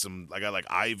 I got like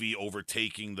Ivy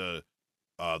overtaking the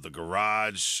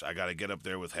garage. I got to get up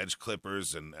there with hedge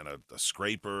clippers and a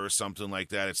scraper or something like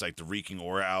that. It's like the Reeking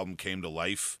Aura album came to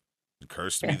life and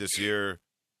cursed me this year.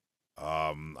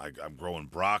 I'm growing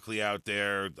broccoli out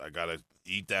there. I got to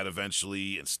eat that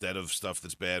eventually instead of stuff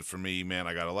that's bad for me, man.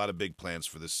 I got a lot of big plans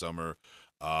for this summer.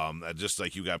 Just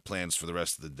like you got plans for the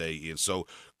rest of the day, Ian. So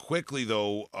quickly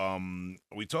though,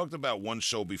 we talked about one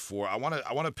show before. I want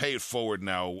to pay it forward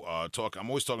now. I'm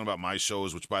always talking about my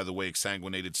shows, which by the way,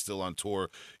 Exsanguinated still on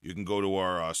tour. You can go to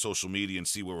our social media and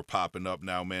see where we're popping up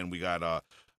now, man. We got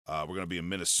we're going to be in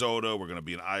Minnesota. We're going to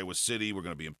be in Iowa City. We're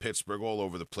going to be in Pittsburgh, all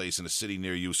over the place in a city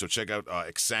near you. So check out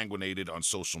Exsanguinated on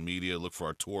social media. Look for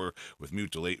our tour with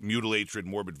Mutilatred,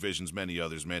 Morbid Visions, many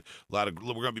others, man. We're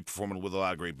going to be performing with a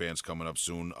lot of great bands coming up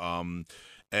soon.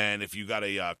 And if you got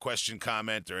a question,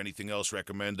 comment, or anything else,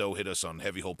 recommendo, hit us on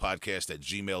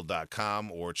heavyholepodcast@gmail.com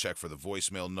or check for the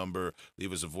voicemail number.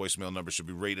 Leave us a voicemail number. Should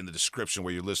be right in the description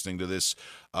where you're listening to this.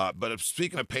 But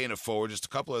speaking of paying it forward, just a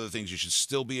couple other things you should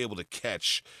still be able to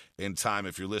catch in time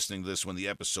if you're listening to this when the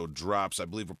episode drops. I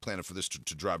believe we're planning for this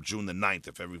to drop June the 9th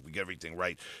if we get everything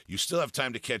right. You still have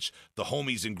time to catch the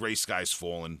homies in Gray Skies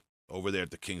Fallen over there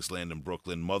at the King's Land in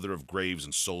Brooklyn. Mother of Graves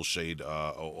and Soulshade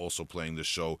also playing this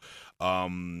show.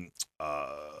 Gray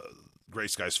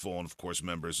Skies Fallen, of course,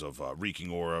 members of Reeking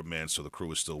Aura, man, so the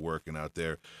crew is still working out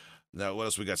there. Now, what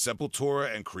else we got?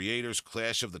 Sepultura and Creators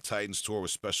Clash of the Titans tour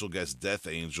with special guest Death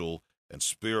Angel and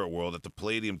Spirit World at the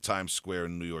Palladium Times Square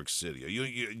in New York City. Are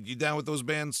you down with those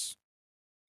bands?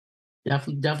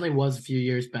 Definitely was a few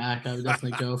years back. I would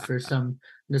definitely go for some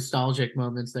nostalgic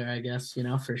moments there, I guess,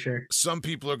 for sure. Some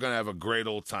people are going to have a great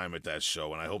old time at that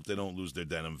show, and I hope they don't lose their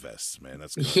denim vests, man.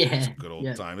 That's Yeah, a good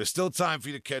old time. There's still time for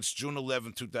you to catch June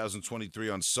 11, 2023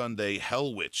 on Sunday,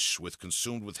 Hellwitch with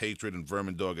Consumed with Hatred and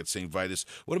Vermin Dog at St. Vitus.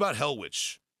 What about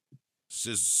Hellwitch?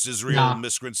 Cisreal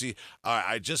Miscreancy.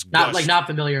 I just not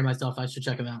familiar myself. I should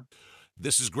check them out.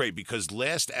 This is great because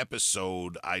last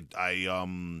episode,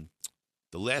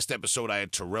 the last episode I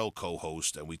had Terrell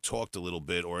co-host, and we talked a little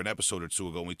bit, or an episode or two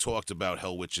ago, and we talked about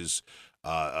Hellwitch's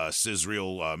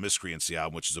Cisreal Miscreancy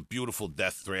album, which is a beautiful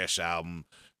death thrash album,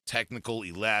 technical,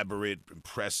 elaborate,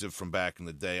 impressive from back in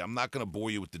the day. I'm not going to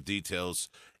bore you with the details,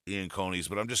 Ian Conies,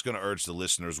 but I'm just going to urge the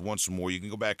listeners once more. You can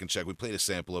go back and check. We played a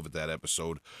sample of it that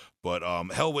episode, but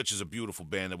Hellwitch is a beautiful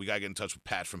band that we got to get in touch with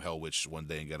Pat from Hellwitch one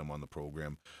day and get them on the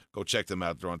program. Go check them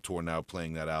out. They're on tour now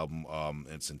playing that album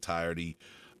in its entirety.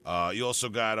 You also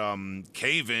got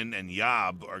Cave-In and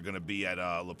Yob are going to be at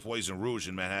La Poison Rouge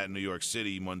in Manhattan, New York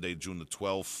City, Monday, June the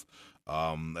 12th.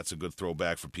 That's a good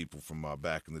throwback for people from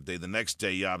back in the day. The next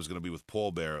day, Yob's going to be with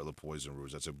Paul Bear at La Poison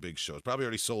Rouge. That's a big show. It's probably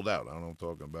already sold out. I don't know what I'm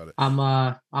talking about it.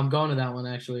 I'm going to that one,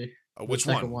 actually. Which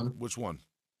one? Which one?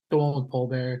 The one with Paul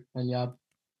Bear and Yob.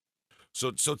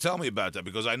 So tell me about that,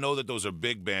 because I know that those are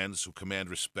big bands who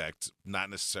command respect, not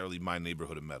necessarily my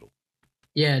neighborhood of metal.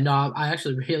 Yeah, no, I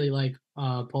actually really like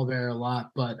Paul Bear a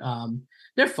lot, but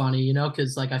they're funny,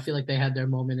 because I feel like they had their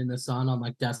moment in the sun on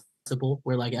Decibel,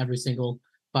 where every single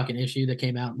fucking issue that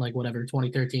came out in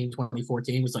 2013,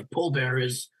 2014 was Paul Bear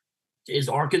is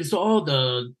Arkansas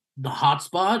the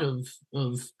hotspot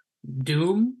of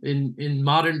doom in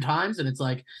modern times, and it's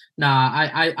I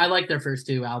like their first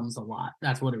two albums a lot.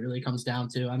 That's what it really comes down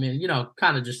to. I mean,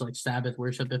 kind of just Sabbath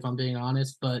worship, if I'm being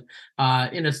honest, but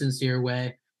in a sincere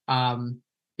way.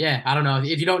 Yeah, I don't know.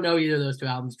 If you don't know either of those two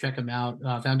albums, check them out.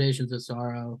 Foundations of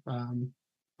Sorrow,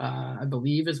 I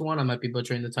believe is one. I might be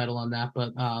butchering the title on that,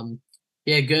 but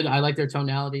yeah, good. I like their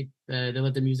tonality. They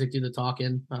let the music do the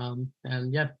talking.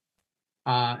 And yeah,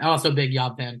 I'm also a big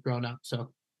Yob fan growing up.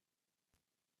 So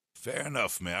fair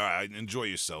enough, man. All right, enjoy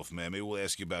yourself, man. Maybe we'll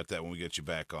ask you about that when we get you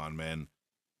back on, man.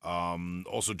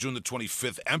 Also, June the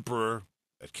 25th, Emperor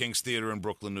at King's Theater in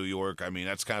Brooklyn, New York. I mean,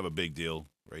 that's kind of a big deal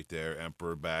right there.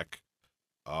 Emperor back.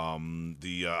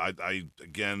 I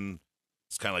again,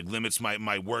 it's kind of limits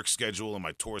my work schedule and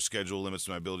my tour schedule, limits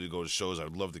my ability to go to shows.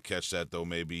 I'd love to catch that though,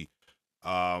 maybe.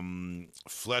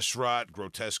 Flesh Rot,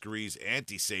 Grotesqueries,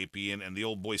 Anti-Sapien, and the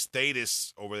old boy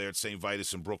Status over there at St.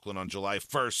 Vitus in Brooklyn on July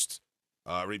 1st,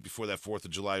 right before that 4th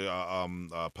of July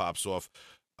pops off.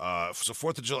 So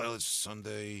 4th of July is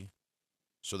Sunday.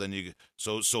 So then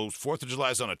so 4th of July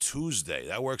is on a Tuesday.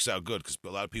 That works out good because a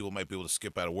lot of people might be able to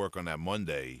skip out of work on that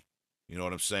Monday, You know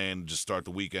what I'm saying? Just start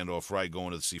the weekend off right,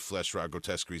 going to see Flesh Rock,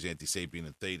 Grotesqueries, Antisapien,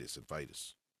 and Thetis at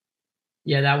Vitus.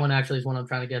 Yeah, that one actually is one I'm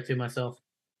trying to get to myself.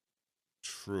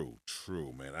 True,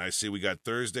 man. I see we got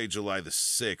Thursday, July the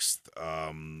 6th,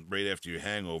 right after your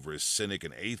hangover, is Cynic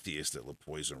and Atheist at Le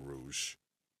Poison Rouge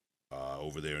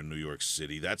over there in New York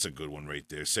City. That's a good one right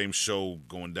there. Same show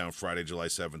going down Friday, July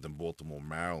 7th in Baltimore,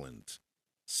 Maryland.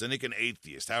 Cynic and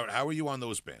Atheist. How are you on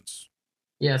those bands?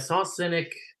 Yeah, saw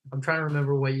Cynic. I'm trying to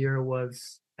remember what year it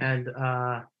was, and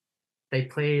they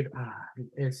played.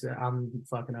 I'm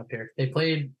fucking up here. They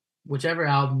played whichever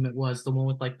album it was, the one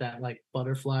with like that like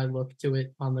butterfly look to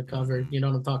it on the cover. You know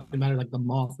what I'm talking about? Like the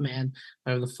Mothman,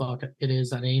 whatever the fuck it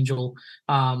is, an angel.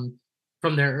 From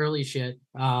their early shit.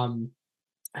 And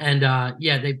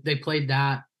yeah, they played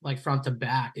that like front to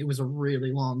back. It was a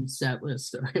really long set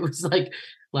list. It was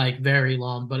like very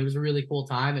long, but it was a really cool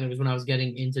time. And it was when I was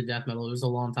getting into death metal. It was a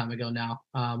long time ago now,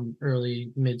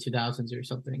 early mid 2000s or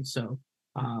something. So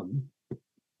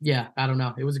yeah, I don't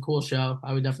know. It was a cool show.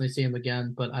 I would definitely see him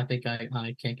again, but I think I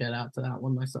can't get out to that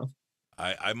one myself.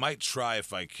 I might try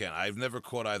if I can. I've never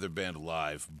caught either band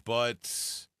live,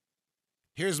 but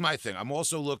here's my thing. I'm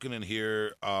also looking in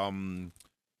here.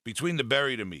 Between the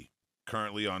Buried and Me,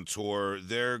 currently on tour,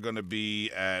 they're going to be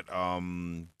at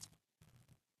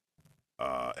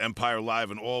Empire Live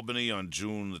in Albany on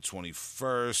June the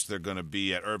 21st. They're going to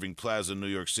be at Irving Plaza, New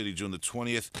York City, June the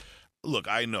 20th. Look,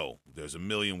 I know there's a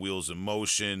million wheels in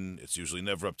motion. It's usually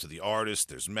never up to the artist.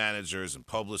 There's managers and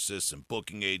publicists and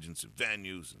booking agents and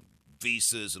venues and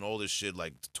visas and all this shit.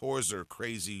 Like, tours are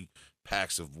crazy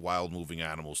packs of wild moving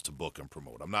animals to book and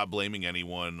promote. I'm not blaming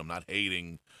anyone. I'm not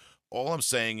hating. All I'm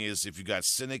saying is if you got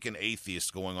Cynic and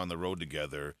Atheist going on the road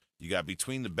together, you got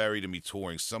Between the Buried and Me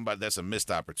touring, that's a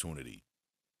missed opportunity.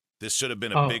 This should have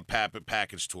been a big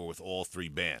package tour with all three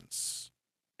bands.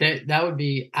 That would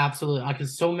be absolutely,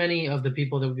 because so many of the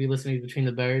people that would be listening to Between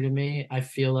the Buried and Me, I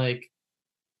feel like,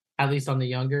 at least on the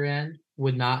younger end,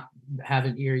 would not have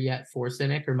an ear yet for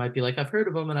Cynic, or might be like, I've heard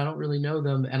of them and I don't really know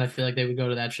them. And I feel like they would go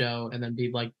to that show and then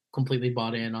be like completely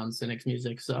bought in on Cynic's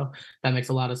music. So that makes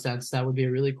a lot of sense. That would be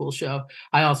a really cool show.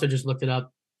 I also just looked it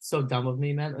up. So dumb of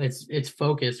me, man. It's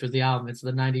Focus was the album. It's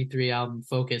the 93 album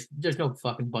Focus. There's no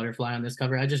fucking butterfly on this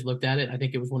cover. I just looked at it. I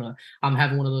think it was I'm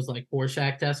having one of those like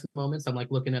Rorschach test moments. I'm like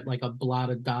looking at like a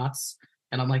blot of dots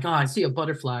and I'm like, oh, I see a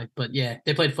butterfly. But yeah,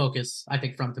 they played Focus, I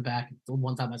think, front to back the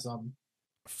one time I saw them.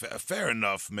 Fair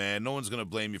enough, man. No one's going to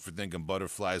blame you for thinking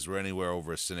butterflies were anywhere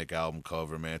over a Cynic album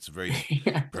cover, man. It's a very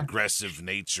progressive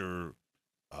nature,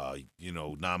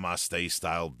 namaste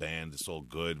style band. It's all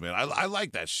good, man. I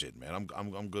like that shit, man.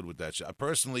 I'm good with that shit. I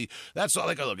personally, that's all.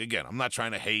 Like, look, again, I'm not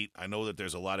trying to hate. I know that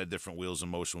there's a lot of different wheels in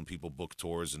motion when people book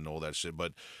tours and all that shit,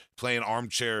 but playing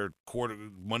armchair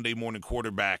Monday morning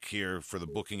quarterback here for the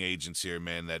booking agents here,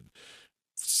 man, that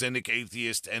Cynic,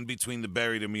 Atheist, and Between the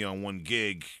Buried and Me on one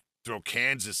gig. Throw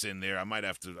Kansas in there, I might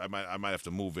have to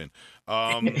move in.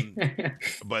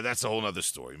 But that's a whole nother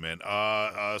story, man.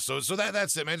 So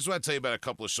that's it, man. Just want to tell you about a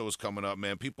couple of shows coming up,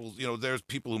 man. People, there's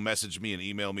people who message me and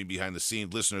email me behind the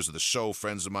scenes, listeners of the show,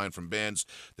 friends of mine from bands.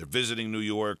 They're visiting New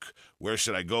York. Where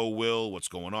should I go, Will? What's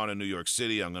going on in New York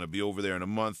City? I'm going to be over there in a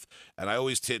month. And I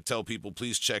always tell people,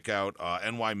 please check out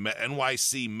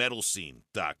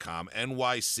nycmetalscene.com.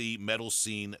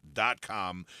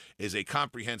 nycmetalscene.com is a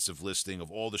comprehensive listing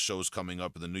of all the shows coming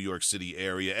up in the New York City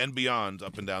area and beyond,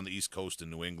 up and down the East Coast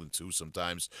and New England too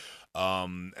sometimes.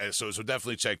 So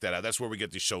definitely check that out. That's where we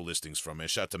get these show listings from, man.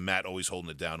 Shout out to Matt, always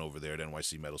holding it down over there at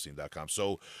nycmetalscene.com.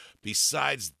 So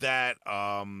besides that,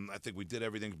 I think we did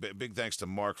everything. Big thanks to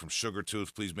Marc from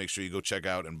Sugartooth. Please make sure you go check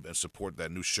out and support that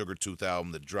new Sugartooth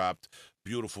album that dropped.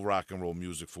 Beautiful rock and roll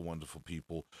music for wonderful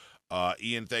people.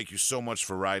 Ian, thank you so much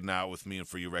for riding out with me and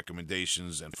for your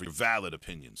recommendations and for your valid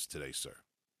opinions today, sir.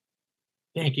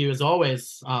 Thank you, as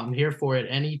always. I'm here for it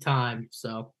anytime.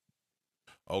 So,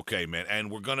 okay, man, and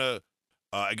we're gonna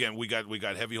again, we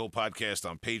got Heavy Hole Podcast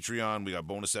on Patreon. We got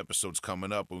bonus episodes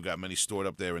coming up. We've got many stored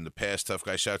up there in the past. Tough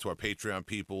guy, shout out to our Patreon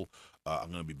people.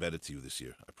 I'm gonna be better to you this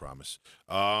year, I promise.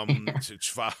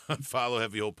 Follow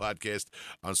Heavy Hole Podcast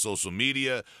on social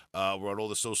media. We're on all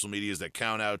the social medias that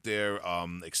count out there.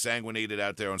 Exsanguinated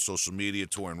out there on social media,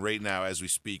 touring right now as we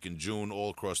speak in June,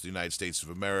 all across the United States of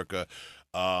America.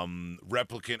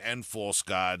 Replicant and False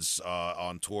Gods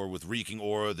on tour with Reeking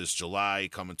Aura this July,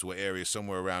 coming to an area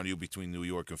somewhere around you between New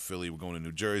York and Philly. We're going to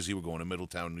New Jersey, we're going to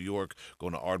Middletown, New York,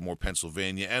 going to Ardmore,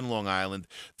 Pennsylvania, and Long Island.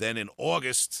 Then in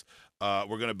August,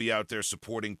 We're going to be out there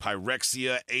supporting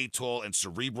pyrexia, atoll, and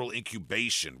cerebral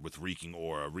incubation with Reeking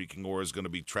Ore. Reeking Ore is going to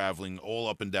be traveling all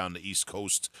up and down the East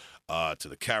Coast to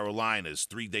the Carolinas,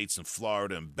 3 dates in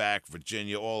Florida and back,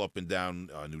 Virginia, all up and down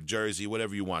New Jersey,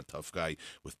 whatever you want, tough guy,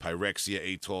 with pyrexia,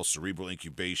 atoll, cerebral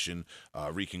incubation,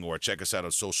 Reeking Ore. Check us out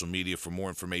on social media for more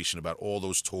information about all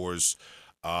those tours.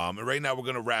 And right now we're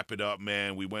going to wrap it up,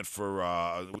 man. We went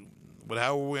for... But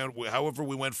however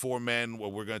we went for, man,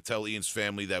 well, we're going to tell Ian's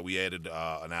family that we added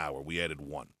an hour. We added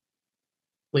 1.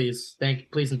 Please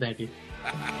and thank you.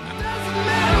 Doesn't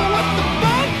matter.